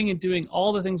is saying and doing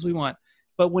all the things we want.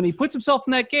 But when he puts himself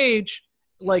in that cage,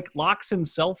 locks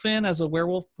himself in as a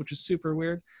werewolf, which is super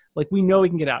weird, we know he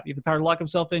can get out. You have the power to lock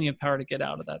himself in, you have power to get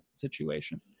out of that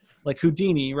situation.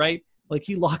 Houdini, right?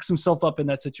 He locks himself up in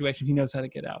that situation. He knows how to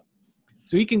get out.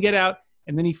 So he can get out,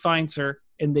 and then he finds her,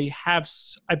 and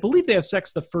I believe they have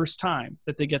sex the first time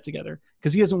that they get together,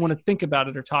 because he doesn't want to think about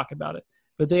it or talk about it.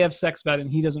 But they have sex about it,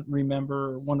 and he doesn't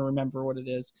remember or want to remember what it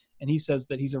is. And he says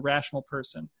that he's a rational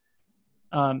person.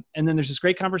 And then there's this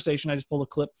great conversation I just pulled a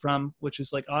clip from, which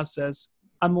is Oz says,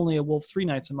 "I'm only a wolf 3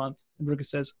 nights a month." And Veruca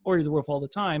says, "Or you're the wolf all the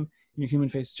time, and your human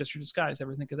face is just your disguise.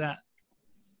 Ever think of that?"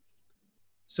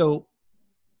 So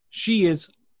she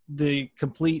is the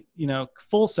complete,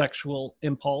 full sexual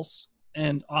impulse,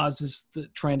 and Oz is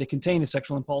trying to contain his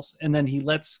sexual impulse, and then he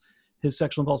lets his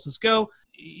sexual impulses go.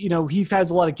 He has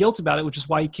a lot of guilt about it, which is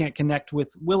why he can't connect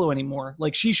with Willow anymore.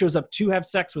 She shows up to have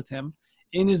sex with him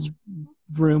in his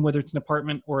room, whether it's an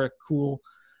apartment or a cool,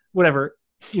 whatever,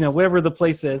 whatever the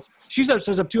place is. She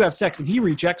shows up to have sex, and he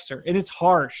rejects her, and it's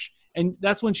harsh. And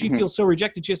that's when she feels so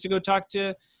rejected, she has to go talk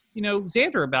to,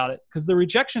 Xander about it, because the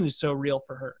rejection is so real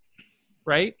for her,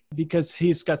 right? Because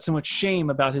he's got so much shame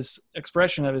about his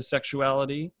expression of his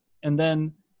sexuality. And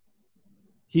then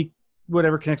he,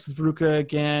 connects with Veruca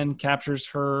again, captures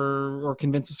her or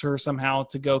convinces her somehow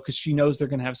to go, because she knows they're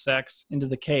going to have sex, into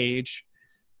the cage,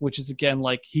 which is, again,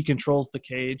 he controls the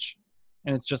cage.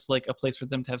 And it's just a place for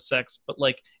them to have sex. But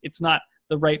it's not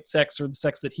the right sex or the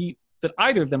sex that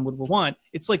either of them would want.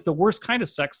 It's the worst kind of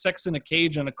sex in a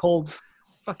cage on a cold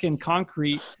fucking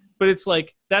concrete. But it's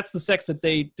that's the sex that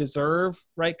they deserve,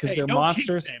 right? Because they're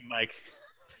monsters. Shame, Mike.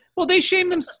 Well, they shame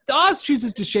them. Oz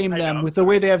chooses to shame them with the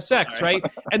way they have sex, right?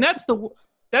 And that's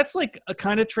a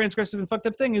kind of transgressive and fucked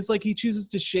up thing, is he chooses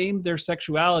to shame their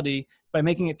sexuality by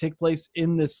making it take place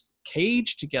in this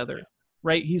cage together.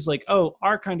 Right? He's oh,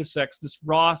 our kind of sex, this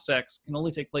raw sex, can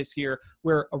only take place here,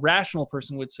 where a rational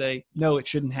person would say, no, it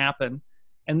shouldn't happen.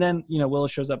 And then, Willow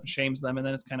shows up and shames them, and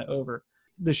then it's kind of over.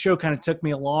 The show kind of took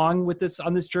me along with this,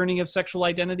 on this journey of sexual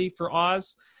identity for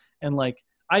Oz. And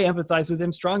I empathize with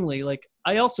him strongly.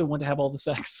 I also want to have all the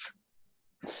sex.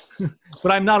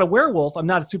 But I'm not a werewolf. I'm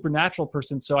not a supernatural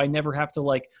person, so I never have to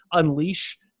like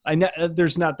unleash.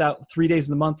 There's not that 3 days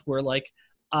in the month where like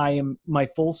I am my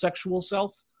full sexual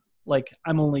self. Like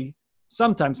I'm only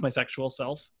sometimes my sexual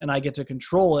self, and I get to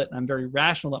control it. And I'm very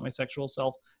rational about my sexual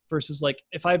self. Versus like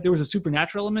if there was a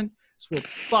supernatural element, this world's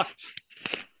fucked.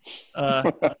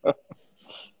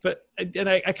 But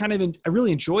I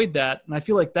really enjoyed that, and I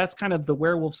feel like that's kind of the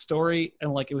werewolf story,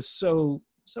 and like it was so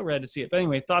rad to see it. But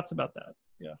anyway, thoughts about that?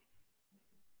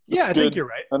 Yeah, I think you're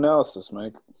right. Analysis,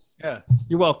 Mike. Yeah,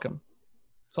 you're welcome.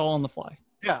 It's all on the fly.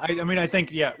 Yeah, I mean, I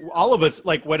think all of us,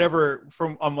 like whatever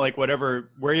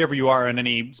wherever you are in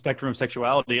any spectrum of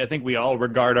sexuality, I think we all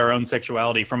regard our own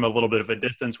sexuality from a little bit of a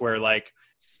distance, where like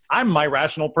I'm my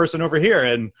rational person over here,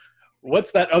 and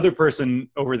what's that other person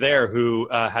over there who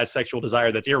has sexual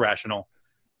desire that's irrational?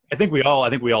 I think we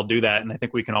all do that, and I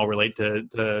think we can all relate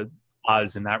to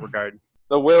Oz in that regard.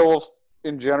 The werewolf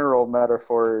in general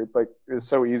metaphor like is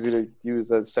so easy to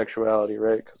use as sexuality,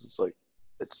 right? Because it's like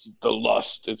it's the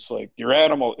lust. It's like your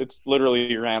animal. It's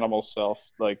literally your animal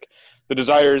self, like the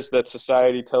desires that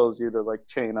society tells you to like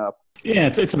chain up.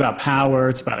 Yeah, it's about power.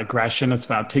 It's about aggression. It's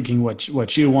about taking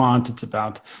what you want. It's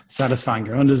about satisfying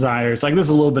your own desires. Like there's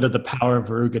a little bit of the power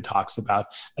Veruca talks about,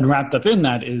 and wrapped up in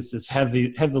that is this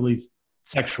heavily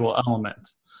sexual element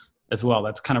as well.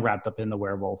 That's kind of wrapped up in the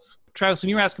werewolf. Travis, when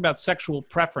you ask about sexual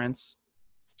preference,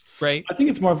 right? I think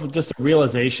it's more of just a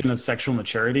realization of sexual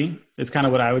maturity. It's kind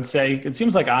of what I would say. It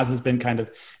seems like Oz has been kind of,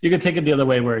 you could take it the other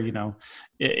way where, you know,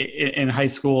 in high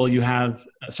school you have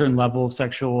a certain level of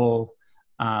sexual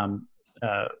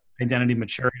identity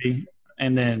maturity,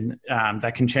 and then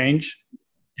that can change.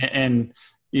 And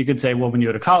you could say, well, when you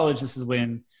go to college, this is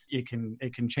when it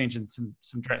can change in some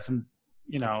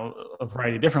you know, a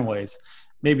variety of different ways.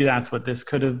 Maybe that's what this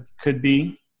could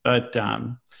be. But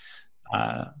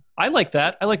I like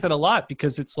that. I like that a lot,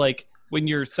 because it's like when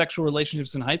your sexual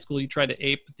relationships in high school, you try to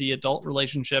ape the adult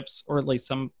relationships, or at least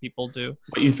some people do.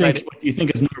 What you think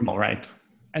is normal, right?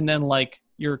 And then like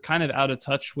you're kind of out of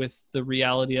touch with the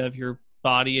reality of your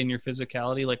body and your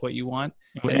physicality, like what you want.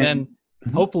 And then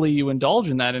hopefully you indulge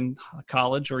in that in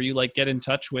college, or you like get in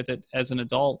touch with it as an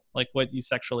adult, like what you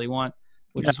sexually want,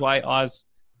 which is why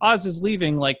Oz is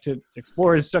leaving, like, to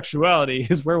explore his sexuality,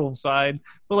 his werewolf side,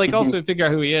 but like also figure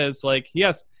out who he is. Like he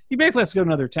basically has to go to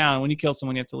another town. When you kill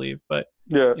someone, you have to leave. But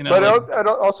yeah, you know, but like, I'd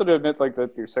also to admit like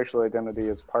that your sexual identity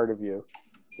is part of you,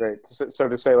 right? So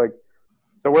to say like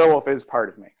the werewolf is part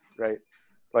of me, right?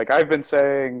 Like I've been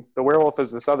saying the werewolf is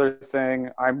this other thing,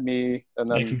 I'm me, and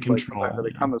then like, sometimes I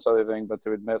become this other thing. But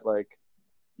to admit like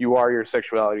you are your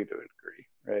sexuality to a degree,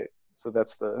 right? So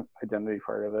that's the identity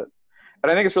part of it.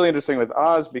 And I think it's really interesting with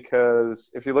Oz, because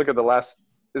if you look at the last,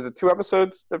 is it 2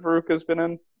 episodes that Veruca's been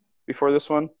in before this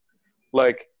one?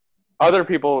 Like other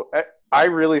people, I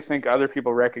really think other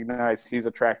people recognize he's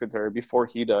attracted to her before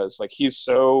he does. Like he's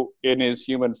so in his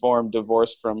human form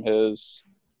divorced from his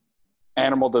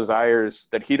animal desires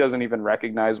that he doesn't even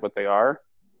recognize what they are,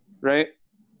 right?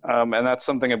 And that's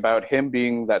something about him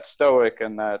being that stoic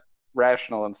and that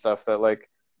rational and stuff, that like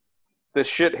this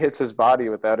shit hits his body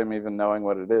without him even knowing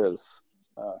what it is.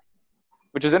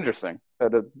 Which is interesting.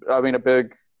 A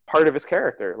big part of his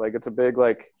character. Like it's a big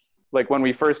like when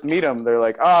we first meet him, they're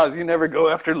like, Oz, you never go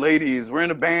after ladies. We're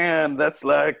in a band. That's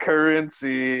like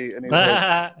currency. And he's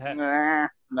like,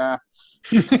 nah.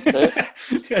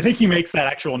 I think he makes that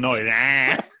actual noise.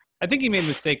 I think he made a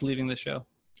mistake leaving the show.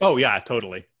 Oh yeah,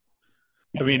 totally.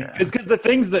 I mean, it's because the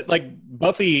things that like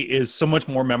Buffy is so much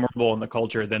more memorable in the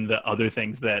culture than the other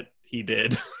things that he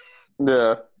did.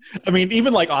 Yeah. I mean,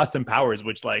 even like Austin Powers,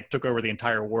 which like took over the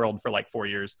entire world for like 4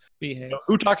 years.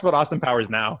 Who talks about Austin Powers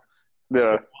now?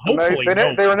 Yeah. Hopefully,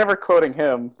 they were never quoting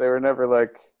him. They were never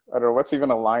like, I don't know, what's even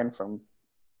a line from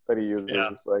that he uses? Yeah.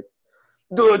 It's like,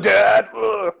 Dad.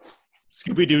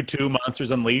 Scooby-Doo 2, Monsters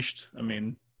Unleashed. I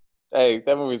mean, hey,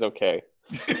 that movie's okay.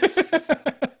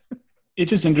 It's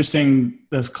just interesting,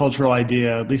 this cultural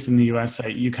idea, at least in the US,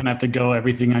 that you kind of have to go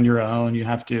everything on your own. You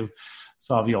have to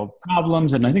solve your old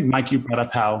problems. And I think, Mike, you brought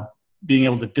up how being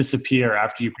able to disappear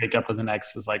after you break up with an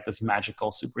ex is like this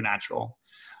magical supernatural,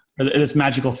 or this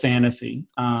magical fantasy.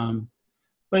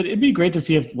 But it'd be great to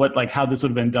see how this would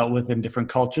have been dealt with in different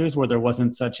cultures, where there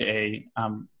wasn't such an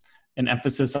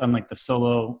emphasis on like the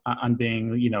solo, on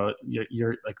being, you know,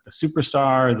 you're like the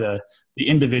superstar, the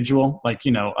individual, like,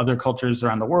 you know, other cultures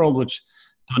around the world, which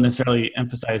don't necessarily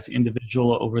emphasize the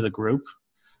individual over the group.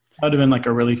 That would have been like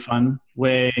a really fun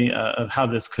way of how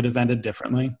this could have ended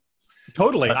differently.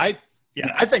 Totally. I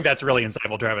think that's really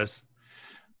insightful, Travis.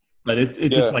 But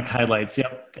it just like highlights, I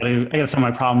got to solve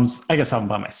my problems. I got to solve them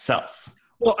by myself.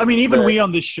 Well, I mean, even we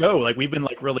on this show, like we've been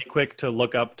like really quick to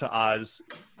look up to Oz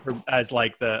as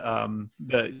like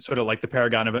the sort of like the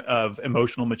paragon of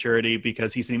emotional maturity,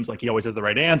 because he seems like he always has the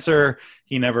right answer.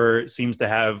 He never seems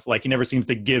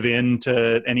to give in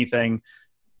to anything.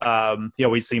 He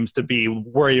always seems to be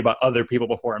worried about other people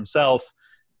before himself.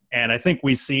 And I think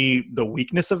we see the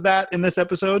weakness of that in this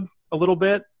episode a little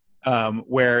bit,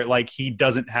 where like he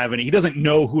doesn't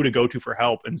know who to go to for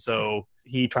help. And so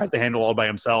he tries to handle all by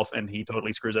himself and he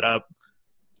totally screws it up.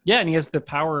 Yeah, and he has the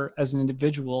power as an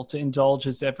individual to indulge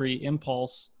his every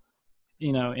impulse,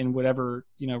 in whatever,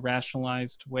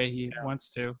 rationalized way he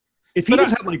wants to. If he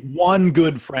just had like one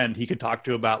good friend he could talk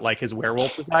to about like his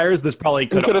werewolf desires, this probably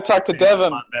could have talked to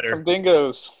Devin from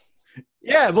Dingoes.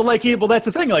 Yeah, but that's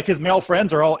the thing. Like his male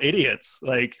friends are all idiots.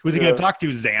 Like who's he going to talk to?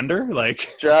 Xander?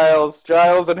 Like Giles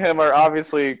and him are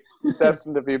obviously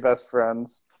destined to be best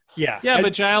friends. Yeah,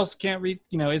 but Giles can't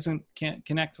can't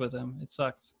connect with him. It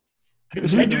sucks.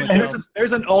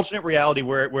 There's an alternate reality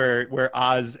where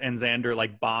Oz and Xander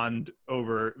like bond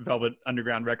over Velvet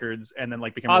Underground Records and then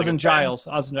like become Oz and Giles.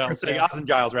 Oz and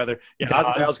Giles rather. Yeah, Oz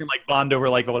and Giles can like bond over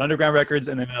like Velvet Underground Records,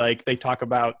 and then like they talk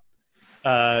about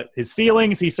his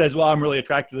feelings. He says, "Well, I'm really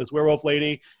attracted to this werewolf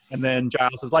lady," and then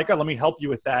Giles is like, "Oh, let me help you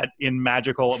with that in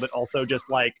magical, but also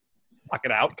just like knock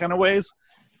it out kind of ways."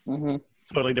 Mm-hmm.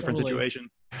 Totally different situation.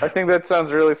 I think that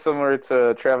sounds really similar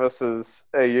to Travis's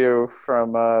AU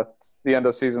from the end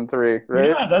of season 3,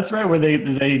 right? Yeah, that's right. Where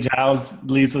Giles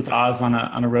leaves with Oz on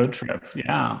a road trip.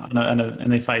 Yeah,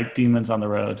 and they fight demons on the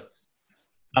road.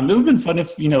 It would have been fun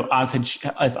if Oz had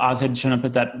shown up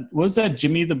at that. What was that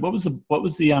Jimmy? What was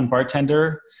the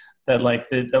bartender that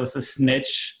that was the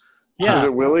snitch? Yeah, was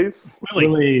it Willie's?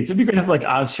 Willie's. It'd be great if like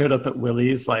Oz showed up at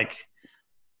Willie's like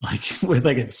with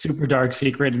like a super dark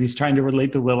secret, and he's trying to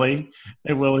relate to Willie,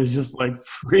 and Willie's just like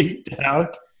freaked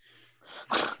out.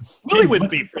 Willie wouldn't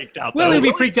be freaked out. Willie would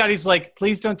be freaked out. He's like,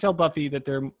 "Please don't tell Buffy that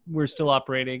we're still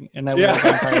operating, and that we're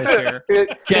vampires here."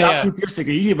 I'll keep your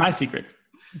secret. You keep my secret.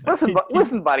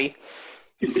 Listen, buddy.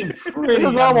 This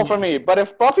is normal for me, but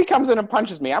if Buffy comes in and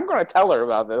punches me, I'm going to tell her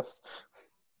about this.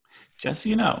 Just so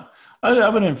you know,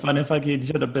 that would have been fun if like he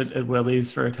showed up at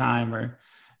Willie's for a time. Or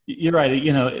you're right.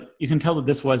 You can tell that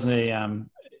this was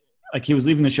like he was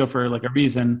leaving the show for like a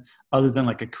reason other than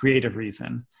like a creative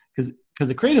reason. Because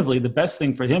creatively, the best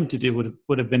thing for him to do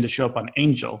would have been to show up on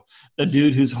Angel, the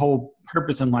dude whose whole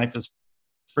purpose in life is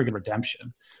friggin'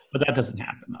 redemption. But that doesn't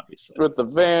happen, obviously. With the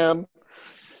van.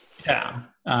 Yeah.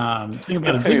 Think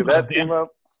about it.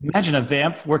 Imagine a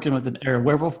vamp working with a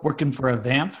werewolf working for a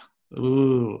vamp.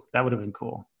 Ooh, that would have been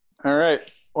cool. All right.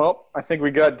 Well, I think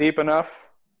we got deep enough.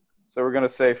 So we're going to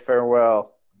say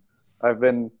farewell. I've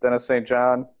been Dennis St.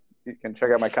 John. You can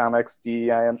check out my comics,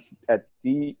 at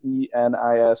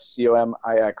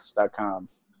DENISCOMIX.com.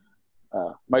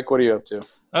 Mike, what are you up to?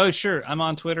 Oh, sure. I'm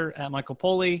on Twitter at Michael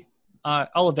Poley.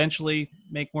 I'll eventually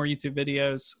make more YouTube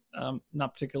videos,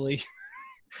 not particularly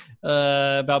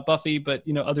about Buffy, but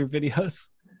other videos.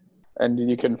 And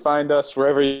you can find us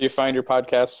wherever you find your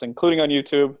podcasts, including on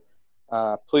YouTube.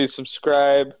 Please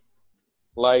subscribe,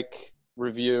 like,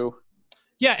 review.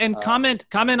 Yeah, and comment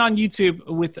on YouTube.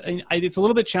 It's a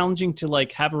little bit challenging to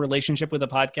like have a relationship with a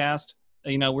podcast.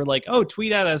 We're like, oh,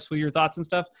 tweet at us with your thoughts and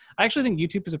stuff. I actually think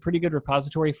YouTube is a pretty good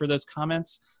repository for those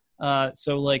comments.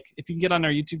 So like if you can get on our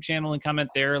YouTube channel and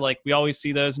comment there, like we always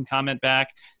see those and comment back.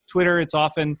 Twitter, it's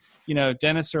often,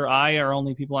 Dennis or I are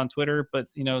only people on Twitter, but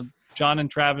John and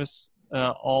Travis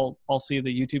all see the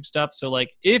YouTube stuff. So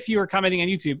like if you are commenting on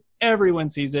YouTube, everyone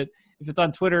sees it. If it's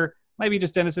on Twitter, might be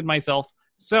just Dennis and myself.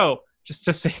 So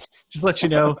just let you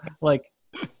know, like,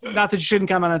 not that you shouldn't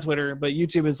comment on Twitter, but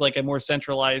YouTube is like a more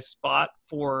centralized spot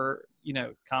for,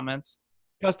 comments.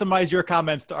 Customize your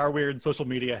comments to our weird social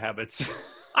media habits.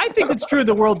 I think that's true of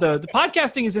the world, though. The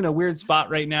podcasting is in a weird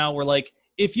spot right now where, like,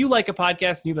 if you like a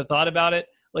podcast and you have a thought about it,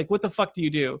 like, what the fuck do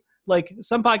you do? Like,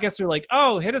 some podcasts are like,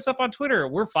 oh, hit us up on Twitter.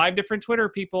 We're 5 different Twitter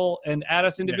people and add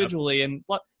us individually. Yeah. And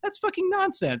that's fucking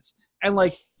nonsense. And,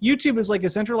 like, YouTube is, like, a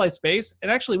centralized space.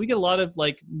 And actually, we get a lot of,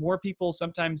 like, more people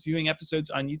sometimes viewing episodes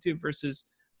on YouTube versus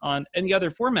on any other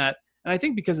format. And I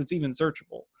think because it's even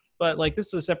searchable. But, like, this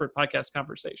is a separate podcast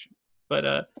conversation.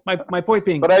 But my point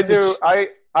being... But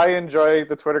I enjoy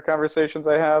the Twitter conversations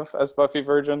I have as Buffy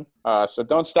Virgin. So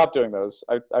don't stop doing those.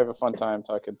 I have a fun time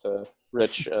talking to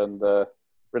Rich and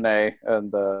Renee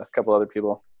and a couple other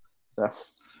people. So. All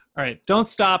right. Don't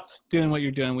stop doing what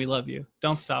you're doing. We love you.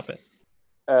 Don't stop it.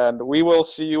 And we will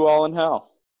see you all in hell.